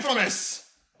infamous.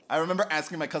 I remember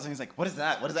asking my cousin, he's like, what is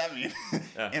that? What does that mean?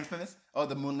 Yeah. Infamous? Oh,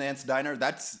 the Moondance Diner.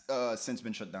 That's since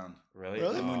been shut down. Really?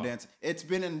 The Moondance. It's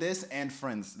been in this and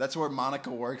Friends. That's where Monica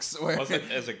works. Where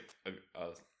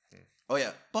oh,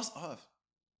 yeah. Bust off.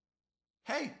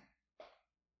 Hey.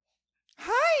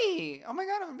 Hi. Oh, my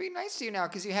God. I'm being nice to you now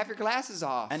because you have your glasses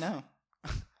off. I know.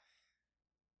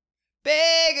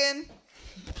 Begging.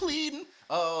 Pleading.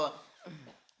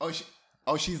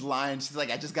 She's lying. She's like,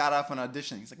 I just got off an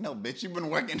audition. He's like, no, bitch, you've been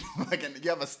working. You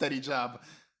have a steady job.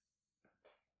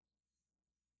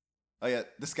 Oh, yeah,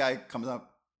 this guy comes up.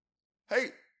 Hey,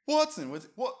 Watson,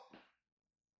 what?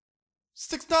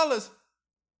 $6.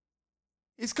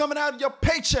 He's coming out of your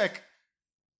paycheck.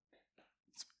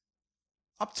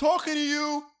 I'm talking to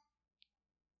you.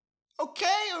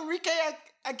 Okay, Enrique,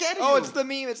 I get it. Oh, it's the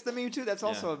meme. It's the meme too. That's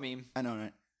also a meme. I know,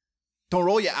 right? Don't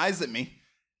roll your eyes at me.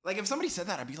 Like, if somebody said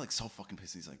that, I'd be like so fucking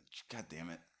pissed. He's like, God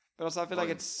damn it. But also, I feel like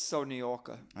it's so New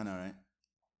Yorker. I know, right?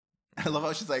 I love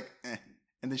how she's like,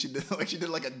 and then she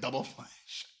did like a double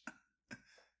flash.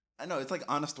 I know, it's like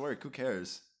honest work. Who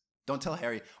cares? Don't tell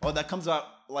Harry. Oh, that comes out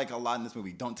like a lot in this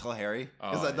movie. Don't tell Harry.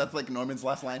 That's like Norman's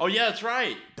last line. Oh yeah, that's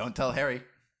right. Don't tell Harry.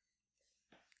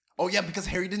 Oh yeah, because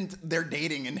they're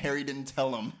dating and Harry didn't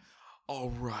tell him. Oh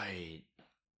right.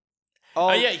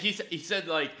 Oh yeah, he said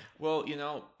like, well,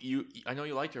 I know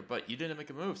you liked her, but you didn't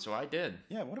make a move, so I did.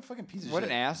 Yeah, what a fucking piece of shit. What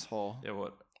an asshole. Yeah,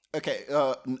 what? Okay,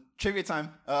 trivia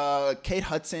time. Kate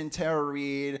Hudson, Tara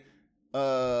Reid,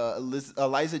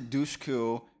 Eliza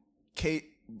Dushku, Kate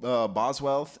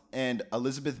Boswell, and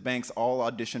Elizabeth Banks all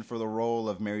auditioned for the role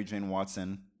of Mary Jane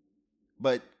Watson.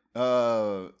 But,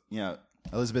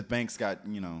 Elizabeth Banks got,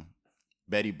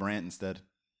 Betty Brant instead.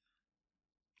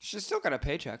 She's still got a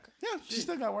paycheck. Yeah, she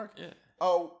still got work. Yeah.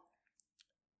 Oh.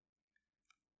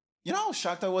 You know how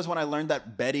shocked I was when I learned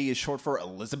that Betty is short for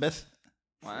Elizabeth?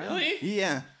 Wow. Really?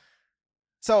 Yeah.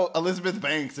 So Elizabeth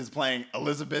Banks is playing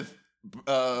Elizabeth.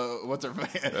 What's her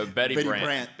name? Betty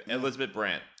Brant. Elizabeth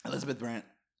Brant. Elizabeth Brant.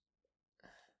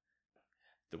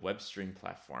 The web stream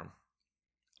platform.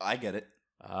 I get it.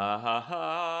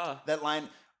 That line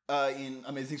in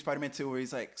Amazing Spider-Man 2 where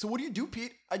he's like, "So what do you do,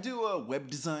 Pete?" "I do web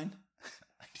design."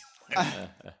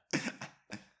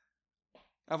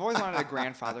 I've always wanted a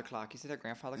grandfather clock. You see that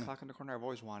grandfather clock in the corner? I've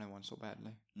always wanted one so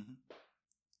badly. Mm-hmm.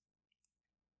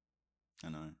 I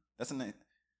know. That's a nice.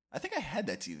 I think I had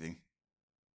that TV.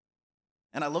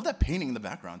 And I love that painting in the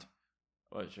background.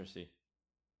 Oh, sure see.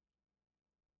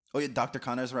 Oh, yeah, Dr.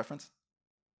 Connor's reference?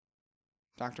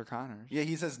 Dr. Connors? Yeah,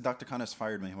 he says Dr. Connors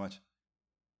fired me. Watch.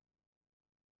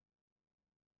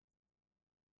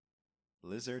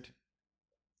 Lizard.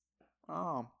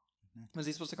 Oh. Was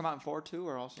he supposed to come out in 4 too,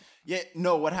 or also? Yeah,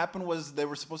 no, what happened was they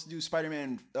were supposed to do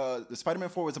Spider-Man. The Spider-Man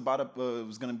 4 was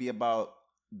was going to be about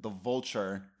the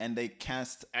Vulture, and they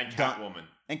cast... And Catwoman.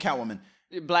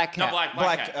 Black Cat. No,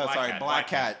 Black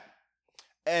Cat.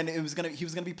 And he was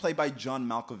gonna be played by John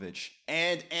Malkovich,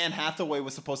 and Anne Hathaway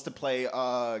was supposed to play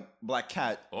Black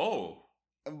Cat. Oh,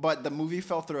 but the movie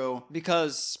fell through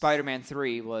because Spider-Man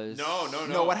 3 was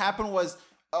No. What happened was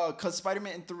because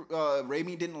Spider-Man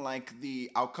Raimi didn't like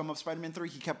the outcome of Spider-Man 3,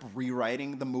 he kept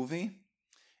rewriting the movie,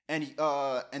 and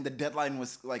the deadline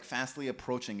was like fastly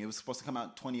approaching. It was supposed to come out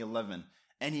in 2011.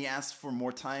 And he asked for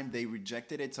more time. They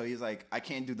rejected it. So he's like, I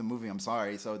can't do the movie. I'm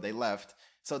sorry. So they left.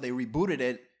 So they rebooted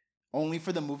it only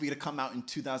for the movie to come out in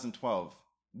 2012.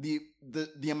 The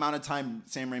amount of time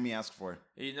Sam Raimi asked for.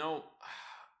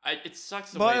 It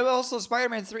sucks. But also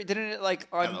Spider-Man 3, didn't it like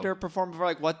underperform for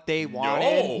like what they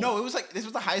wanted? No, it was like, this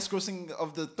was the highest grossing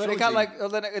of the But trilogy.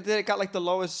 it got like the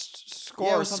lowest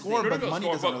score or something. But money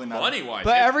doesn't really matter. Money-wise.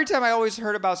 But every time I always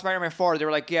heard about Spider-Man 4, they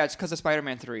were like, yeah, it's because of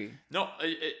Spider-Man 3. No,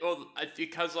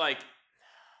 because like,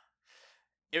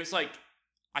 it was like,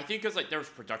 I think because like there was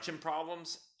production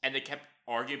problems and they kept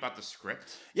arguing about the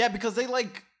script. Yeah, because they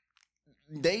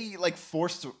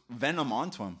forced Venom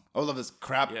onto him. All of this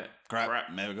crap. Mega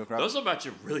crap. Those are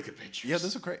actually really good pictures. Yeah,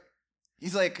 those are great.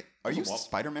 He's like, are you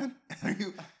Spider-Man? Are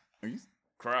you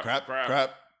crap?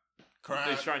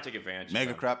 He's trying to take advantage.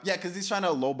 Mega crap. Yeah, because he's trying to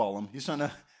lowball him. He's trying to.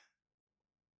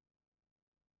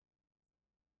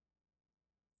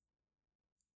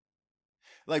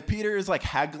 Like Peter is like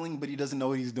haggling, but he doesn't know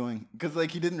what he's doing because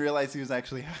like he didn't realize he was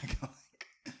actually haggling.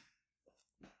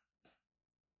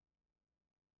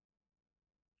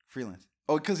 Freelance.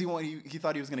 Oh, because he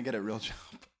thought he was gonna get a real job.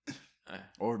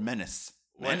 Or Menace.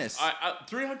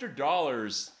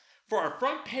 $300 for a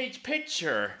front page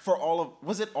picture. For all of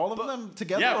was it all of them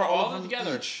together? Yeah, or for all of them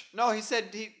together. each? No, he said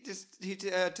he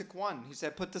took one. He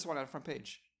said put this one on the front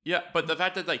page. Yeah, but the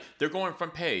fact that like they're going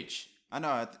front page. I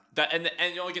know. And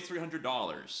you only get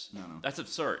 $300. No. That's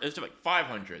absurd. It's like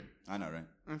 $500. I know, right?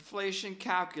 Inflation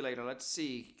calculator. Let's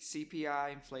see.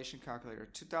 CPI inflation calculator.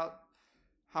 2000.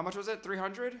 How much was it?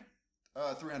 300?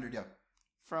 300, yeah.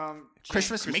 From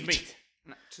Christmas meat.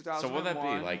 2001. So what would that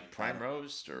be? Like prime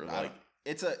roast or like?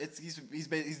 He's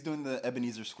doing the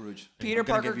Ebenezer Scrooge. Peter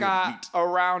Parker got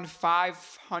around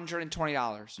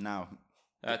 $520. Now,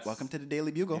 welcome to the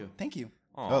Daily Bugle. Thank you.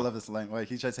 Oh, I love this line. Wait,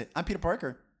 he's trying to say, I'm Peter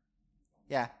Parker.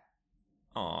 Yeah.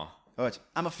 Aw. Oh,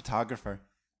 I'm a photographer.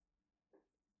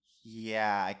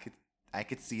 Yeah, I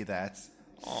could see that.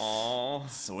 Aww.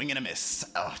 Swing and a miss.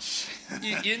 Ouch.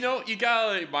 you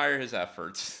gotta admire his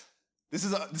efforts. This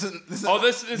is a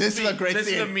great this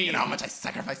scene. is a meme. You know how much I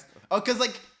sacrificed. Oh, because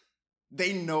like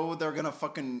they know they're gonna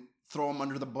fucking throw him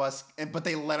under the bus, but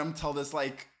they let him tell this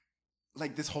like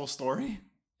this whole story.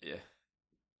 Yeah.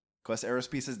 Quest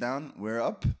Aerospace is down. We're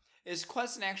up. Is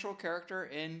Quest an actual character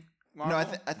in Marvel?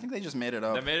 No, I think they just made it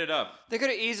up. They made it up. They could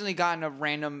have easily gotten a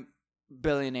random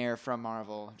billionaire from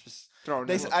Marvel. Just throw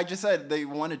it. I just said they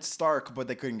wanted Stark, but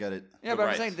they couldn't get it. Yeah, but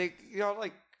Right. I'm saying they,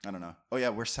 like. I don't know. Oh yeah,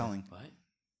 we're selling. What?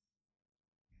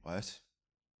 What?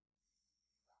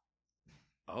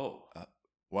 Oh.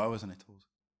 Why wasn't I told?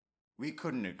 We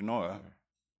couldn't ignore.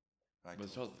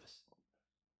 What's all this?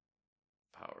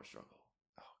 Power struggle.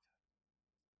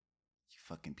 You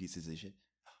fucking pieces of shit.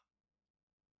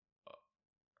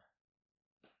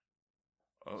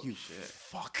 Oh, You shit.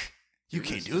 fuck. You Do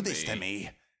can't this do to this to me. me.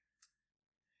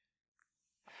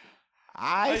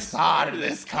 I started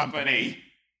this company.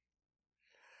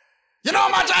 You know how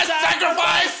much I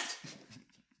sacrificed?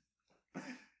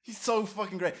 He's so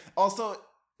fucking great. Also,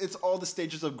 it's all the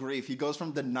stages of grief. He goes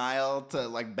from denial to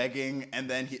like begging and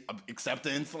then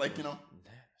acceptance, like, you know.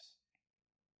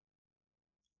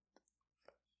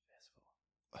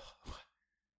 I'm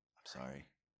sorry.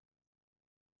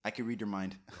 I can read your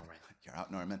mind. Norman. You're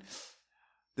out, Norman.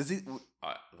 Does he?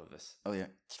 I love this. Oh yeah.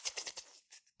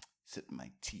 Sip my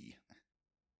tea.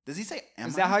 Does he say? Am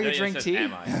Is that how you Yeah, it drink says, tea?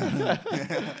 Am I?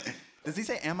 Does he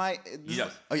say? Am I? He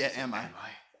does. Oh yeah. Am I?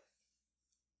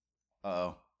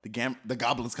 Uh-oh. The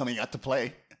goblin's coming out to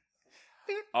play.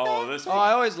 Oh, this Oh,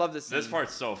 I always love this. this scene.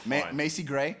 part's so fun. Macy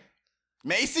Gray.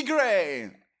 Macy Gray.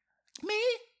 Me.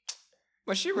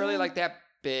 Was she really like that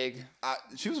big?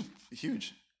 She was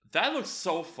huge. That looks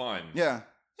so fun. Yeah.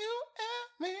 You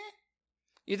and me.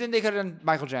 You think they could have done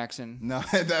Michael Jackson? No,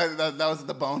 that was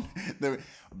the bone.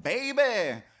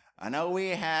 Baby, I know we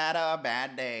had a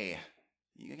bad day.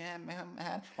 You got me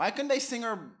mad. Why couldn't they sing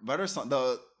her better song?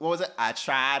 What was it? I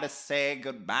try to say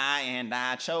goodbye and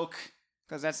I choke.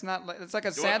 Because that's not. It's like a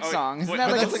What? sad Oh, song. Isn't wait, that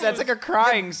but like that's like a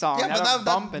crying song? Yeah, not a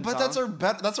bumping song.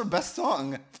 that's her best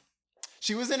song.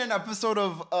 She was in an episode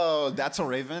of That's a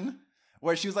Raven,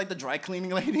 where she was like the dry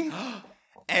cleaning lady.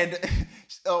 And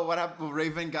what happened?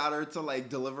 Raven got her to like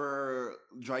deliver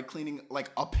dry cleaning like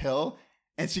uphill,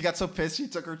 and she got so pissed she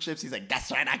took her chips. He's like,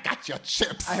 "That's right, I got your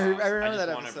chips." I I remember just that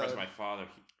want to impress episode. my father.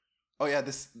 Oh yeah,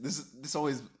 this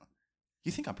always.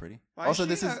 You think I'm pretty? Why Also, is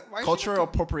this she is why is she cultural like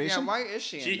appropriation. Yeah, why is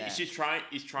she in that? He's trying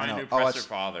I know. to Oh, impress it's- her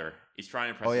father. He's trying to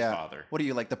impress Oh his yeah. father. What are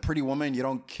you like, the pretty woman you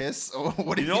don't kiss? Or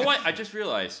what? Are You know what? I just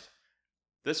realized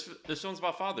this film's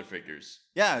about father figures.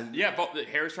 Yeah. Yeah, but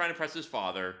Harry's trying to impress his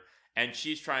father, and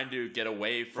she's trying to get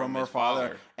away From his her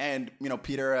father, and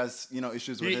Peter has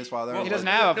issues with his father. He doesn't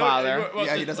have a father.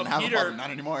 Yeah, he doesn't have a father,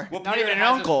 not anymore. Well, Not Peter even an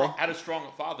has uncle. Had a strong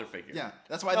father figure. Yeah,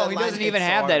 that's why. No, that he line doesn't hits even so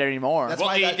have that hard. anymore. That's Well,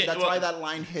 why. he did- That's well- why that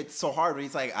line hits so hard. Where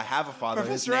he's like, "I have a father.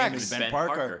 Professor His name X. is Ben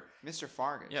Parker." Mr.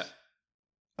 Fargus. Yeah.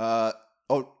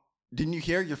 Oh, didn't you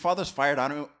hear? Your father's fired. I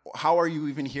don't know. How are you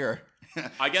even here?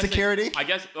 I guess security. I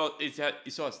guess. Well, he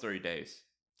still has 30 days.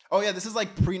 Oh yeah, this is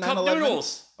like pre 9/11. Cup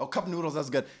noodles. Oh, cup noodles. That's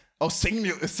good. Oh,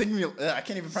 singular. I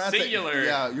can't even pronounce Singular. it.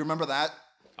 Yeah, you remember that?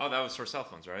 Oh, that was for cell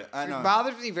phones, right? I know. It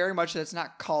bothers me very much that it's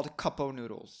not called Cupo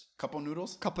Noodles. Couple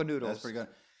noodles. Cup of noodles. That's pretty good.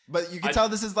 But you can tell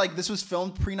this was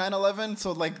filmed pre 9/11,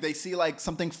 so like they see like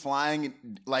something flying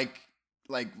like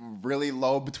really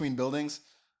low between buildings,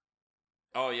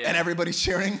 Oh yeah. and everybody's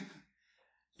cheering.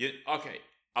 Okay.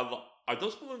 Are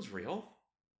those balloons real?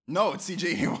 No, it's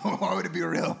CG. Why would it be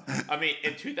real? I mean,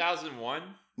 in 2001.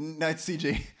 No, it's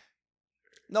CG.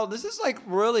 No, this is like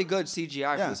really good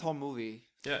CGI Yeah. for this whole movie.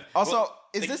 Yeah. Also, Well,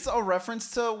 is this a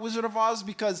reference to Wizard of Oz?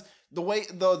 Because the way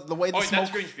the Oh, smoke.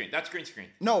 that's green screen. That's green screen.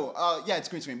 No, yeah, it's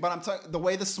green screen. But I'm talking the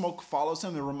way the smoke follows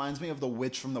him. It reminds me of the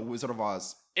witch from the Wizard of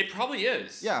Oz. It probably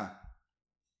is. Yeah.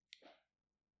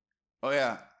 Oh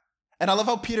yeah, and I love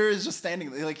how Peter is just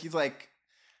standing like he's like.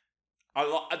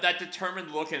 That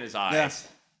determined look in his eyes. Yes.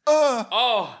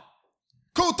 Oh,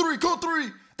 Code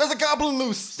 3. There's a goblin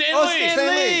loose. Stanley. Oh,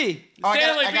 Stanley! Oh,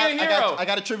 Stanley, be a hero. I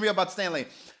got a trivia about Stanley.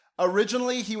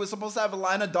 Originally, he was supposed to have a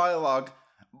line of dialogue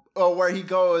where he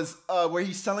goes, where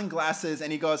he's selling glasses, and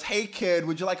he goes, "Hey kid,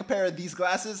 would you like a pair of these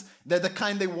glasses? They're the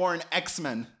kind they wore in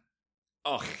X-Men."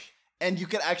 Oh. And you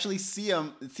could actually see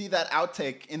that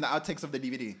outtake in the outtakes of the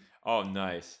DVD. Oh,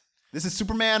 nice. This is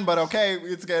Superman, but okay,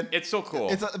 it's good. It's so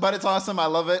cool. But it's awesome. I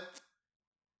love it.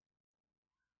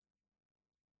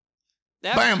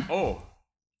 Bam! Oh.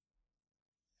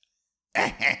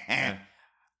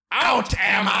 Out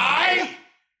am I?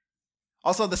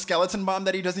 Also, the skeleton bomb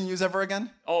that he doesn't use ever again.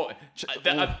 Oh,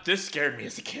 this scared me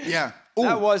as a kid. Yeah.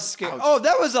 That Ooh. was scary. Ouch. Oh,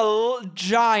 that was a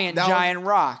giant That was-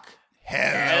 rock.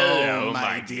 Hello, Hello, my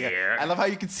my dear. dear. I love how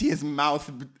you can see his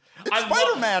mouth. It's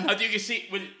Spider-Man. You can see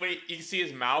when you can see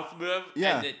his mouth move.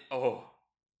 Yeah.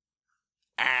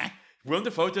 And Willem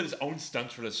Dafoe did his own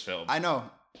stunts for this film. I know.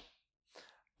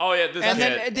 Oh yeah, this And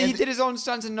kid. then he did his own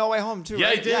stunts in No Way Home too. Yeah,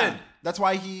 right? he did. Yeah, that's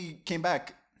why he came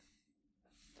back.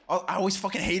 Oh, I always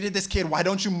fucking hated this kid. Why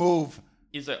don't you move?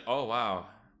 He's like, oh wow.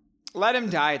 Let him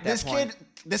die at that point.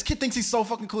 This kid thinks he's so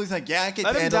fucking cool. He's like, yeah, I can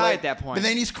Let him handle die it. at that point. But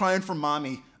then he's crying for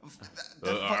mommy.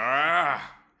 I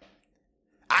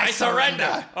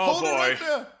surrender. Oh Hold boy. it right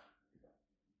there.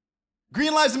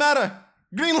 Green lives matter.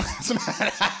 Green lives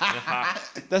matter.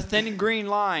 The thin green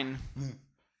line.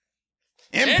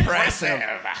 Impressive.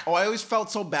 Oh, I always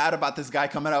felt so bad about this guy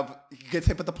coming up. He gets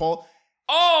hit with the pole.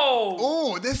 Oh!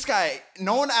 Oh, this guy.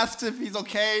 No one asks if he's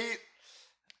okay.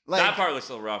 Like, That part looks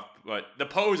a little rough, but the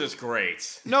pose is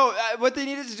great. No, what they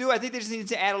needed to do, I think they just needed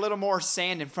to add a little more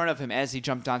sand in front of him as he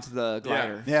jumped onto the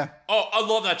glider. Yeah. Oh, I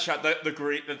love that shot.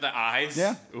 The eyes.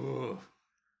 Yeah. Ooh.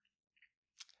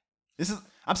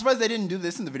 I'm surprised they didn't do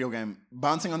this in the video game.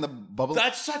 Bouncing on the bubble.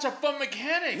 That's such a fun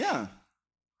mechanic. Yeah.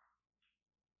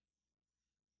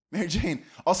 Mary Jane.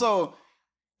 Also.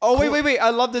 Oh, wait. I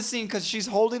love this scene because she's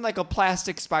holding like a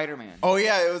plastic Spider-Man. Oh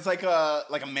yeah, it was like a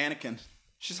mannequin.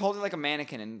 She's holding like a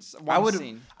mannequin in one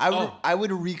scene. I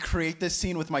would recreate this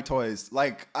scene with my toys.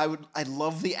 Like I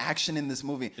love the action in this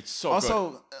movie. It's so also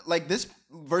good. like this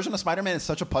version of Spider-Man is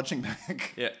such a punching bag.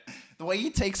 Yeah. The way he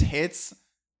takes hits.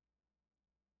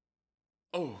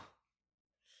 Oh.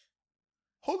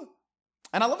 Hold on.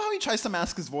 And I love how he tries to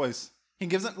mask his voice. He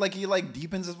gives it like he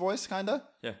deepens his voice kinda.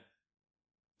 Yeah.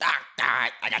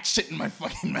 I got shit in my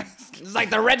fucking mask. It's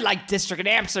like the red light district in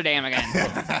Amsterdam again.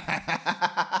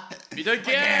 Meet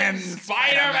again,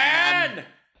 Spider-Man!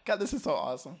 God, this is so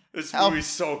awesome. This movie's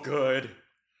so good.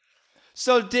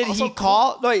 So did Also, he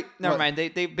call? Wait, never What? mind.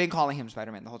 They've been calling him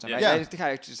Spider-Man the whole time. Yeah. I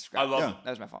kind of just. I love Yeah. it. That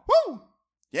was my fault. Woo!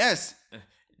 Yes.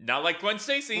 Not like Gwen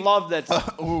Stacy. Love that.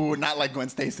 Ooh, not like Gwen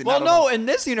Stacy. Well, not no, at all. in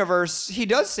this universe, he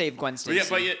does save Gwen Stacy.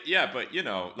 But you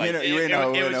know, like You it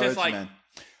know was what just you like, meant.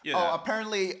 you know. Oh,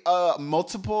 apparently,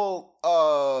 multiple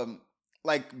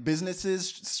like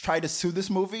businesses tried to sue this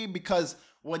movie because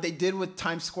what they did with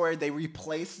Times Square, they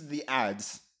replaced the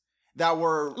ads that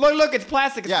were. Look, it's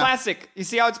plastic. It's Yeah. plastic. You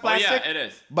see how it's Oh plastic? yeah, it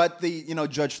is. But the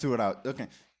judge threw it out. Okay.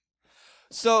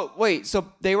 So wait, so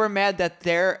they were mad that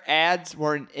their ads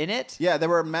weren't in it? Yeah, they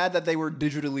were mad that they were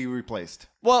digitally replaced.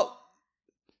 Well,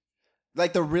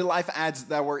 Like the real life ads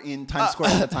that were in Times Square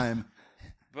at the time.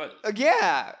 But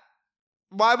yeah.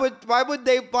 Why would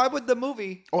the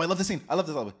movie? Oh, I love this scene. I love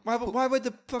this. Why would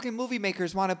the fucking movie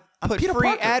makers want to I'm put Peter free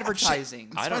Parker.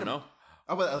 advertising? I don't know.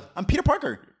 I'm Peter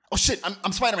Parker. Oh shit,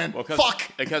 I'm Spider-Man. Well, Fuck.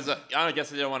 Because I guess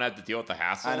they don't want to have to deal with the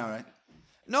hassle. I know, right?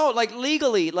 No, like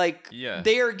legally, like Yeah.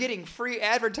 they are getting free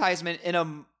advertisement in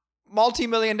a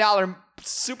multi-million-dollar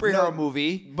superhero No.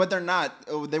 are But they're not.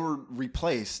 Oh, they were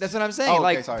replaced. That's what I'm saying. Oh, okay,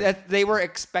 like sorry. that they were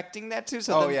expecting that too.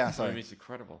 So Oh then- yeah, I sorry. mean, it's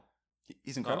incredible.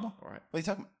 He's incredible. Oh, all right. What are you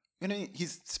talking about? You know,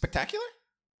 he's spectacular.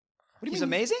 What do you He's mean?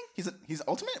 amazing. He's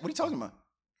ultimate. What are you talking about?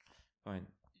 Fine.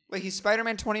 Wait, he's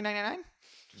Spider-Man 2099.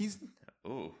 He's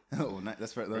Ooh.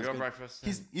 that's right. We That's go good. breakfast.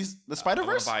 He's the I Spider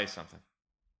want Verse. to buy you something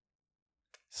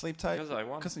Sleep tight. because I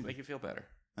want 'Cause to make you feel better.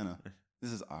 I know.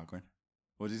 This is awkward.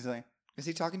 What did you say? Is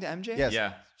he talking to MJ? Yes.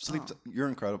 Yeah. Sleep. Oh. You're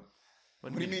incredible.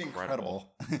 What What do you mean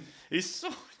incredible? He's so.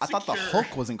 I thought the insecure.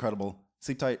 Hulk was incredible.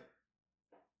 Sleep tight.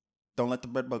 Don't let the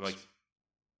bed bugs. Like,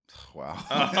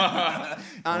 Wow.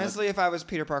 Honestly, if I was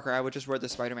Peter Parker, I would just wear the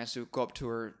Spider-Man suit, go up to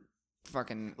her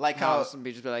fucking Like how- house and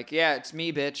just be like, "Yeah, it's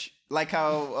me, bitch." Like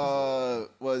how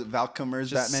what Val Kilmer's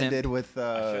Just Batman simp. did with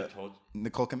I should have told.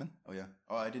 Nicole Kidman. Oh yeah.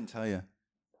 Oh, I didn't tell you.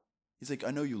 He's like,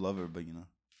 I know you love her, but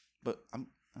I don't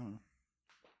know.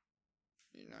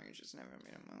 You know, you just never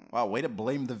made a move. Wow, way to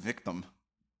blame the victim.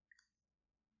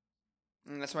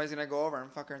 And that's why he's gonna go over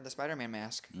and fuck her in the Spider-Man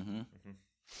mask. Mm-hmm.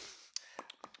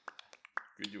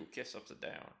 Give you a kiss upside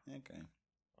down. Okay.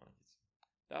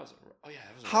 That was. That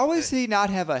was. How does he not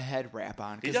have a head wrap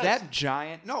on? He Because does. that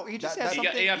giant. No, he just has he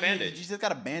something. got bandage. He just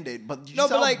got a band-aid, but you No, see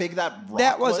but how like big that rock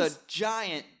that was a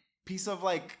giant piece of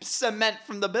like. cement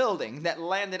from the building that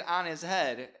landed on his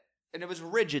head, and it was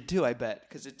rigid too. I bet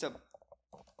because it's a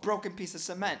broken piece of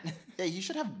cement. Yeah, he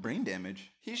should have brain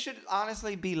damage. He should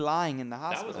honestly be lying in the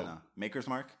was hospital. I know. Maker's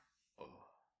Mark.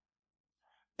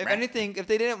 If anything, if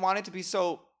they didn't want it to be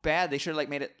so bad, they should have like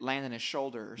made it land on his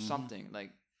shoulder or something.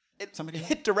 Like it Somebody-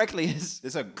 hit directly his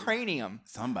It's a cranium.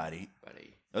 Somebody.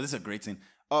 Buddy. Oh, this is a great scene.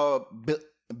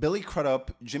 Billy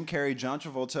Crudup, Jim Carrey, John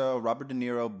Travolta, Robert De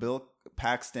Niro, Bill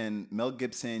Paxton, Mel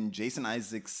Gibson, Jason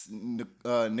Isaacs,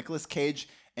 Nicolas Cage,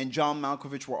 and John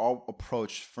Malkovich were all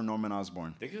approached for Norman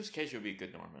Osborn. Nicolas Cage would be a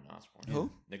good Norman Osborn.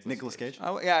 Who? Nicolas Cage?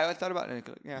 Oh, yeah, I thought about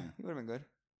Nicolas. Yeah, he would have been good.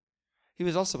 He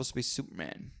was also supposed to be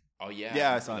Superman. Oh yeah.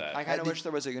 Yeah, I saw that. I kind of wish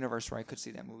there was a universe where I could see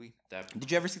that movie.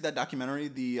 Did you ever see that documentary?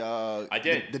 I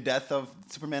did. The Death of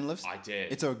Superman Lives? I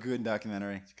did. It's a good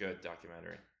documentary. It's a good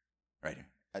documentary. Right here.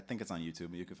 I think it's on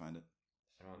YouTube. You can find it.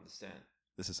 I don't understand.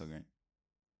 This is so great.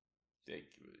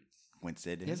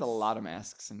 He has a lot of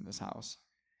masks in this house.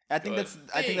 I think that's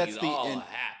the all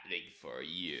happening for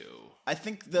you. I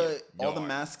think all the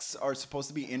masks are supposed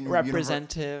to be in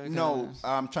representative. No,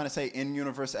 I'm trying to say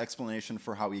in-universe explanation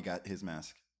for how he got his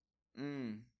mask.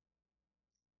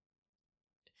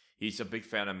 He's a big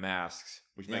fan of masks,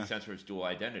 which makes sense for his dual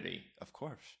identity. Of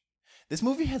course. This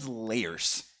movie has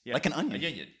layers, like an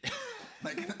onion.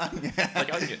 Like an onion.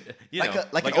 Like onion.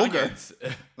 Like an ogre.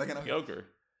 Like an ogre.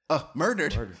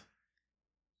 Murdered.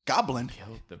 Goblin.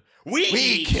 Killed them.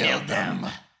 We killed them.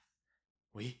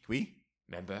 We?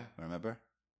 Remember?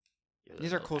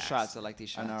 These are cool shots. I like these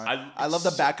shots. I know. I love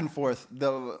the back and forth.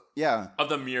 Of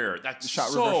the mirror. That's shot,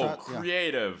 so shot.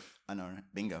 creative. I know, right?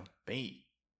 Bingo. The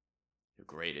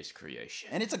greatest creation.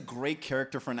 And it's a great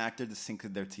character for an actor to sink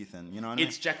their teeth in. You know what I mean?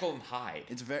 It's Jekyll and Hyde.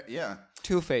 It's very,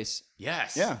 Two-Face.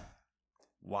 Yes. Yeah.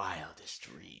 Wildest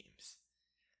dreams.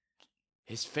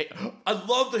 His face. I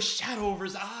love the shadow over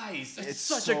his eyes. It's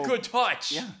such a good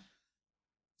touch. Yeah.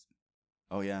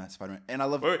 Oh yeah, Spider-Man. And I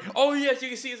love. Oh yes, you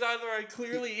can see his eyes very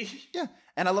clearly. Yeah,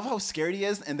 and I love how scared he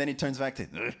is, and then he turns back to.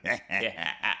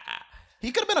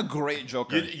 He could have been a great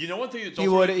Joker. You know one thing that's he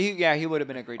would have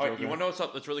been a great Joker. You want to know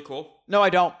what's really cool? No,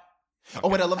 I don't. Okay. Oh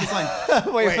wait, I love this line.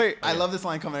 wait. I love this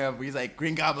line coming up. He's like,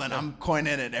 "Green Goblin, I'm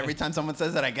coining it. Every time someone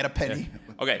says that, I get a penny."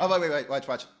 Yeah. Okay. Oh wait, watch.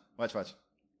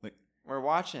 Wait. We're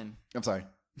watching. I'm sorry.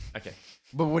 Okay.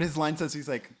 But what his line says, he's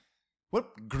like,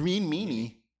 "What green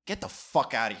meanie? Get the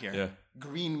fuck out of here." Yeah.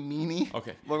 Green meanie.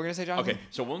 Okay. What were we gonna say, Jonathan? Okay.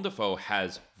 So Willem Dafoe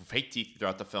has fake teeth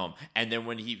throughout the film, and then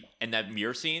when in that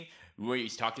mirror scene where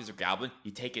he's talking to the Goblin,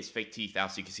 you take his fake teeth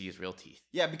out so you can see his real teeth.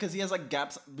 Yeah, because he has like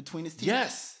gaps between his teeth.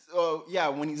 Yes. Yeah,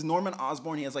 when he's Norman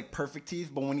Osborn, he has like perfect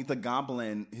teeth, but when he's the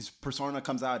Goblin, his persona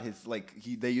comes out.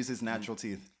 They use his natural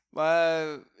teeth.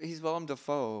 He's Willem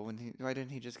Dafoe. Why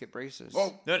didn't he just get braces?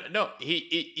 Oh no,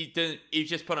 he didn't. He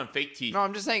just put on fake teeth. No,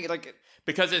 I'm just saying, like,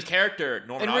 because his character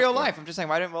Norman in Osborn, real life. I'm just saying,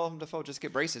 why didn't Willem Dafoe just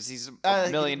get braces? He's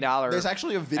 $1 million. There's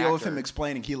actually a video of him actor.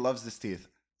 explaining he loves his teeth.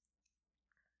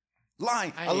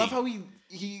 Lie. I love how he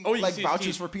like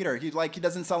vouches for Peter. He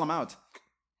doesn't sell him out.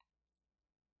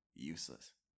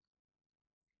 Useless.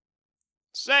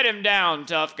 Set him down,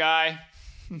 tough guy.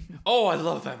 Oh, I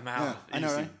love that mouth. Yeah, I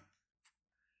know, right?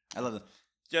 I love it.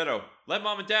 Jetto, let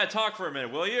mom and dad talk for a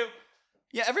minute, will you?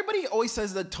 Yeah, everybody always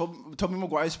says that Tobey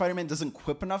Maguire's Spider-Man doesn't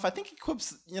quip enough. I think he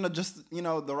quips, just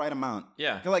the right amount.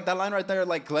 Yeah. Like that line right there,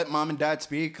 like let mom and dad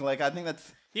speak. Like I think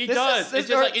that's He does. It's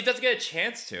just like he doesn't get a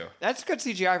chance to. That's good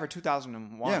CGI for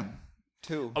 2001. Yeah.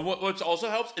 Too. What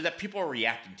also helps is that people are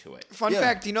reacting to it. Fun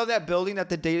fact, you know that building that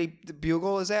the Daily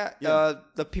Bugle is at? Yeah.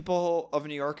 The people of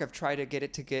New York have tried to get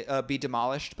it to be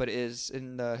demolished, but it is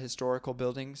in the Historical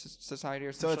Buildings Society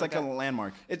or something. So it's like a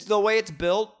landmark. It's the way it's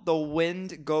built, the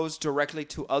wind goes directly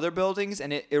to other buildings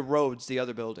and it erodes the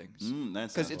other buildings.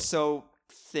 That's because it's so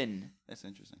thin. That's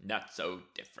interesting. Not so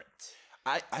different.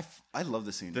 I love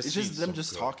the scene. It's just them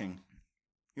just talking.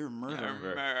 You're a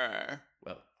murderer.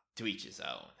 Well, to each his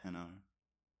own. I know.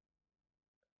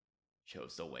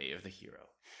 Chose the way of the hero.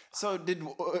 So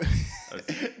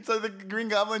so the Green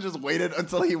Goblin just waited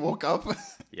until he woke up?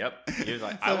 Yep. He was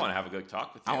like, I want to have a good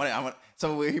talk with you.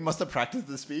 So he must have practiced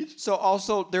the speech? So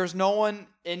also, there's no one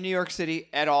in New York City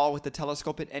at all with the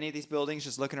telescope in any of these buildings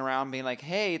just looking around being like,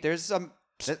 hey, there's a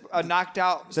knocked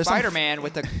out Spider-Man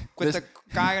with the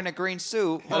guy in a green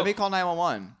suit. What do we call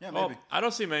 911? Yeah, maybe. Well, I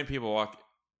don't see many people walk.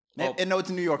 And no, it's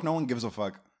in New York. No one gives a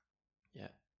fuck. Yeah.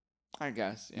 I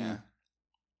guess, yeah.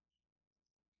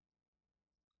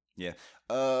 Yeah.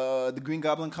 The Green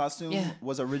Goblin costume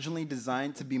was originally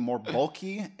designed to be more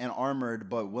bulky and armored,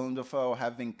 but Willem Dafoe,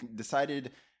 having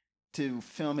decided to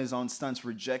film his own stunts,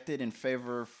 rejected in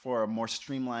favor for a more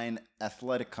streamlined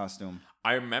athletic costume.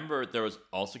 I remember there was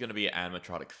also going to be an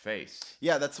animatronic face.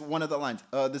 Yeah, that's one of the lines.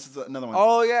 This is another one.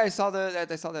 Oh yeah, I saw that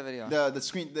video. The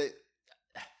screen.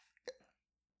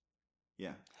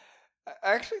 Yeah.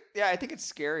 Actually, yeah, I think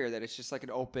it's scarier that it's just like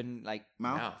an open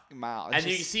mouth. And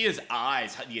you can see his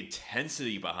eyes, the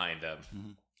intensity behind them. Mm-hmm.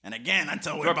 And again,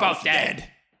 until we're both dead.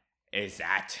 Is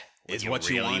that what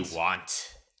you really want?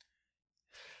 want?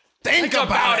 Think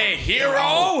about it,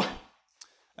 hero!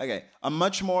 Okay, a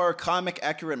much more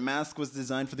comic-accurate mask was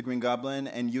designed for the Green Goblin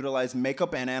and utilized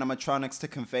makeup and animatronics to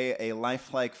convey a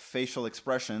lifelike facial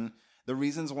expression. The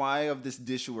reasons why of this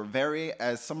dish were vary,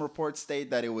 as some reports state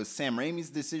that it was Sam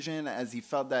Raimi's decision, as he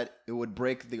felt that it would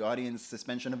break the audience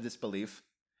suspension of disbelief,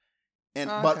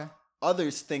 but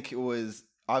others think it was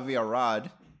Avi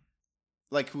Arad,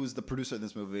 like who's the producer of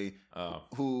this movie,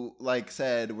 who like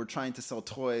said we're trying to sell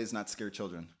toys, not scare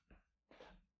children.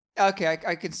 Okay,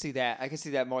 I can see that. I can see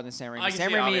that more than Sam Raimi. Sam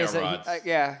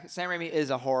Raimi is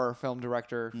a horror film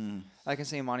director. I can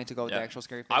see him wanting to go with the actual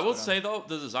scary face. I will say though,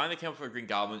 the design they came up for Green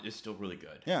Goblin is still really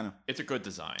good. Yeah, I know. It's a good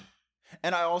design.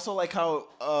 And I also like how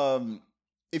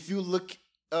if you look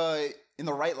in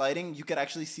the right lighting, you could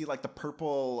actually see like the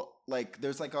purple. Like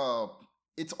there's like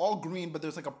it's all green, but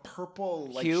there's like a purple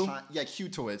like hue. Hue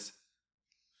to it.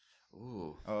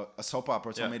 Ooh, a soap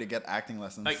opera told me to get acting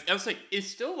lessons. Like I was like, it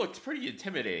still looks pretty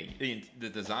intimidating. The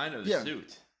design of the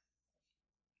suit.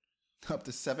 Up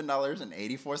to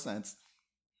 $7.84.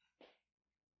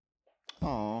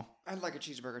 Oh, I'd like a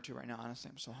cheeseburger too right now.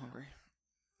 Honestly, I'm so hungry.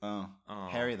 Oh,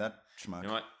 Harry, that schmuck. You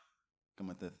know what? Come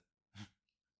with it.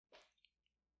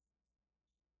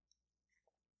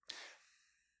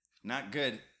 Not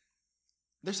good.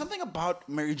 There's something about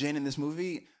Mary Jane in this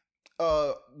movie.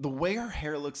 The way her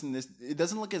hair looks in this, it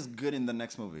doesn't look as good in the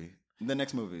next movie. The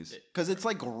next movies, because it's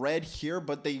like red here,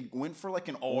 but they went for like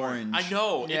an orange. I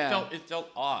know. Yeah. It felt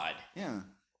odd. Yeah.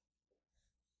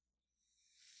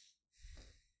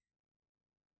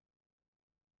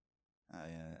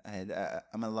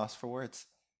 I'm at a loss for words.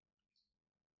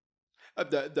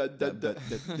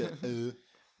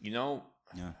 You know.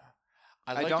 Yeah.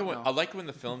 I like when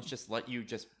the films just let you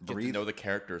just get Breathe. to know the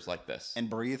characters like this.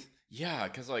 And breathe. Yeah,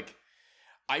 because like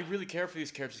I really care for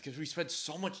these characters because we spent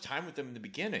so much time with them in the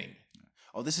beginning.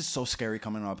 Oh, this is so scary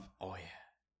coming up. Oh yeah.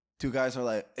 Two guys are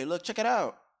like, "Hey, look, check it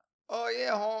out. Oh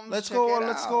yeah, Holmes. Let's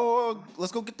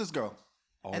go get this girl."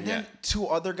 Oh, And then two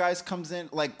other guys comes in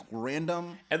like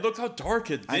random. And look how dark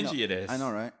and dingy it is. I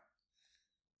know, right?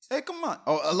 Hey, come on.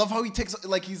 Oh, I love how he takes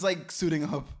like he's like suiting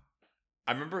up.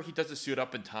 I remember he does the suit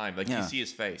up in time. Like you see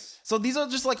his face. So these are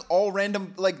just like all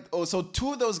random so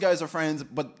two of those guys are friends,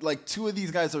 but like two of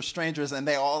these guys are strangers and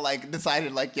they all like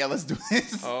decided like, yeah, let's do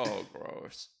this. Oh,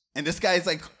 gross. And this guy's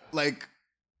like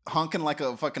honking like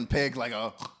a fucking pig, like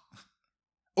a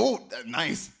oh,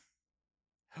 nice.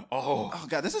 Oh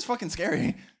god, this is fucking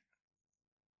scary.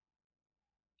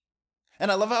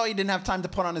 And I love how he didn't have time to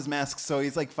put on his mask, so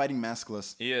he's like fighting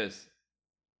maskless. He is.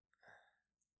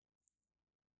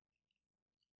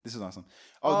 This is awesome.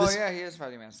 He is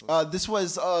fighting maskless. This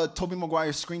was Tobey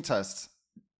Maguire's screen test.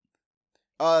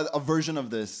 A version of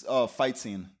this fight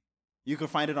scene. You can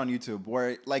find it on YouTube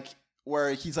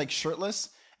where he's like shirtless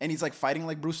and he's like fighting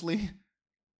like Bruce Lee.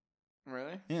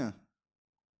 Really? Yeah.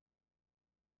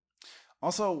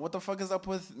 Also, what the fuck is up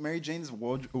with Mary Jane's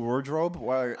wardrobe?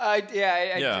 Why?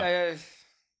 Yeah.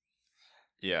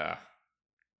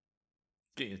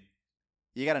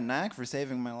 You got a knack for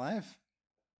saving my life.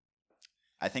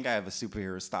 I think I have a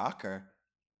superhero stalker.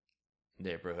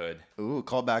 Neighborhood. Ooh,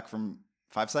 call back from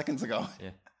 5 seconds ago.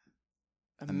 Yeah.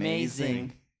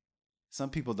 Amazing. Some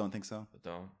people don't think so. But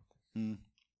don't.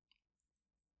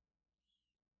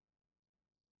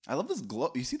 I love this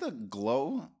glow. You see the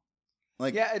glow?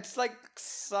 Like it's like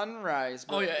sunrise.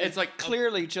 But it's like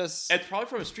clearly just. It's probably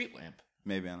from a street lamp.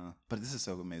 Maybe, I don't know. But this is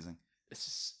so amazing.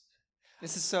 This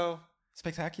is so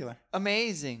spectacular.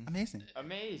 Amazing.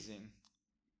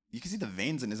 You can see the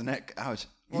veins in his neck. Ouch.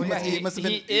 Well, he must have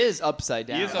been. He is upside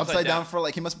down. He is upside down for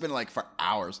like he must have been like for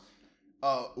hours.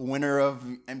 Winner of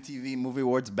MTV Movie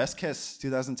Awards Best Kiss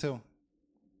 2002.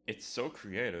 It's so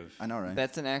creative. I know, right?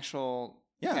 That's an actual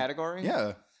category.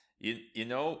 Yeah. You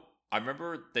know, I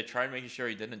remember they tried making sure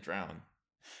he didn't drown.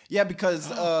 Yeah, because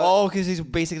because he's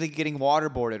basically getting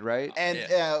waterboarded, right? And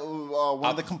one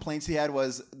of the complaints he had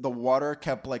was the water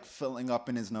kept like filling up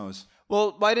in his nose.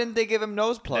 Well, why didn't they give him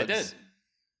nose plugs? They did.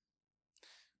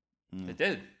 They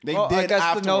did. They did I guess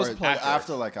afterwards. The nose plug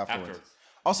afterwards. Afterwards.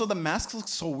 Also, the mask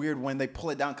looks so weird when they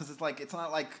pull it down because it's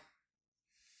not like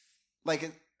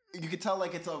you could tell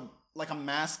like it's a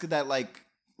mask that like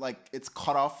it's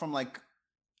cut off from like.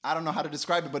 I don't know how to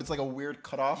describe it, but it's like a weird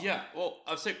cutoff. Yeah, well,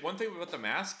 I would say one thing about the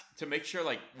mask, to make sure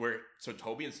like so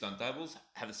Toby and Stunt Doubles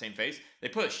have the same face, they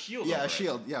put a shield over a it.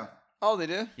 shield, yeah. Oh, they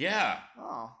do? Yeah.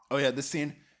 Oh yeah, this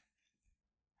scene.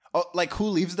 Oh, like who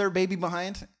leaves their baby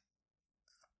behind?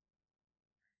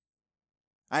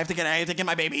 I have to get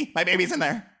my baby. My baby's in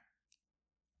there.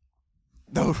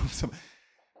 The roof's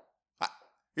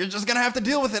You're just gonna have to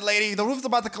deal with it, lady. The roof's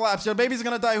about to collapse. Your baby's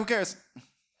gonna die. Who cares?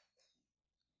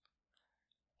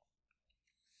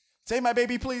 Save my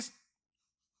baby, please.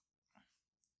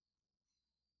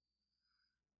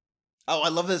 Oh, I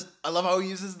love this. I love how he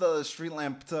uses the street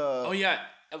lamp to. Oh yeah.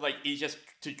 like he just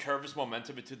to curve his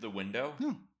momentum into the window?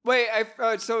 No. Wait,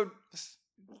 so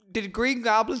did Green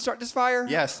Goblin start this fire?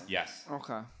 Yes. Yes.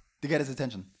 Okay. To get his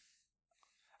attention.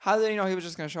 How did he know he was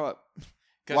just gonna show up?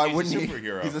 Why he's wouldn't a he?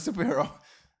 superhero. He's a superhero.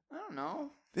 I don't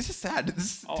know. This is sad.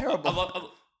 This is Oh, terrible. I love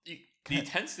the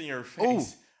intensity in your Oh.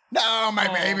 face. No, my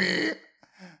baby.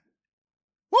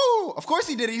 Woo! Of course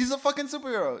he did it. He's a fucking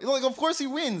superhero. Like, of course he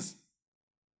wins.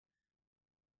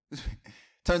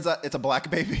 Turns out it's a black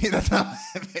baby. That's not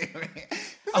my baby.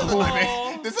 This isn't my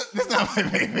baby. This is not my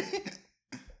baby.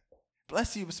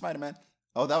 Bless you, Spider-Man.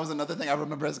 Oh, that was another thing I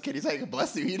remember as a kid. He's like,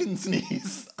 bless you. He didn't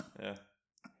sneeze. Yeah.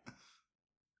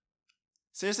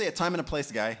 Seriously, a time and a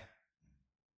place, guy.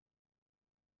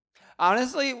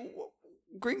 Honestly,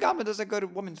 Green Goblin does a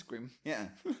good woman scream. Yeah.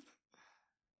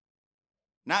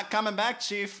 Not coming back,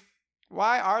 Chief.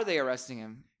 Why are they arresting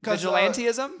him? 'Cause,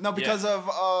 Vigilantism? No, because of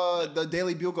the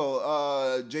Daily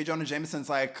Bugle. J. Jonah Jameson's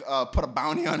like put a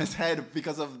bounty on his head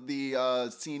because of the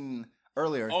scene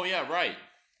earlier. Oh yeah, right.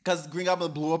 Because Green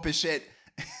Goblin blew up his shit.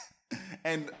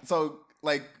 And so,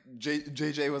 like,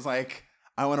 JJ was like,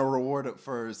 I want a reward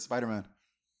for Spider-Man.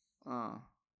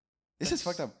 This is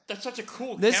fucked up. That's such a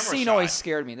cool This camera scene shot. always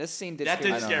scared me. This scene did That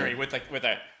scare did me. scare me with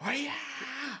a oh yeah.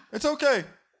 It's okay.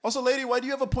 Also, lady, why do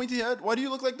you have a pointy head? Why do you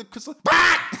look like the crystal?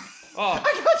 Oh,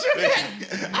 I got you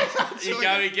again. I got you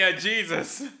got me again,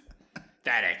 Jesus.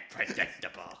 That ain't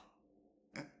predictable.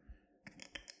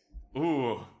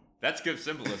 Ooh, that's good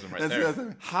symbolism right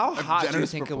there. How hot do you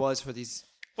generous think purple. it was for these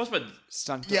What's my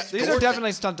stunt Yeah, doubles? These or- are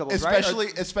definitely stunt doubles, right?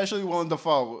 Especially Willem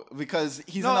Dafoe, because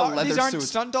he's No, in a leather these aren't suit.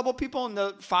 stunt double people in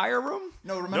the fire room?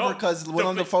 No, remember, because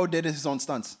Willem Dafoe did his own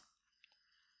stunts.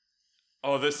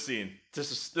 Oh, this scene.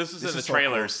 This is in the is so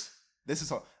trailers. This is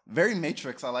so, very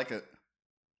Matrix. I like it.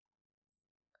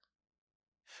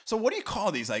 So what do you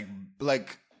call these?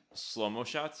 Like Slow-mo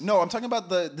shots? no, I'm talking about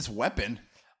this weapon.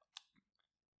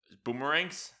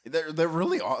 Boomerangs? They're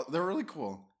really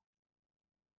cool.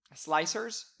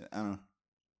 Slicers? I don't know.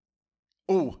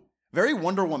 Oh, very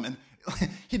Wonder Woman.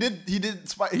 he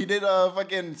did a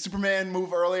fucking Superman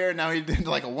move earlier. Now he did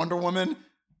like a Wonder Woman,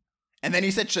 and then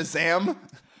he said Shazam.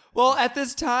 Well, at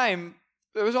this time,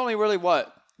 there was only really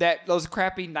those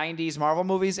crappy 90s Marvel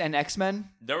movies and X-Men?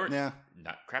 There were Yeah.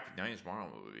 not crappy 90s Marvel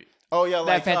movie. Oh yeah,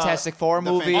 like That Fantastic Four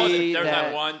the movie. Oh, there was that-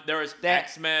 that one. There was that-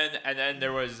 X-Men, and then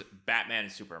there was Batman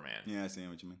and Superman. Yeah, I see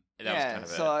what you mean. And that was kind of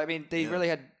so it. I mean, they Yeah. really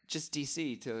had just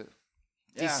DC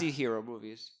Yeah. hero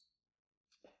movies.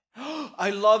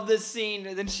 I love this scene.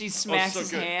 And then she smacks so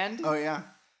his good. hand. Oh yeah.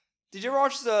 Did you ever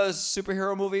watch the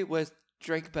superhero movie with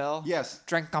Drake Bell? Yes.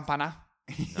 Drake Campana.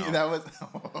 That was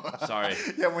Sorry.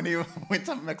 Yeah, when he went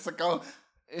to Mexico.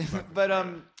 But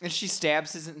and she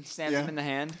stabs him in the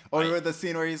hand. Or the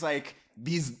scene where he's like,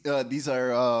 these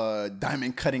are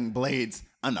diamond cutting blades.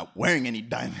 I'm not wearing any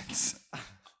diamonds.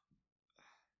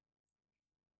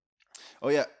 Oh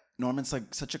yeah, Norman's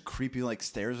like such a creepy, like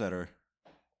stares at her.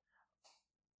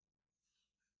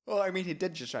 Well, I mean, he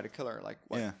did just try to kill her like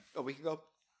Yeah. a week ago.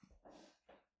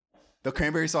 The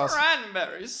cranberry sauce.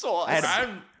 Cranberry sauce. I had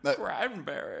a-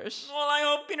 Cranberries. Well, I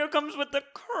hope Peter comes with the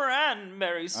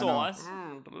cranberry know. sauce.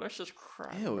 Delicious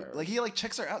cranberries. Ew, like he like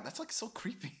checks her out. That's like so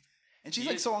creepy, and she's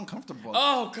like so uncomfortable.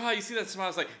 Oh god, you see that smile?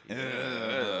 It's like,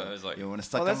 it's like, You want to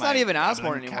suck? Well, that's on not my even Osborn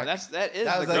goblin anymore. cock? That is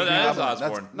That was the like No, Green that is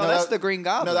Goblin. Osborn. No, that's the Green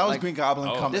Goblin. No, that was Like, Green Goblin.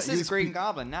 Oh. coming. This He is was Green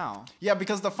Goblin now. Yeah,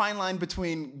 because the fine line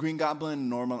between Green Goblin and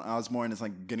Norman Osborn is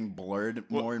like getting blurred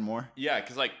more and more. yeah,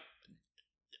 because like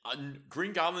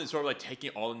Green Goblin is sort of like taking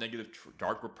all the negative,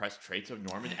 dark, repressed traits of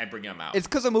Norman and bringing them out. It's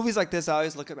because of movies like this. I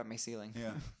always look up at my ceiling.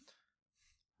 Yeah.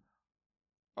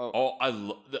 Oh, I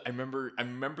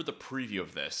remember the preview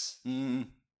of this. Mm,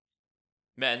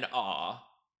 Men,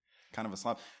 kind of a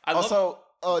slap. I love- Also,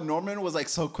 Norman was like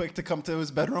so quick to come to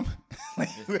his bedroom. Like,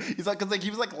 he's like, because like he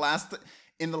was like last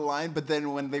in the line, but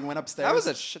then when they went upstairs, That was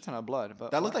a shit ton of blood.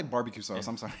 But that looked like barbecue sauce.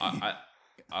 I'm sorry.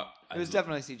 it was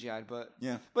definitely CGI. But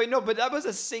Yeah. But no, but that was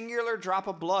a singular drop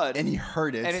of blood, And he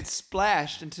heard it. and it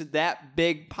splashed into that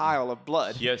big pile of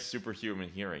blood. He has superhuman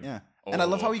hearing. Yeah. And I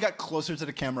love Oh. how he got closer to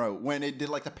the camera when it did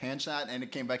like the pan shot and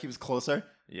it came back. He was closer.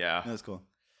 Yeah. That was cool.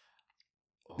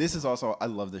 This is also, I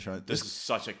love this shot. This is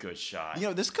such a good shot. You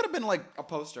know, this could have been like, A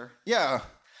poster. yeah,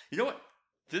 You know what?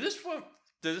 Did this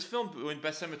film win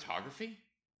best cinematography?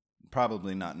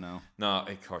 probably not. No, No,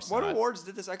 of course What not. awards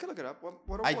did this? I could look it up.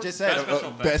 What I awards? just said Best special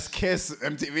effects. best kiss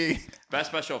MTV. Best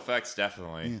special effects,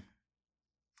 definitely.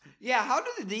 Yeah, how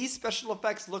did these special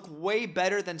effects look way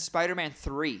better than Spider-Man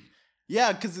 3?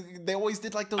 Yeah, because they always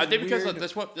did like those. I think weird...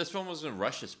 because this film was in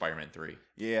rush to Spider-Man 3.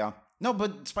 Yeah. No,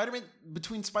 but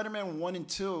between Spider-Man 1 and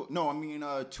 2,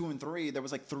 2 and 3, there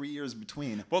was like 3 years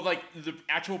between. Well, like the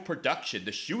actual production,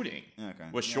 the shooting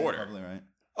was shorter. You're probably right.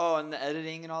 Oh, and the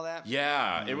editing and all that?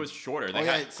 Yeah, it was shorter.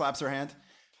 It slaps her hand.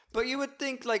 But you would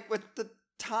think, like, with the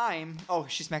time... Oh,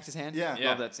 she smacked his hand? Yeah.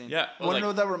 Love that scene. Yeah. Want to know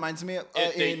what that reminds me of?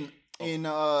 In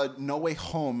No Way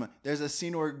Home, there's a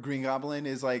scene where Green Goblin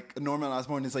is like, Norman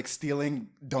Osborn is like stealing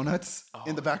donuts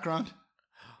in the background.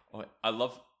 Oh, I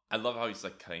love how he's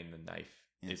like cutting the knife.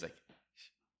 Yeah. He's like...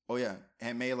 Oh, yeah.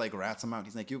 Aunt May like rats him out.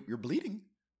 He's like, you're bleeding.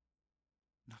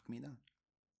 Knock me down.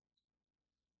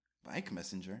 Bike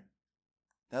Messenger.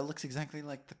 That looks exactly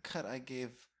like the cut I gave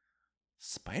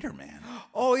Spider-Man.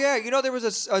 Oh, yeah. You know, there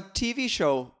was a TV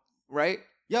show, right?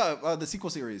 Yeah, the sequel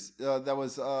series. That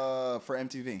was for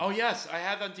MTV. Oh, yes. I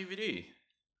had that on DVD.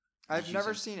 I've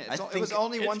never seen it. It was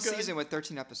only one season with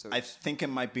 13 episodes. I think it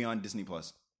might be on Disney+.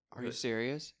 Are you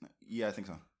serious? Yeah, I think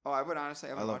so. Oh, I would honestly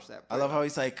haven't watched that. I love how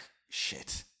he's like,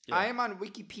 shit. Yeah. I am on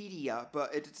Wikipedia,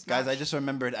 but it's not... Guys, I just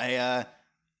remembered I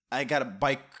got a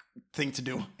bike thing to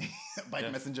do. Bike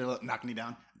Messenger knocked me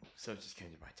down. So it just came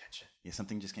to my attention. Yeah,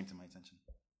 something just came to my attention.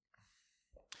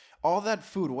 All that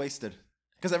food wasted.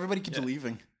 Because everybody keeps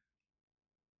leaving.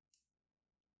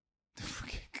 The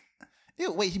fruitcake.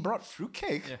 Ew, wait, he brought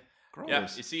fruitcake? Yeah. Gross. Yeah,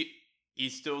 you see,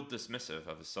 he's still dismissive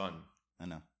of his son. I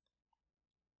know.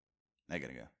 I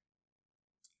gotta go.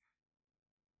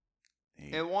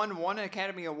 Hey. It won one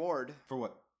Academy Award. For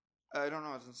what? I don't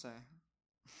know what I was going to say.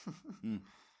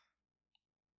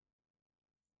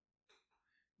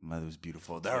 Mother's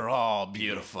beautiful. They're all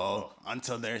beautiful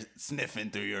until they're sniffing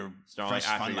through your fresh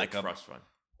fun like a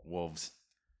wolves.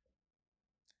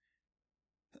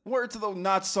 Word to the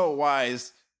not so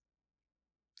wise.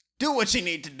 Do what you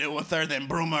need to do with her, then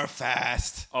broom her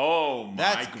fast. Oh my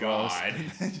That's God.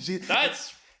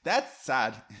 That's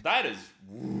sad. That is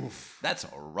woof. That's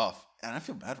rough. And I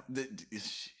feel bad.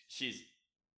 She's...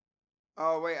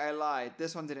 Oh, wait, I lied.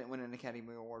 This one didn't win an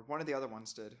Academy Award. One of the other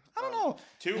ones did. I don't know.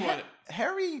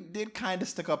 Harry did kind of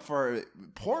stick up for her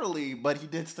poorly, but he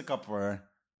did stick up for her.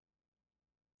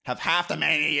 Have half the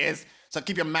man he is, so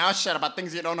keep your mouth shut about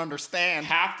things you don't understand.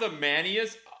 Half the man he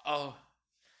is? Oh.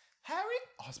 Harry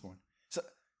Osborn. So,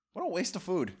 what a waste of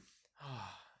food.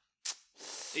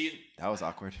 That was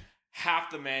awkward.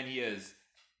 Half the man he is.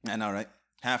 I know, right?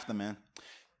 Half the man.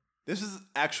 This is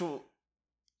actual...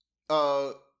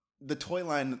 the toy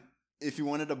line, if you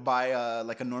wanted to buy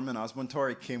like a Norman Osborn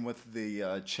toy, it came with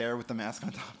the chair with the mask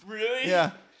on top. Really?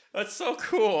 Yeah. That's so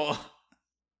cool.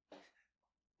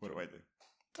 What do I do?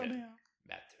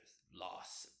 Matters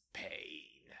loss, pain.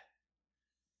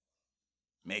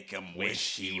 Make him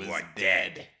wish he was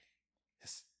dead.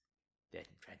 Yes. Then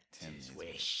grant his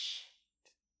wish.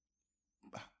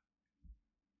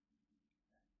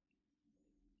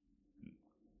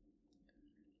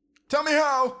 Tell me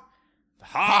how.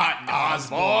 Heart,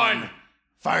 Osborn.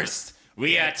 First,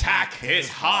 we attack his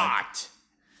heart.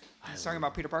 He's talking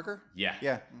about Peter Parker? Yeah.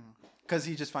 Yeah. Because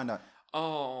he just found out.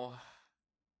 Oh.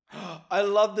 I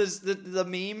love this. The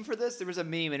meme for this. There was a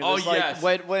meme, and it was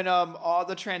when all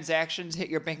the transactions hit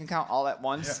your bank account all at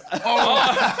once. Yeah.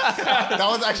 that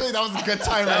was a good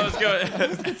timing. That was good. That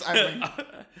was good timing.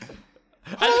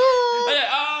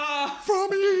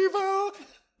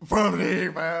 From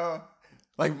evil,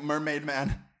 like Mermaid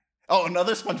Man. Oh,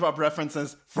 another SpongeBob reference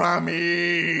is from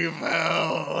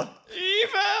evil.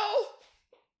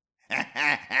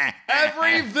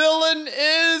 Every villain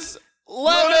is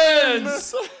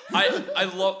lemons. I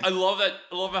love that.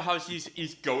 I love how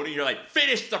he's goading. You're like,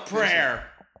 finish the prayer.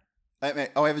 I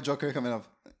have a joke here coming up.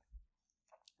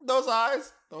 Those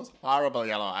eyes, those horrible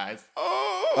yellow eyes.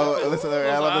 Oh, listen,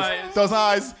 I love this. Those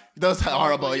eyes, those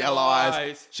horrible yellow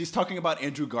eyes. She's talking about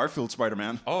Andrew Garfield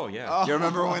Spider-Man. Oh yeah. You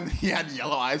remember when he had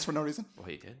yellow eyes for no reason? Oh,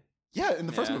 he did. Yeah, in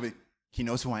the first movie, he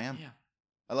knows who I am. Yeah.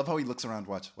 I love how he looks around.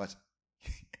 Watch.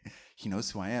 He knows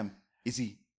who I am. Is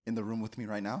he in the room with me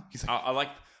right now? He's like, I like.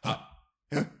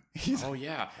 He's oh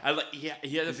yeah, I like. Yeah,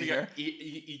 he had to figure.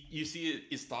 You see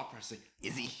his thought process.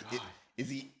 Is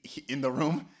he in the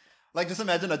room? Like, just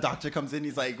imagine a doctor comes in.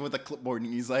 He's like with a clipboard,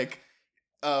 and he's like,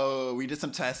 "Oh, we did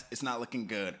some tests. It's not looking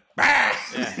good." Yeah.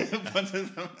 And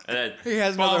then, he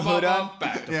has another hood on.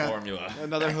 Back to formula.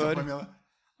 Another hood. Formula.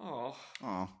 Oh.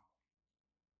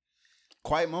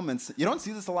 Quiet moments. You don't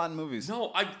see this a lot in movies.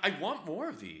 No, I want more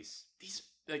of these. These,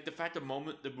 like, the fact the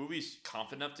movie's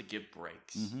confident enough to give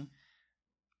breaks. Mm-hmm.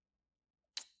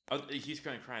 Oh, he's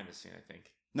going to cry in this scene, I think.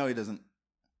 No, he doesn't.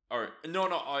 Or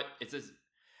no, it's his.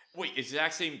 Wait, it's the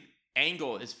exact same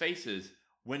angle his face is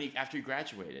after he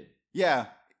graduated. Yeah.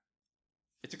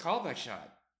 It's a callback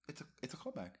shot. It's a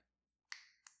callback.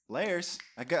 Layers.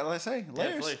 Let's say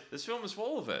layers. Yeah, this film is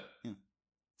full of it. Yeah.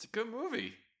 It's a good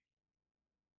movie.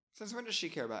 Since when does she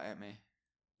care about Aunt May?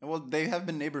 Well, they have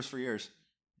been neighbors for years.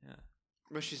 Yeah.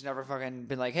 But she's never fucking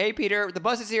been like, hey, Peter, the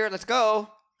bus is here. Let's go.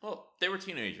 Well, they were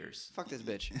teenagers. Fuck this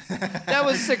bitch. That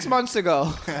was 6 months ago.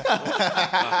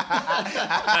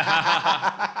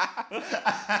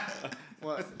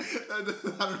 What? I don't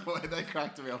know why that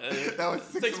cracked me up. That was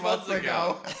 6 months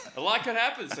ago. A lot could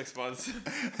happen in 6 months.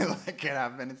 Like it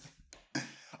happened.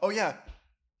 Oh yeah,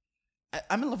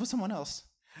 I'm in love with someone else.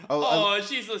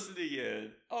 She's listening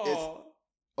in.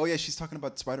 Oh yeah, she's talking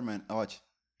about Spider-Man. Oh, watch.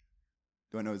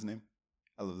 Do I know his name?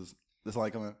 I love this. This is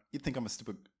like you think I'm a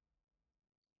stupid.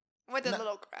 With a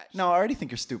little crush. No, I already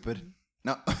think you're stupid.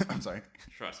 No, I'm sorry.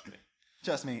 Trust me.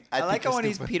 Trust me. I like how when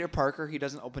he's stupid. Peter Parker, he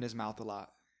doesn't open his mouth a lot.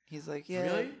 He's like, yeah,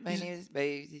 Really? my name is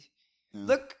Baby. Yeah.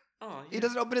 Look, Oh, he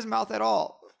doesn't open his mouth at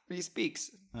all when he speaks.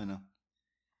 I know.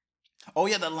 Oh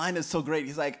yeah, that line is so great.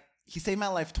 He's like, he saved my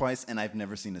life twice, and I've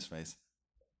never seen his face.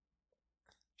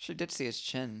 She did see his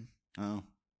chin Oh.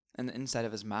 and the inside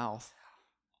of his mouth.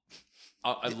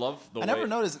 I love the way... I never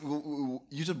noticed. You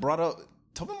just brought up.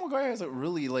 Tobey Maguire has a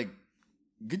really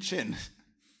good chin.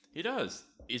 He does.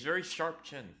 He's very sharp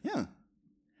chin. Yeah.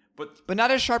 But not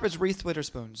as sharp as Reese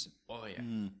Witherspoon's. Oh, yeah.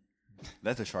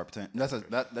 That's a sharp chin.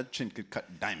 That chin could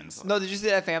cut diamonds. No, did you see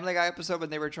that Family Guy episode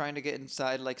when they were trying to get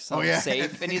inside some yeah.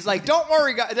 safe? And he's like, don't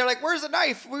worry, guys. They're like, where's the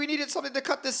knife? We needed something to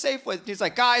cut this safe with. And he's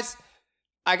like, guys,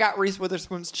 I got Reese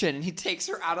Witherspoon's chin. And he takes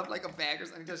her out of a bag or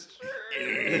something. Just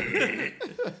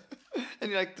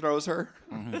and he throws her.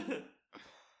 Mm-hmm.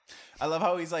 I love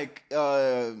how he's like,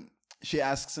 she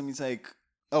asks him, he's like,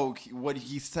 what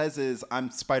he says is, I'm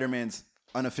Spider-Man's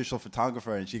unofficial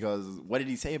photographer. And she goes, what did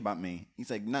he say about me? He's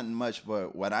like, nothing much,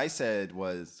 but what I said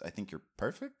was, I think you're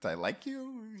perfect. I like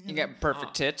you. You got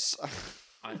perfect tits.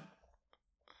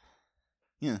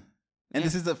 Yeah. And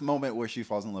this is the moment where she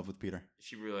falls in love with Peter.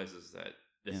 She realizes that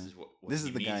this is what this he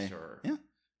is the means guy. to her. Yeah.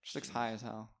 She looks high as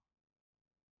hell.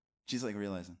 She's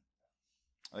realizing.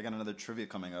 I got another trivia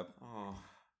coming up. Oh.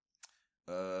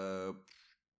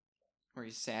 Were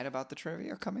you sad about the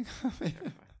trivia coming up?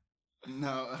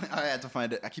 No, I had to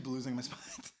find it. I keep losing my spot.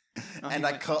 And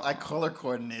I color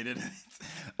coordinated it.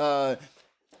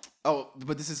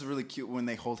 But this is really cute when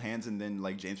they hold hands and then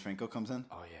James Franco comes in.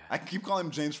 Oh, yeah. I keep calling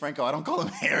him James Franco. I don't call him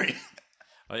Harry.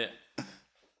 Oh, yeah.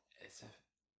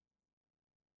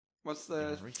 What's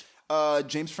the...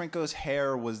 James Franco's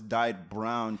hair was dyed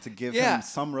brown to give him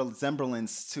some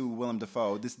resemblance to Willem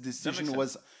Dafoe. This decision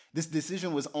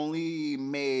was only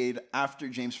made after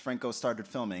James Franco started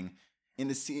filming. In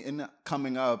the scene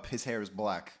coming up, his hair is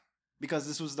black because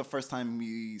this was the first time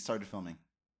we started filming.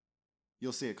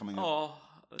 You'll see it coming up.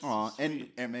 Oh, and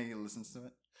May listens to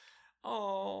it.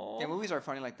 Oh. Yeah, movies are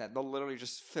funny like that. They'll literally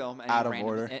just film Out of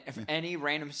order. Any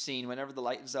random scene whenever the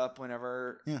light is up,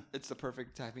 whenever it's the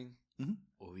perfect timing. Mm-hmm.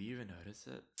 Will we even notice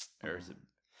it? Or is it...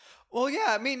 Well, yeah,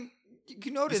 I mean, you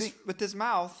can notice with his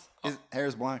mouth. His hair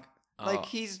is black.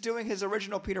 He's doing his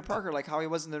original Peter Parker, how he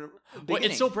was in the beginning. Well,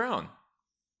 it's still brown.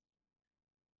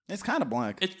 It's kind of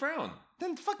black. It's brown.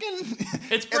 Then fucking...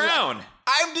 It's brown.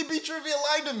 IMDb trivia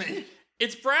lied to me.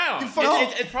 It's brown.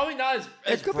 It's probably not as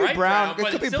it could bright be brown. but It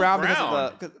could it's be still brown because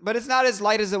of the... But it's not as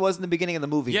light as it was in the beginning of the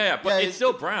movie. Yeah, but it's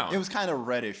still brown. It was kind of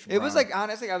reddish. It was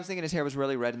honestly, I was thinking his hair was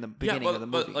really red in the beginning of the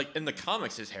movie. But in the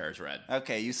comics, his hair is red.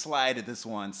 Okay, you slided this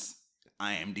once.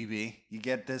 IMDb. You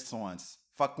get this once.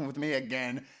 Fucking with me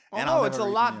again. Oh, no, it's a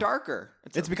lot darker.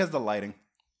 It's because of the lighting.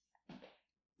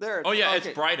 There. Oh, yeah, it's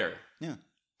brighter. Yeah.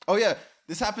 Oh, yeah.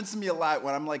 This happens to me a lot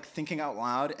when I'm thinking out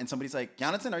loud and somebody's like,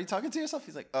 Jonathan, are you talking to yourself?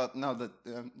 He's like, no, the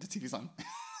TV's on.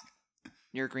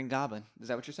 You're a Green Goblin. Is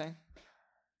that what you're saying?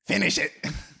 Finish it.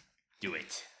 Do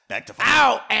it. Back to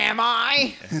Ow, am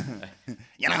I?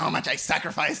 You know how much I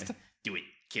sacrificed? Do it.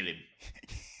 Kill him.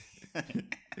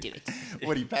 Do it.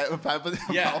 What do you,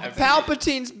 Yeah.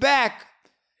 Palpatine's back.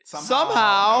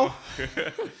 Somehow.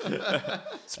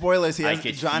 Spoilers,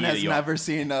 John has never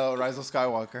seen Rise of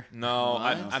Skywalker. No,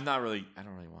 I'm not really, I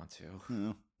don't really want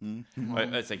to. Mm-hmm.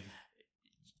 It's like,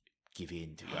 give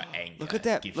in to your anger. Look at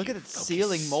that. Look at that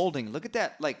ceiling molding. Look at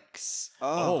that.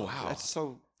 Oh, wow. That's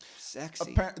so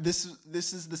sexy. This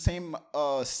is the same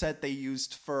set they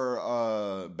used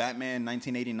for Batman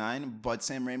 1989, but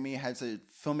Sam Raimi had to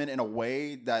film it in a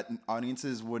way that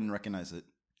audiences wouldn't recognize it.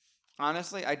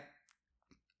 Honestly,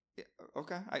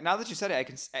 now that you said it, I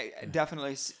can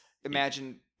definitely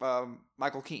imagine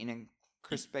Michael Keaton and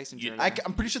Chris Basinger.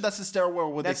 I'm pretty sure that's the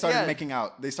stairwell where they started yeah. making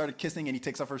out. They started kissing, and he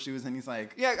takes off her shoes, and he's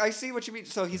like, Yeah, I see what you mean.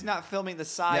 So he's not filming the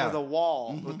side Yeah. of the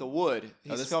wall with the wood.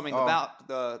 He's filming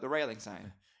the railing side.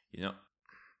 You know,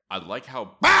 I like how.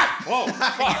 Whoa! Fuck!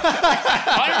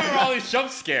 I remember all these jump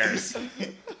scares.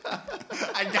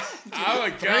 I got Oh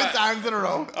my three god! times in a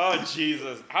row. Oh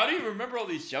Jesus! How do you remember all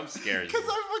these jump scares? Because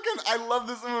I love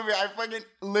this movie. I fucking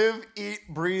live, eat,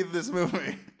 breathe this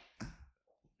movie.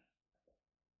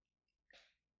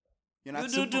 You're You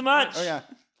do too much. Oh yeah,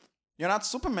 you're not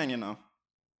Superman, you know.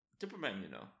 Superman, you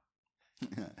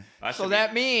know. So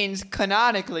that means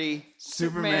canonically,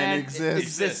 Superman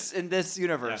exists in this Yeah.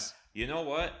 universe. You know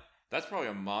what? That's probably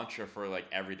a mantra for like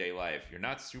everyday life. You're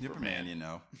not Superman. Superman, you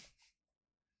know.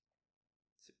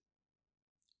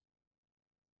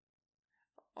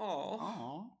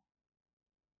 Oh.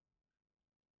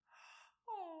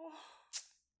 Oh.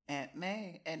 Aunt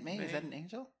May, is that an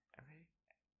angel?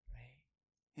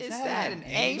 Is that an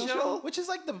angel? Which is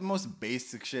like the most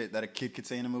basic shit that a kid could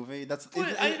say in a movie. But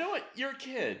you know what? You're a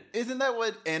kid. Isn't that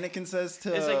what Anakin says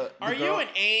to? It's like, the are you girl? an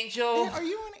angel? Yeah, are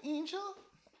you an angel?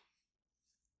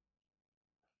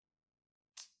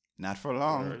 Not for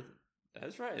long.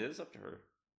 That's right. It is up to her.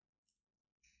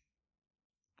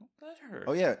 Don't let her.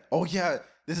 Oh yeah.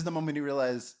 This is the moment you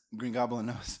realize Green Goblin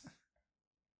knows.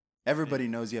 Everybody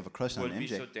knows you have a crush on Would MJ. be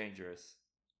so dangerous.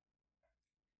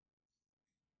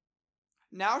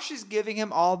 Now she's giving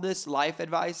him all this life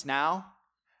advice now?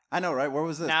 I know, right? Where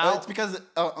was this? Now- It's because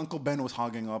Uncle Ben was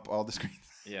hogging up all the screens.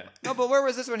 Yeah. No, but where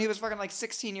was this when he was fucking like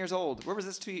 16 years old? Where was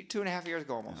this 2.5 years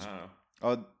ago almost? I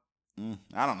don't know.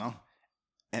 I don't know.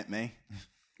 Aunt May.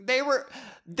 They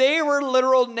were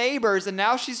literal neighbors, and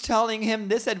now she's telling him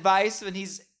this advice when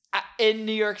he's in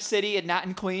New York City and not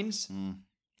in Queens.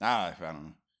 I don't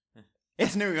know.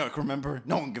 It's New York, remember?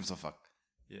 No one gives a fuck.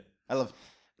 Yeah. I love.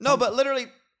 No, but literally,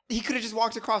 he could have just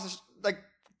walked across like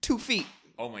 2 feet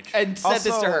Oh my god. and said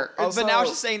this to her. Also- but now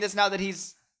she's saying this now that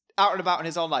he's out and about in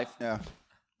his own life. Yeah.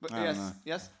 But I don't know.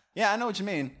 yes. Yeah, I know what you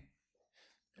mean.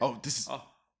 Oh, this is. Oh.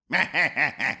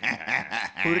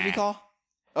 Who did he call?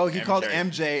 Oh, he called MJ.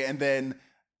 MJ, and then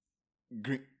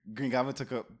Green Goblin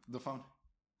took up the phone.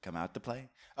 Come out to play.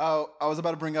 Oh, I was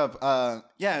about to bring up.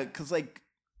 Yeah, because like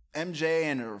MJ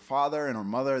and her father and her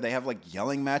mother, they have like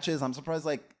yelling matches. I'm surprised.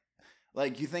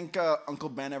 Like you think Uncle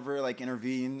Ben ever like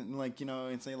intervene, like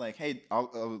and say like, hey,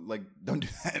 I'll like don't do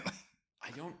that.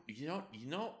 I don't.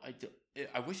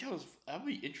 I wish that would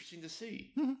be interesting to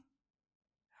see. Mhm.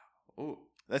 Oh.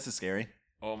 That's just scary.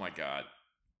 Oh my god.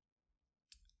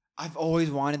 I've always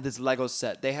wanted this Lego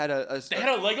set. They had They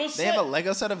had a Lego set. They have a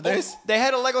Lego set of this. They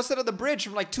had a Lego set of the bridge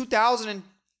from like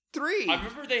 2003. I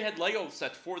remember they had Lego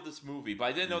sets for this movie, but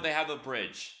I didn't know they had the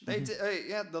bridge. They did,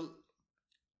 yeah.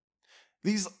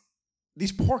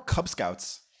 These poor Cub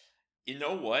Scouts. You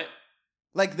know what?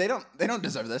 Like they don't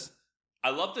deserve this. I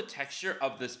love the texture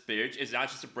of this bridge. It's not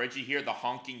just a bridge. You hear the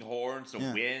honking horns, the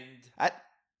wind.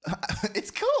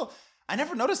 It's cool. I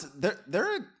never noticed.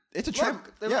 It's a tram.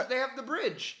 Look, they have the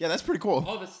bridge. Yeah, that's pretty cool.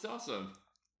 Oh, that's awesome.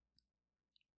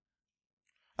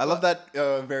 I love that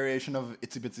variation of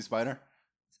Itsy Bitsy Spider.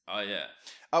 Oh yeah.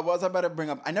 What was I about to bring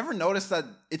up? I never noticed that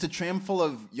it's a tram full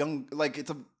of young, like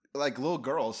little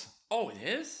girls. Oh, it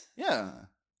is. Yeah,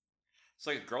 It's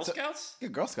like a Girl Scouts. yeah,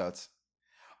 Girl Scouts.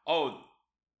 Oh,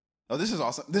 Oh, this is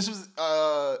awesome. This was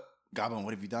Goblin.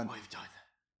 What have you done? what have you done?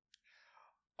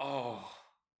 Oh,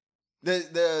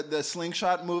 The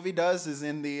slingshot movie is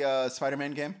in the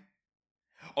Spider-Man game.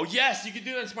 oh yes, you can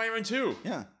do that in Spider-Man 2.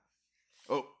 Yeah.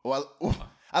 Oh well,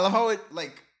 I love how it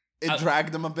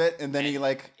dragged him a bit, and then he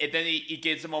And then he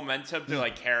gets the momentum to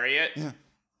like carry it. Yeah.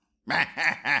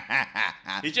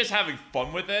 He's just having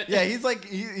fun with it. Yeah, he's like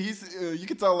he's you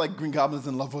can tell like Green Goblin's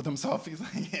in love with himself. He's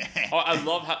like, Oh, I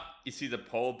love how you see the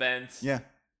pole bent. yeah,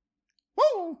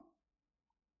 woo.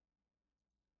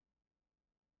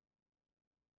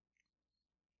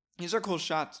 These are cool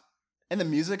shots. And the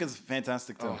music is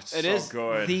fantastic too. Oh, it's It so is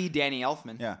good. the Danny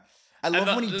Elfman. Yeah, I love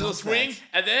And when he the does swing, that.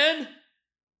 and then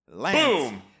Lance.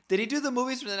 boom. Did he do the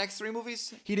movies for the next 3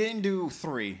 movies? He didn't do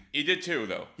 3. He did 2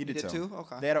 though. He did Did 2. 2?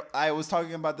 Okay. They had I was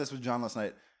talking about this with John last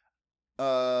night.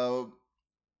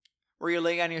 Were you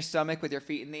laying on your stomach with your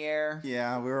feet in the air,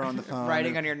 Yeah, we were on the phone.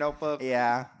 writing on your notebook?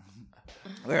 Yeah,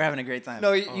 we were having a great time.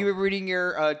 No, you were reading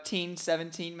your Teen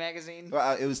 17 magazine.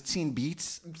 It was Teen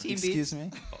Beats. Teen Excuse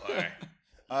me.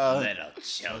 Or little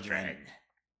children.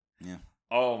 Yeah.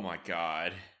 Oh my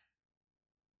god.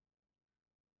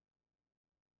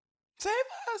 Save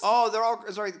us. Oh, they're all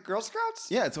Girl Scouts.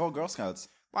 Yeah, it's all Girl Scouts.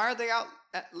 Why are they out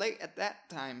late at that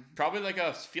time? Probably like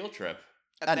a field trip.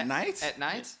 At night? At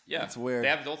night? Yeah. That's weird. They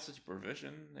have adult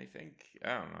supervision, I think.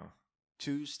 I don't know.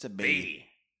 Choose to be. B.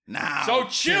 Now. So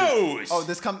choose. Oh,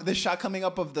 this shot coming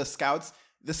up of the scouts.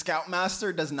 The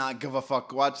scoutmaster does not give a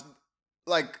fuck. Watch,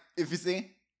 like, if you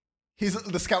see,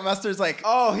 the scoutmaster's like,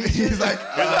 Oh, he's like,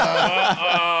 what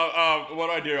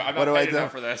do I do? I'm what not do I paid do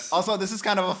enough for this. Also, this is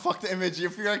kind of a fucked image.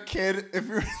 If you're a kid,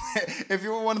 if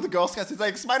you were one of the Girl Scouts, it's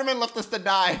like Spider-Man left us to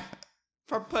die.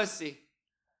 for pussy.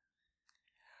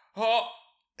 Oh.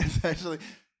 It's actually.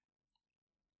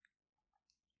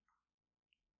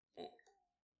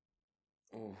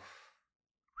 Oh.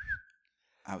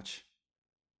 Ouch.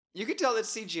 You can tell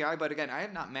it's CGI, but again, I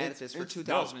am not mad at this for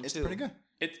 2002. It's pretty good.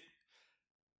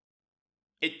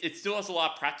 It still has a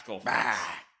lot of practical effects.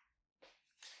 Ah.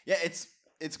 Yeah, it's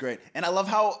great, and I love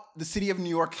how the city of New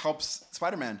York helps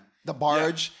Spider-Man. The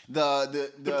barge,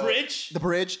 the bridge, the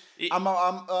bridge.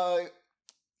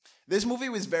 This movie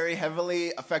was very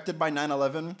heavily affected by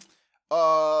 9/11.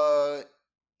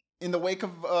 In the wake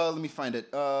of, let me find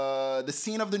it. The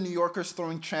scene of the New Yorkers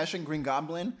throwing trash in Green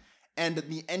Goblin and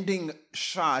the ending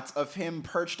shots of him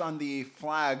perched on the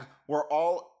flag were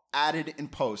all added in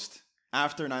post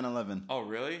after 9/11. Oh,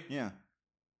 really? Yeah.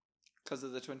 Because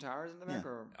of the Twin Towers in the back? Yeah.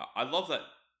 Or? I love that.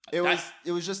 It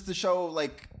was just to show,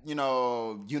 like,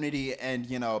 unity and,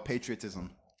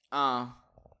 patriotism. I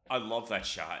love that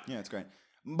shot. Yeah, it's great.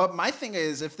 But my thing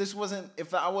is, if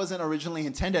that wasn't originally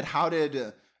intended, how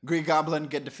did Green Goblin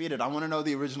get defeated? I want to know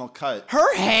the original cut.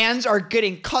 Her hands are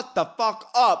getting cut the fuck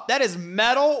up. That is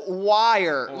metal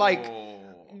wire. Oh. Like,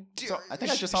 So, I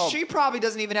think I just saw. she probably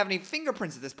doesn't even have any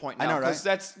fingerprints at this point now. I know, right? 'Cause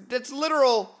that's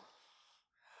literal.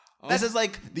 This is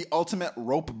like the ultimate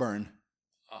rope burn.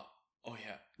 Oh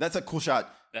yeah. That's a cool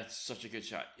shot. That's such a good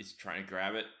shot. He's trying to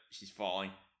grab it. She's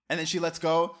falling. And then she lets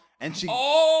go, and she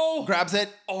Oh! grabs it.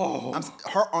 Oh!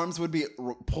 Her arms would be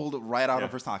pulled right out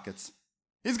of her sockets.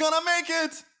 He's gonna make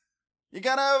it. You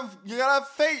gotta have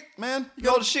faith, man.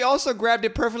 She also grabbed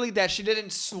it perfectly that she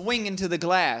didn't swing into the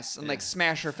glass and like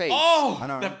smash her face. Oh! I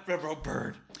know. That rope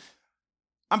bird.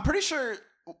 I'm pretty sure.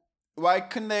 Why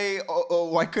couldn't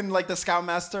like the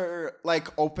Scoutmaster like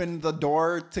open the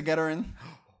door to get her in?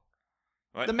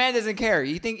 What? The man doesn't care.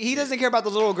 He doesn't care about the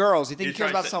little girls. You think he He's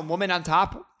cares trying about to- some woman on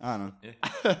top? I don't know.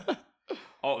 Yeah.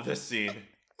 Oh, this scene.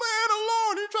 Man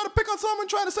alone, you trying to pick on someone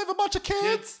trying to save a bunch of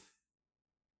kids?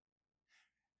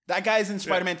 That guy's in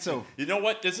Spider-Man 2. You know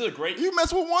what? This is a great. You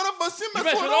mess with one of us, you You mess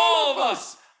mess with with all of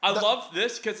us. I love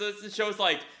this because it shows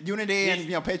like Unity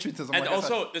and patriotism. and like I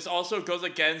said. also this also goes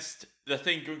against the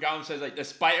thing Green Goblin says, like,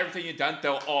 despite everything you've done,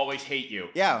 they'll always hate you.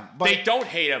 Yeah, but They don't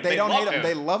hate him. They don't love hate him.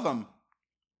 They love him.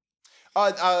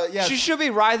 Yeah. She should be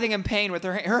writhing in pain with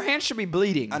her hands should be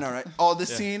bleeding. I know, right? Oh,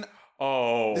 this scene.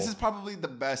 Oh, This is probably the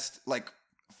best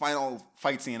final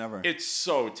fight scene ever. it's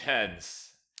so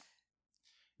tense.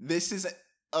 This is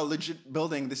a legit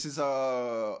building. This is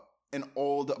an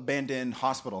old abandoned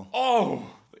hospital. Oh,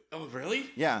 really?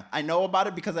 Yeah, I know about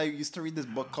it because I used to read this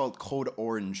book called Code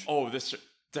Orange. Oh,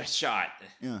 the shot.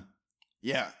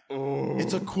 Yeah. Oh,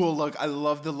 It's a cool look. I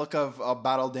love the look of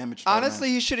battle damage. Spider-Man. Honestly,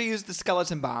 he should have used the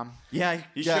skeleton bomb. Yeah,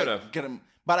 He should've. Get him,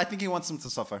 but I think he wants him to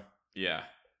suffer. yeah.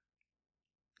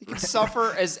 He can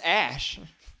suffer as Ash.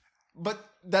 But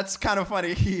that's kind of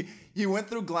funny. He went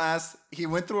through glass, he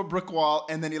went through a brick wall,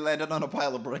 and then he landed on a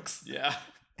pile of bricks. Yeah.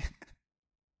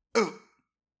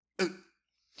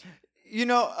 You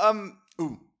know,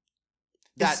 Ooh.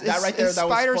 that right there, his that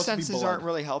was spider supposed to be senses blood. aren't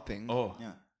really helping. Oh.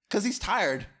 Yeah, because he's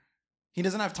tired. He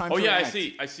doesn't have time. Oh to yeah, react.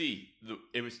 I see.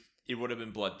 It would have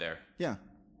been blood there. Yeah.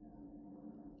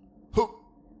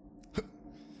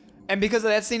 And because of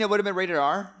that scene, it would have been rated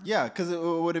R. Yeah, because it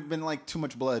would have been like too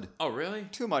much blood. Oh really?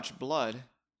 Too much blood.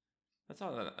 That's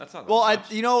not. Well, that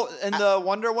much. in the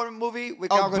Wonder Woman movie with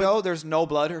Gal Gadot, there's no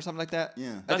blood or something like that.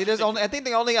 Yeah. I think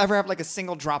they only ever have like a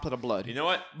single droplet of blood. You know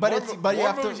what? But more you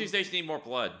have to- movies these days need more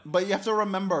blood. But you have to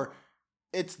remember,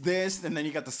 it's this, and then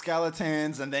you got the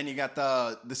skeletons, and then you got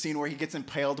the scene where he gets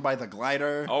impaled by the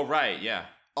glider. Oh right, yeah.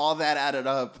 All that added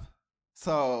up.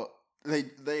 So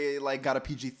they like got a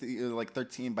PG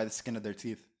 13 by the skin of their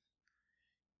teeth.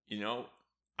 You know,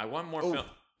 I want more Oh. film.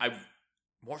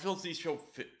 More films need to show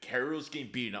Carol's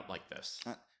getting beaten up like this.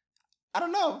 I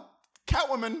don't know.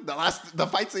 Catwoman, the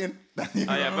fight scene.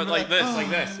 Yeah, but like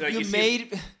this. Like,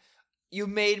 You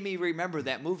made me remember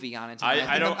that movie on it.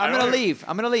 I'm I'm gonna leave.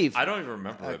 I'm gonna leave. I don't even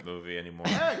remember that movie anymore.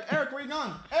 Eric, where you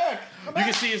going? Eric, come You back.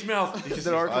 can see his mouth. You can see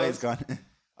Oh, his he's gone.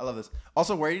 I love this.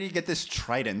 Also, where did he get this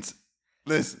trident?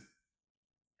 This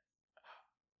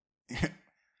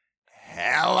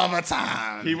hell of a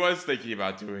time. He was thinking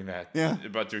about doing that. Yeah.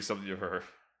 About doing something to her.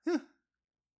 Yeah.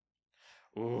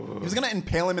 Ooh. He was gonna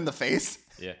impale him in the face.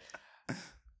 Yeah.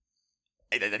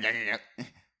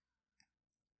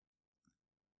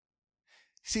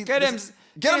 See, Get him,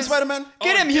 Spider-Man.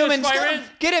 Get him, get human Spider-Man.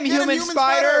 Get him, human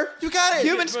spider. You got it.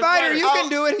 Human spider, you can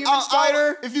do it, human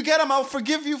spider. If you get him, I'll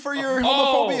forgive you for your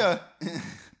homophobia.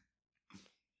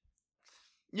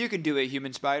 You can do it,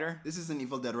 human spider. This is an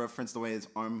Evil Dead reference, the way his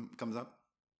arm comes up.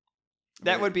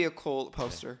 That would be a cool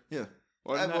poster. Yeah.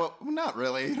 Wouldn't Well, not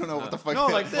really. You don't know what the fuck. No,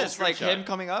 that like is. this, like him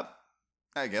coming up.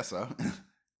 I guess so.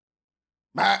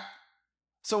 Bah.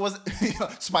 So was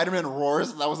it Spider-Man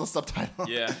roars? That was a subtitle.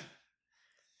 Yeah.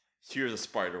 Hear the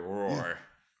spider roar.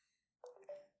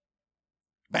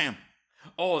 Bam.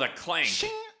 Oh, the clank.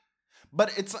 Shing.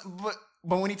 But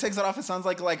when he takes it off, it sounds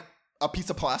like a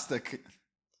piece of plastic.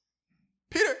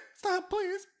 Peter, stop,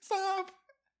 please, stop.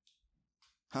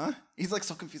 Huh? He's like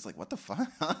so confused, like what the fuck?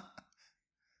 Huh?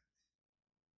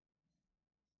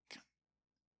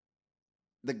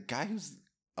 The guy who's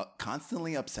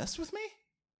constantly obsessed with me?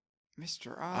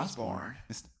 Mr. Osborn.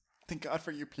 Thank God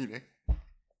for you, Peter.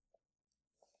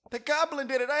 The goblin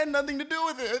did it. I had nothing to do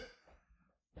with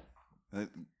it.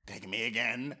 Take me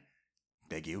again.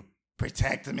 Beg you.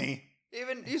 Protect me.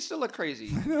 Even you still look crazy.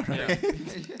 Yeah.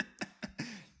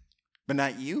 But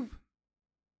not you.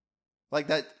 Like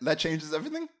that changes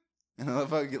everything. And I love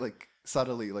how he like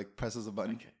subtly like presses a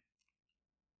button. Okay.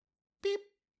 Beep.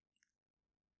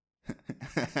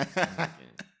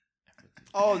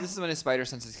 Oh, this is when his spider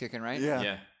sense is kicking, right? Yeah.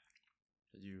 Yeah.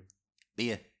 You.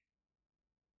 Yeah.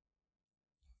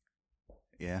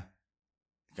 Yeah.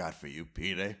 God for you,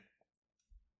 Peter.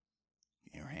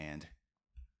 Your hand.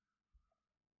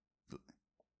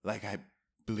 Like I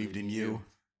believed in you.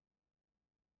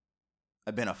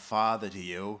 I've been a father to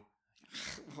you.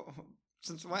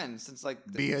 Since when? Since like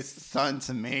Be a son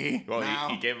to me. Well, now.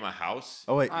 he gave him a house.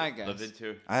 Oh wait, I guess. Lived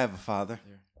into. I have a father.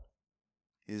 Yeah.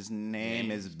 His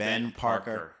name is Ben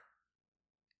Parker.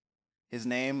 His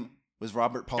name was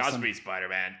Robert Paulson. Godspeed,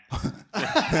 Spider-Man.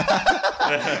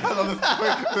 I love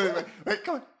this. Wait,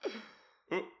 come on.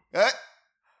 Ooh. Eh?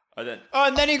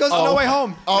 and then he goes to No Way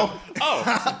Home. Oh.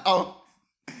 Oh. Oh.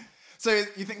 So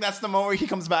you think that's the moment where he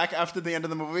comes back after the end of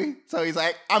the movie? So he's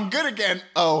like, I'm good again.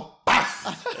 Oh.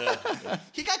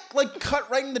 He got like cut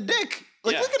right in the dick.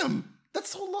 Like, Yeah. look at him. That's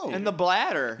so low. In the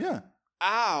bladder. Yeah.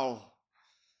 Ow.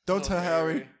 Don't tell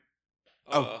Harry.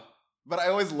 Oh. But I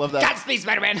always love that. Godspeed,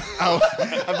 Spider-Man. Oh.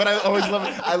 But I always love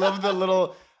it. I love the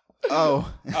little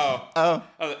oh. Oh. Oh.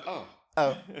 Oh.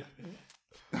 Oh.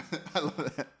 I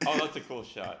love that. Oh, that's a cool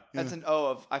shot. That's an O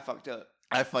of I fucked up.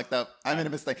 I fucked up. I made a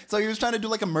mistake. So he was trying to do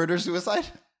like a murder-suicide?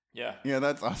 Yeah. Yeah,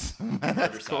 that's awesome.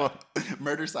 That's cool.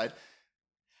 Murder side.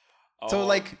 Oh. So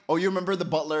like, oh, you remember the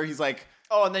butler? He's like,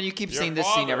 Oh, and then you keep Your seeing this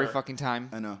scene every father. fucking time.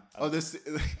 I know. Oh, this.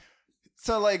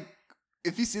 So like,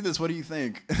 if you see this, what do you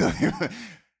think?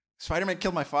 Spider-Man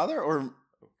killed my father, or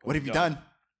what have you done?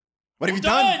 What have you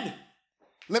done?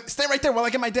 Stay right there while I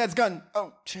get my dad's gun.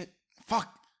 Oh shit!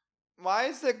 Fuck. Why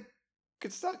is the...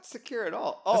 It's not secure at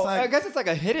all. Oh, not- I guess it's like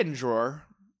a hidden drawer.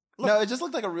 No, it just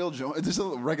looked like a real drawer. It's just a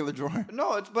regular drawer.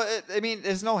 No, I mean,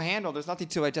 there's no handle. There's nothing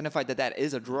to identify that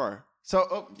is a drawer.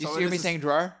 So, You so see this me is- saying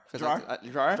drawer? 'Cause Drawer?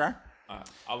 Drawer? Drawer?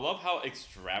 I love how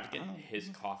extravagant his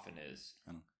coffin is,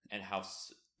 I know. and how.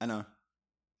 I know.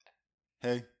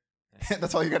 Hey.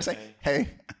 That's all you gotta say. Hey.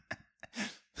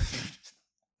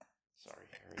 Sorry,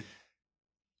 Harry.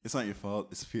 It's not your fault.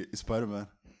 It's Spider-Man.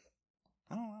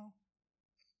 I don't know.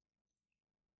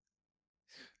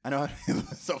 I know.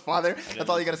 So, father, that's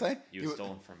all you gotta say? You was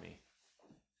stolen from me.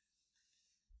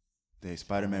 The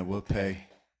Spider-Man will pay.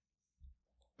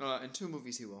 In 2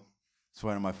 movies, he will.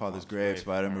 Swear on my father's Father's grave, grave,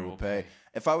 Spider-Man will pay.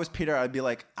 If I was Peter, I'd be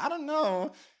like, I don't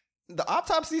know. The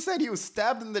autopsy said he was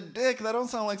stabbed in the dick. That don't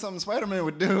sound like something Spider-Man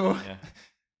would do. Yeah.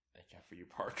 Thank God for you,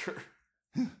 Parker.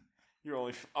 You're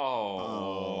only.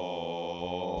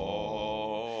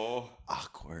 Oh.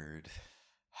 Awkward.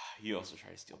 You also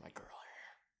tried to steal my girl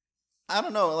here. I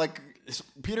don't know. Like,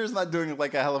 Peter's not doing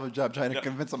like a hell of a job trying to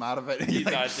convince him out of it. He's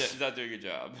Like- not doing a good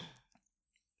job.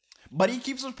 but he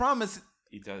keeps his promise.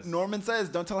 He does. Norman says,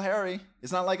 "Don't tell Harry."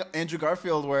 It's not like Andrew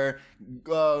Garfield, where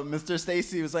Mr.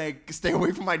 Stacy was like, "Stay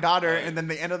away from my daughter," Right. and then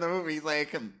the end of the movie, he's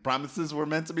like, "Promises were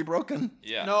meant to be broken."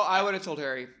 Yeah. No, I would have told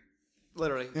Harry.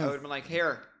 Literally. Yeah. I would have been like,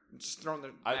 here. Just thrown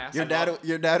the mask.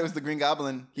 Your dad was the Green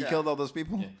Goblin. He Yeah. killed all those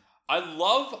people. Yeah. I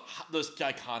love this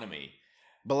dichotomy.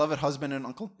 Beloved husband and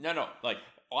uncle. No, like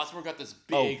Osborn got this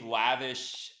big,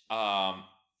 lavish,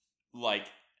 like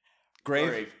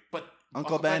Grave. but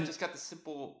Uncle Ben just got the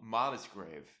simple, modest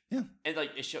grave. Yeah. And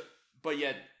like it show, but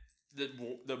yet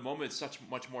the moment is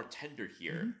much more tender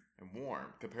here and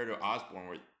warm compared to Osborn,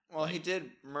 where Well, he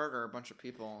did murder a bunch of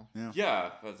people.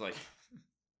 yeah, but it's like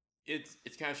it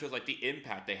kind of shows like the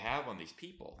impact they have on these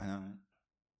people. I know.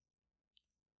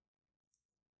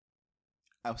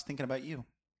 I was thinking about you.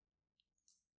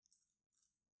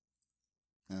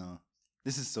 Oh,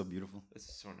 this is so beautiful. This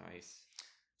is so nice.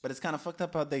 But it's kind of fucked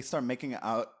up how they start making it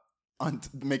out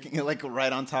making it like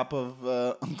right on top of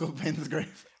Uncle Ben's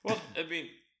grave. Well, I mean,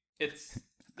 it's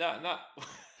not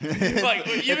like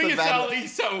you make it sound like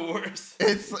so worse.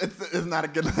 It's not a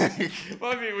good like.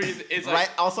 Well, I mean, it's like right.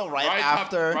 Also, right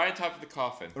after right on top of the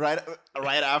coffin. Right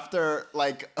after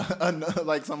like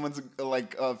like someone's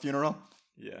like funeral.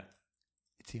 Yeah.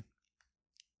 It's you.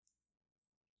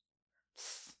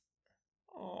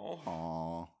 Oh.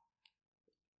 Aww.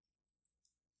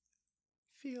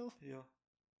 Feel. Yeah.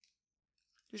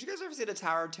 Did you guys ever see the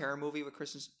Tower of Terror movie with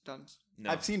Kristen Dunst? No.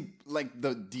 I've seen like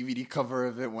the DVD cover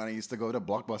of it when I used to go to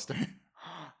Blockbuster.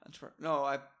 That's right. No,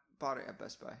 I bought it at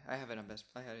Best Buy. I have it on Best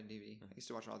Buy. I had it on DVD. I used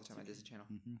to watch it all the time on Disney Channel.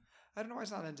 Mm-hmm. I don't know why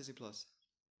it's not on Disney Plus.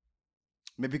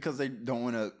 Maybe because they don't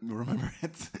want to remember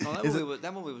it. No,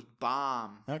 that movie was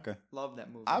bomb. Okay. Love that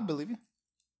movie. I believe you.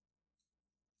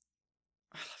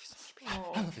 I love you so much, Peter.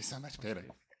 I love you so much, Peter.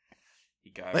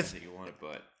 You got everything you wanted,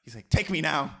 but he's like, take me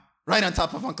now, right on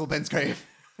top of Uncle Ben's grave.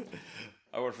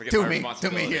 I would forget Do my me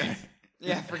responsibilities. here.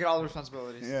 Yeah, forget all the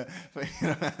responsibilities. Yeah, but you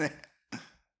know.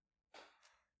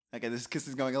 Okay, this kiss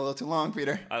is going a little too long,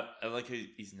 Peter. I like how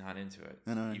he's not into it,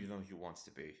 I know. even though he wants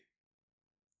to be.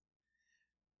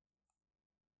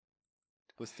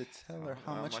 Was to tell her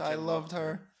how much I loved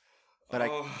her, but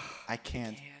I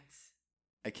can't.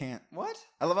 I can't. What?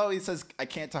 I love how he says I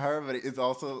can't to her, but it's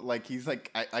also like he's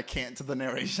like I can't to the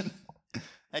narration.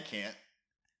 I can't.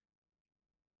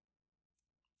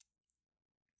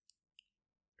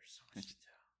 There's so much to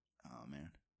tell. Oh man.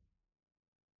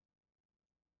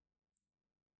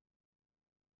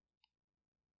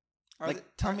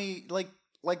 Tell me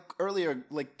like earlier,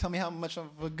 like tell me how much of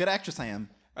a good actress I am.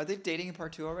 Are they dating in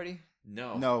part 2 already?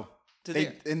 No. No. Did They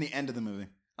they? in the end of the movie.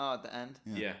 Oh, at the end.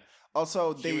 Yeah.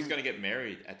 Also, She they was gonna get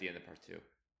married at the end of part 2.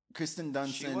 Kristen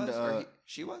Dunst She and was. Or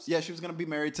she was. yeah, she was gonna be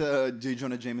married to J.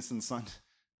 Jonah Jameson's son.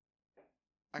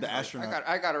 The astronaut.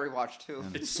 I got to rewatch too.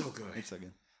 It's so good. It's so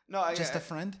good. No, Just a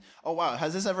friend. Oh wow,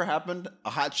 has this ever happened? A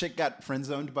hot chick got friend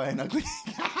zoned by an ugly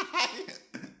guy.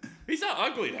 He's not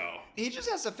ugly though. He just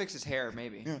has to fix his hair,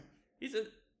 maybe. Yeah. He's a.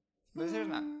 But his hair's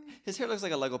not. His hair looks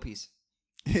like a Lego piece.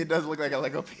 It does look like a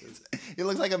Lego piece. It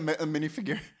looks like a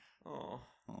minifigure. Oh.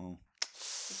 Oh,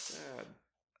 Sad.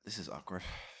 this is awkward.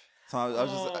 So I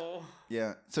was just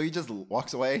yeah. So he just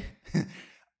walks away.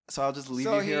 So I'll just leave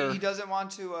you here. So he doesn't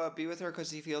want to be with her because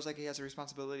he feels like he has a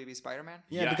responsibility to be Spider-Man?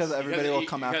 Yeah, Yes, because everybody will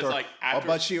come after. like, after. Oh,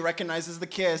 but she recognizes the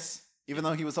kiss, even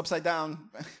though he was upside down.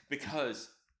 Because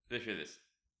let's hear this.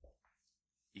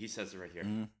 He says it right here.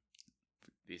 Mhm.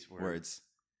 These Words.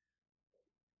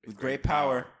 With great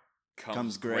power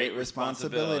comes great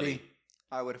responsibility.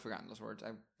 I would have forgotten those words. I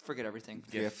forget everything.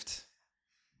 Gift.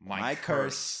 My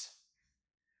curse.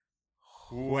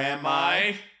 Who am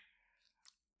I?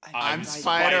 I'm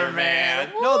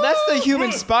Spider-Man. No, that's the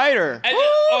human spider. And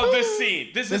this scene.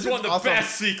 This is one of the awesome.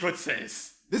 best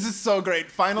sequences. This is so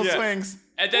great. Final Yeah. swings.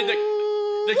 And then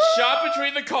the shot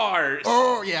between the cars.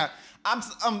 Oh yeah.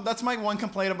 That's my one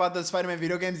complaint about the Spider-Man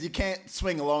video games. You can't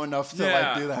swing low enough to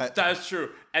like do that. That's true.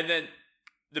 And then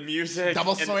the music.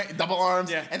 Double swing, double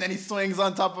arms, Yeah. and then he swings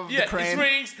on top of the crane.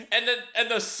 He swings, and then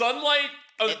the sunlight.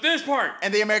 Oh, this part.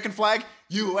 And the American flag,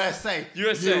 USA.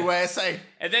 USA.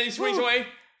 And then he swings away.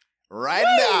 Right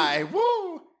in the eye.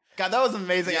 Woo! God, that was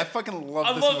amazing. Yeah. I fucking love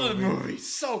I this love movie. the movie.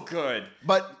 So good.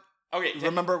 But Okay.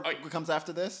 remember what comes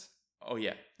after this? Oh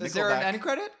yeah. Is there an Nickelback. end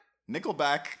credit?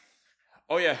 Nickelback.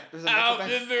 Oh yeah. There's a Out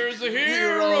Nickelback? and there's a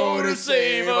hero to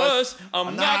save us.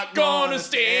 I'm not gonna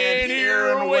stand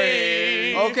here and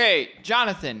wait. Okay,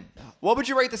 Jonathan, what would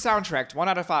you rate the soundtrack? 1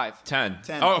 out of 5. 10.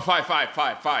 10. Oh, 5. Okay,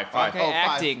 Oh, 5.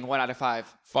 acting, 1 out of 5.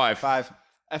 5. 5.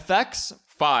 Effects,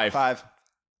 5. 5.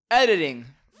 editing,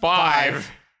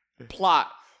 5.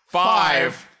 plot.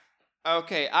 5.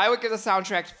 Okay, I would give the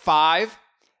soundtrack 5.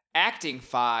 Acting,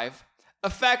 5.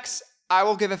 Effects, I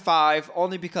will give it 5,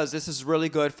 only because this is really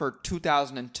good for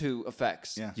 2002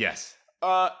 effects. Yeah. Yes.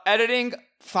 Editing,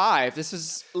 5. This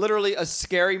is literally a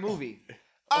scary movie.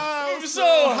 I'm so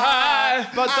high.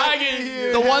 But I can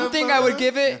hear the one him. thing I would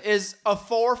give it is a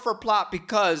 4 for plot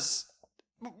because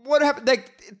what happened?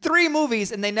 Like 3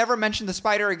 movies and they never mentioned the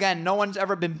spider again. No one's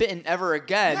ever been bitten ever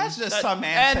again. That's just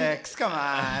semantics. Come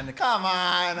on. Come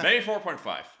on. Maybe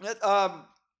 4.5.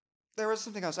 There was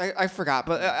something else. I forgot,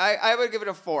 but I would give it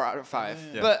a 4 out of 5.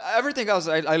 Yeah. But everything else,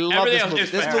 I love Everything this else movie.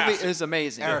 is This movie fantastic. is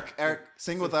amazing. Eric,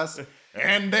 sing with us.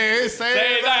 And they say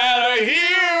Say that a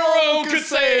hero could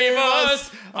save us.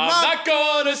 I'm not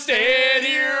gonna stand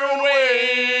here and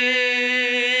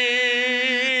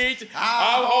wait.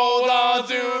 I'll hold on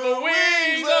to the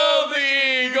wings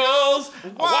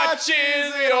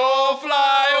watches it all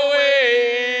fly away.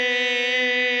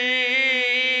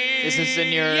 Is this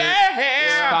in your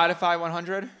Spotify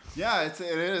 100? Yeah, it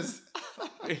is.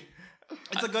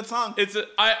 It's a good song.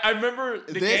 I remember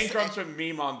the This- Gang Drums from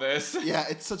meme on this. Yeah,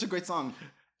 it's such a great song.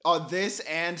 This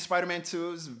and Spider-Man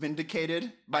 2's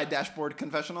Vindicated by Dashboard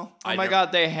Confessional. Oh my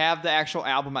God, they have the actual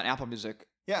album on Apple Music.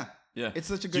 Yeah. Yeah. It's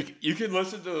such a good... You can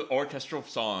listen to the orchestral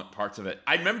song parts of it.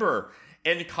 I remember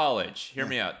in college, hear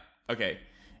me out. Okay.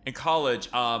 In college,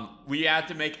 we had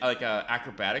to make like a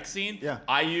acrobatic scene. Yeah.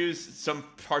 I used some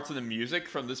parts of the music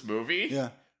from this movie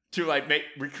to like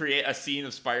recreate a scene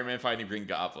of Spider-Man fighting Green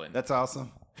Goblin. That's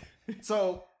awesome.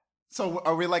 So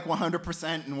are we like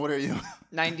 100% and what are you?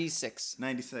 96.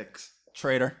 96.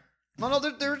 Traitor. No,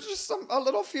 there's just a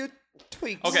little few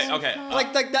tweaks. Okay.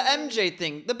 Like the MJ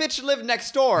thing. The bitch lived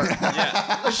next door.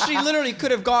 Yeah. She literally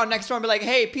could have gone next door and be like,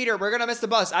 "Hey, Peter, we're gonna miss the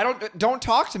bus. Don't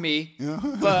talk to me."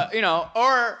 But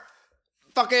or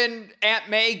fucking Aunt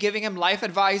May giving him life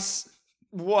advice.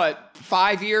 What?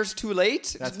 5 years too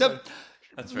late? That's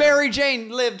Mary Jane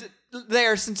lived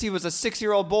there since he was a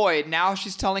 6-year-old boy. Now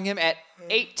she's telling him at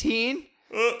 18,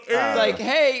 like,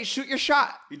 "Hey, shoot your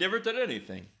shot." You never did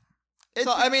anything.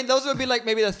 So I mean, those would be like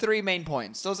maybe the 3 main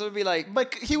points. Those would be like,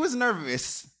 But he was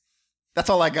nervous. That's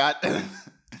all I got.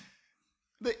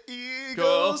 The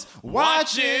eagles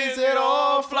watches it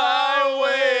all fly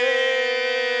away.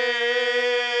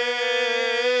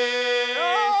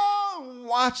 Oh,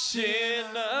 watching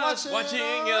us, watching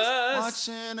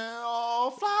it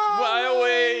all fly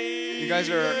away. you guys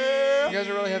are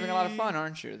really having a lot of fun,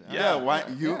 aren't you? Yeah, why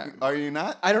you are you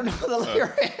not? I don't know the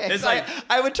lyrics. It's like-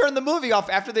 I would turn the movie off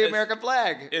after the American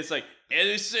flag. It's like, and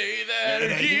they say that a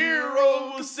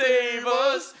hero will save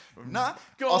us. Nah.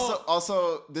 Go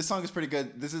Also, this song is pretty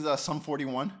good. This is Sum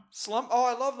 41. Slump. Oh,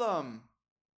 I love them.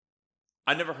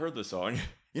 I never heard the song.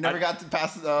 You never got to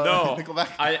pass No, Nickelback?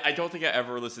 I don't think I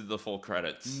ever listened to the full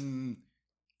credits.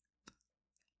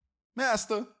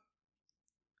 Master.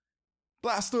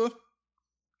 Blaster.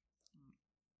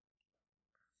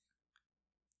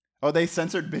 Oh, they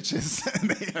censored bitches.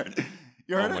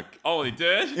 You heard it? Oh, they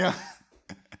did? Yeah.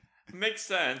 Makes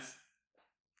sense.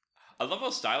 I love how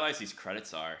stylized these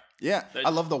credits are. Yeah, I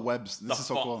love the webs. This is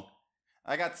so font. cool.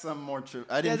 I got some more true.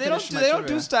 I Yeah, didn't they finish my don't do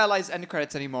trivia. stylized end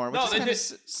credits anymore, which No, is they kind of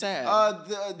just- sad.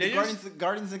 The They Guardians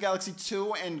of the Galaxy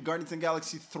 2 and Guardians of the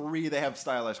Galaxy 3, they have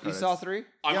stylized you credits. saw 3?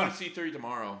 I'm Yeah. going to see 3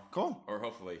 tomorrow. Cool. Or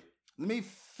hopefully. Let me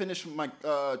finish my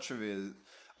trivia.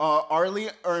 Arlie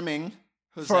Erming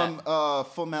Who's from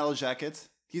Full Metal Jacket.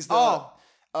 He's the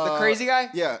the crazy guy?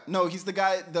 Yeah, no, he's the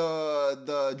guy,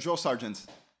 the drill sergeant.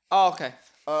 Oh, okay.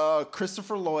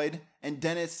 Christopher Lloyd and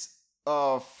Dennis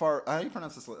how do you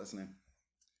pronounce this last name?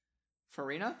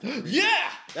 Farina? Yeah!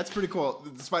 That's pretty cool.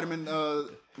 The Spider-Man, yeah,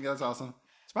 that's awesome.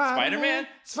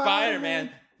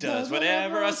 Spider-Man does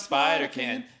whatever a spider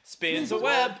can. Spins a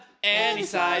web any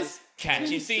size,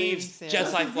 catching thieves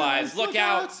just like flies. Look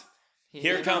out!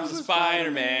 Here comes the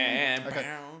Spider-Man.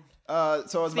 Okay.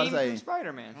 So I was about to Theme say, from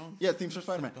Spider-Man. yeah, themes for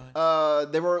Spider-Man.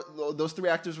 Those 3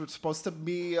 actors were supposed to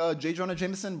be J. Jonah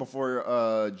Jameson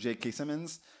before J.K.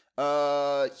 Simmons.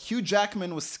 Hugh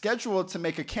Jackman was scheduled to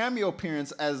make a cameo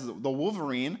appearance as the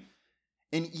Wolverine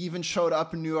and even showed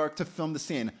up in New York to film the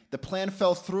scene. The plan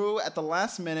fell through at the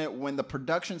last minute when the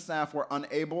production staff were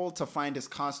unable to find his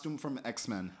costume from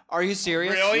X-Men. Are you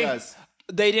serious? Really? Yes.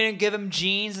 They didn't give him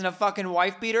jeans and a fucking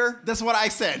wife beater? That's what I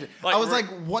said. I was like,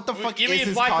 what the fuck You is mean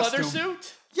his black costume? leather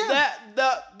suit? Yeah.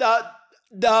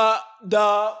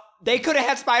 They could have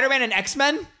had Spider-Man and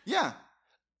X-Men? Yeah.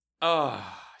 Oh,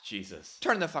 Jesus.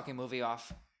 Turn the fucking movie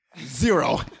off.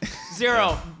 0.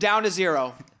 0. Down to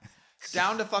 0.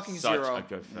 Down to fucking Such 0. a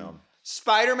good film.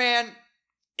 Spider-Man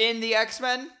in the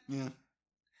X-Men? Yeah.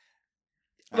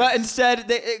 But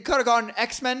instead, it could have gone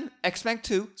X-Men, X-Men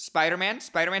 2, Spider-Man,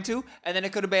 Spider-Man 2, and then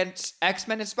it could have been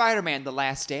X-Men and Spider-Man, The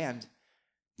Last Stand.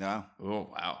 No. Oh,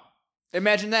 wow.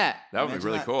 Imagine that. That would be Imagine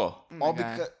really that. cool. All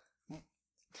God.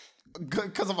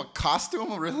 because of a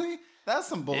costume, really? That's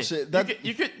some bullshit.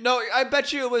 You could No, I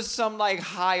bet you it was some like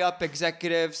high up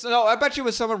executive. No, I bet you it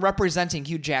was someone representing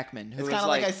Hugh Jackman. Who It's was kind of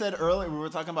like I said earlier. We were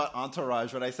talking about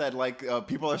Entourage, but I said like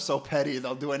people are so petty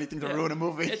they'll do anything to ruin a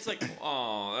movie. It's like,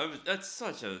 oh, that's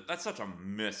such a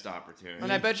missed opportunity.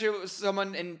 And I bet you it was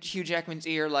someone in Hugh Jackman's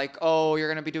ear, like, "Oh, you're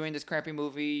gonna be doing this crappy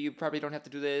movie. You probably don't have to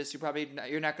do this.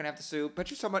 You're not gonna have the suit."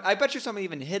 I bet you someone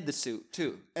even hid the suit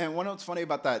too. And one what's funny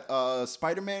about that,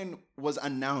 Spider-Man was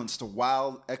announced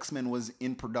while X-Men was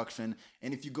in production.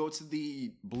 And if you go to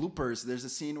the bloopers, there's a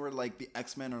scene where like the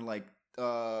X-Men are like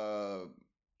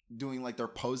doing like their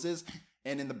poses,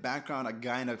 and in the background, a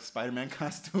guy in a Spider-Man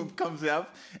costume comes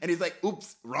up, and he's like,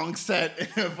 "Oops, wrong set,"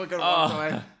 and fucking walks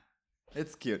away.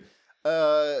 It's cute.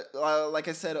 Like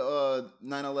I said,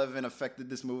 9/11 affected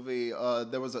this movie.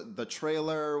 There was the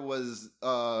trailer was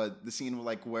the scene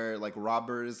like where like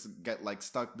robbers get like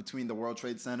stuck between the World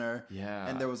Trade Center. Yeah.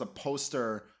 And there was a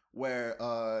poster where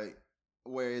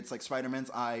it's like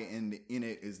Spider-Man's eye, and in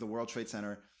it is the World Trade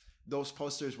Center. Those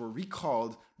posters were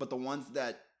recalled, but the ones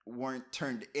that weren't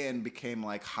turned in became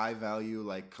like high value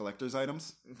like collector's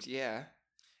items. Yeah.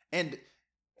 And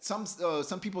some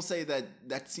people say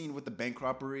that scene with the bank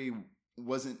robbery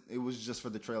it was just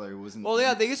for the trailer. It wasn't. Well,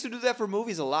 yeah, they used to do that for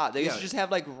movies a lot. They used Yeah. to just have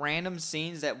like random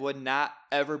scenes that would not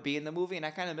ever be in the movie, and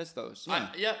I kind of miss those.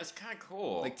 Yeah. It's kind of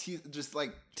cool. like just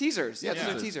like Teasers. Yeah, Yeah.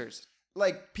 those are teasers.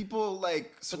 like people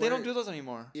like But they don't do those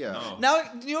anymore. Yeah. No. Now,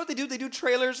 you know what they do? They do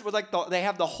trailers with like they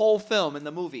have the whole film in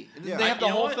the movie. Yeah. They have the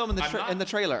You know whole what? film in the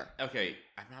trailer. Okay,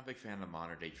 I'm not a big fan of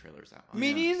modern day trailers that much.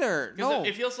 Me neither. Because No.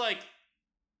 it feels like,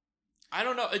 I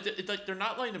don't know, it's like they're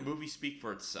not letting the movie speak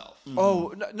for itself.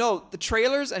 Oh no, the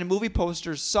trailers and movie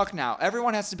posters suck now.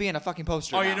 Everyone has to be in a fucking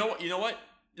poster. Oh, now. you know what?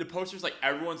 The poster's like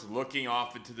everyone's looking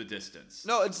off into the distance.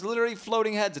 No, it's literally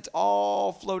floating heads. It's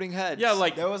all floating heads. Yeah,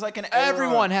 like There was like an era,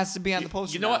 everyone has to be on the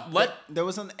poster. you know now. what? there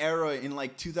was an era in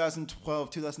like 2012,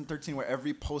 2013 where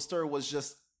every poster was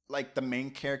just like the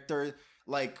main character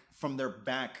like from their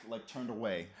back like turned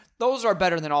away. Those are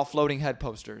better than all floating head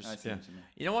posters. I see what you mean.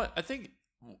 You know what? I think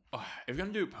if you're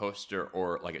gonna do a poster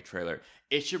or like a trailer,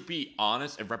 it should be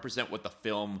honest and represent what the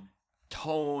film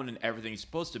tone and everything is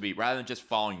supposed to be, rather than just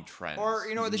following trends. Or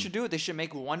you know what they should do? They should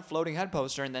make one floating head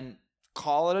poster and then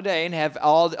call it a day and have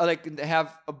all like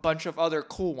have a bunch of other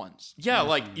cool ones. yeah,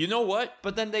 like you know what?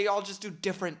 But then they all just do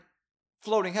different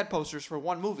floating head posters for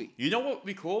one movie. You know what would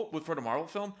be cool for the Marvel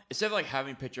film? Instead of like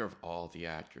having a picture of all the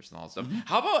actors and all that stuff,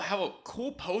 how about have a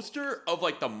cool poster of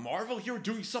like the Marvel hero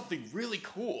doing something really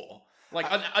cool? Like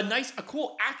a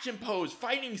cool action pose,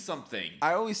 fighting something.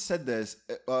 I always said this,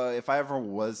 if I ever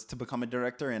was to become a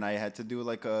director and I had to do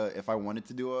like if I wanted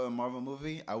to do a Marvel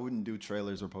movie, I wouldn't do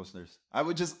trailers or posters.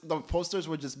 The posters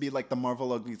would just be like the Marvel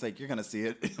logo. It's like, you're going to see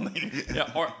it.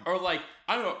 Yeah, or like,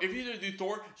 I don't know, if you're gonna do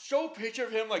Thor, show a picture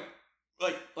of him like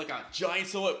a giant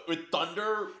silhouette with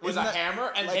thunder with Isn't a that-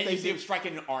 hammer, and like then they you see do- him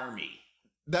striking an army.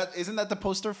 Isn't that the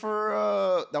poster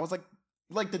for, that was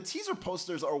like the teaser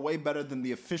posters are way better than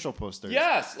the official posters.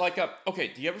 Yes, like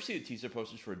okay. Do you ever see the teaser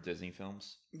posters for Disney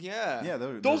films? Yeah. Yeah,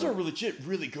 Those are legit,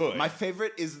 really good. My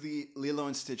favorite is the Lilo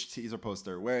and Stitch teaser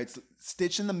poster, where it's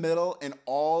Stitch in the middle and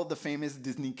all the famous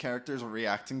Disney characters are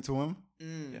reacting to him.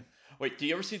 Yeah. Wait, do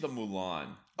you ever see the Mulan?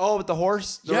 Oh, with the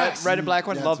horse, the Yes. red and black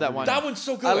one. That's Love that really one. That one's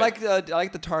so good. I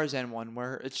like the Tarzan one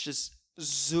where it's just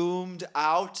zoomed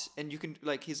out and you can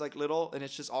like he's like little and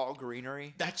it's just all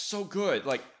greenery. That's so good.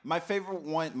 Like, My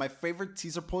favorite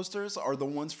teaser posters are the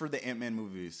ones for the Ant-Man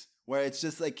movies, where it's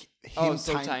just like him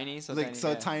so tiny,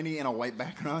 yeah. tiny in a white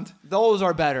background. Those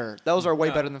are better. Those are way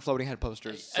better than floating head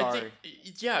posters. Sorry.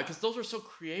 Yeah, because those are so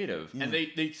creative, and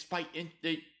they spike in,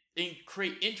 they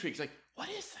create intrigues. Like, what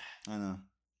is that? I know.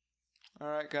 All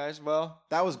right, guys. Well,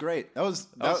 That was great. That was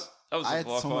I had a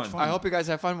lot of so much fun. I hope you guys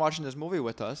have fun watching this movie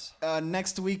with us.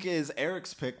 Next week is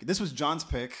Eric's pick. This was John's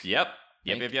pick. Yep.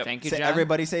 Thank you, Say, John.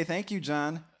 everybody say thank you,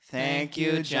 John. Thank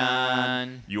you,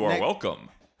 John. You are Next- welcome.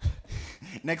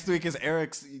 Next week is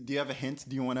Eric's. Do you have a hint?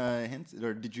 Do you want a hint,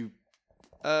 or did you?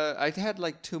 I had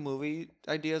like 2 movie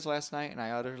ideas last night, and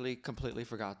I utterly, completely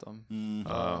forgot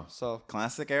them. So,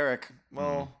 Classic Eric.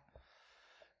 well,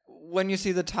 when you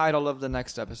see the title of the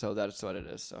next episode, that's what it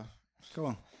is. So,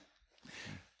 Cool.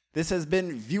 This has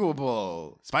been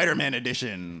Viewable Spider-Man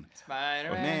Edition.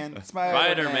 Spider-Man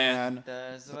Spider-Man.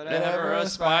 does Whatever a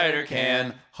spider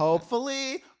can.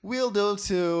 Hopefully, we'll do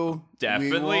too.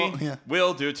 Definitely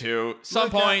will do too. Some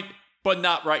Look point, but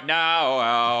not right now.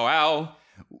 Ow, ow.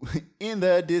 In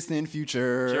the distant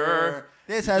future. Sure.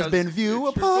 This has Because been it's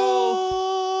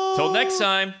Viewable. Till next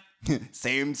time.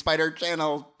 Same spider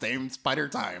channel, same spider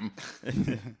time.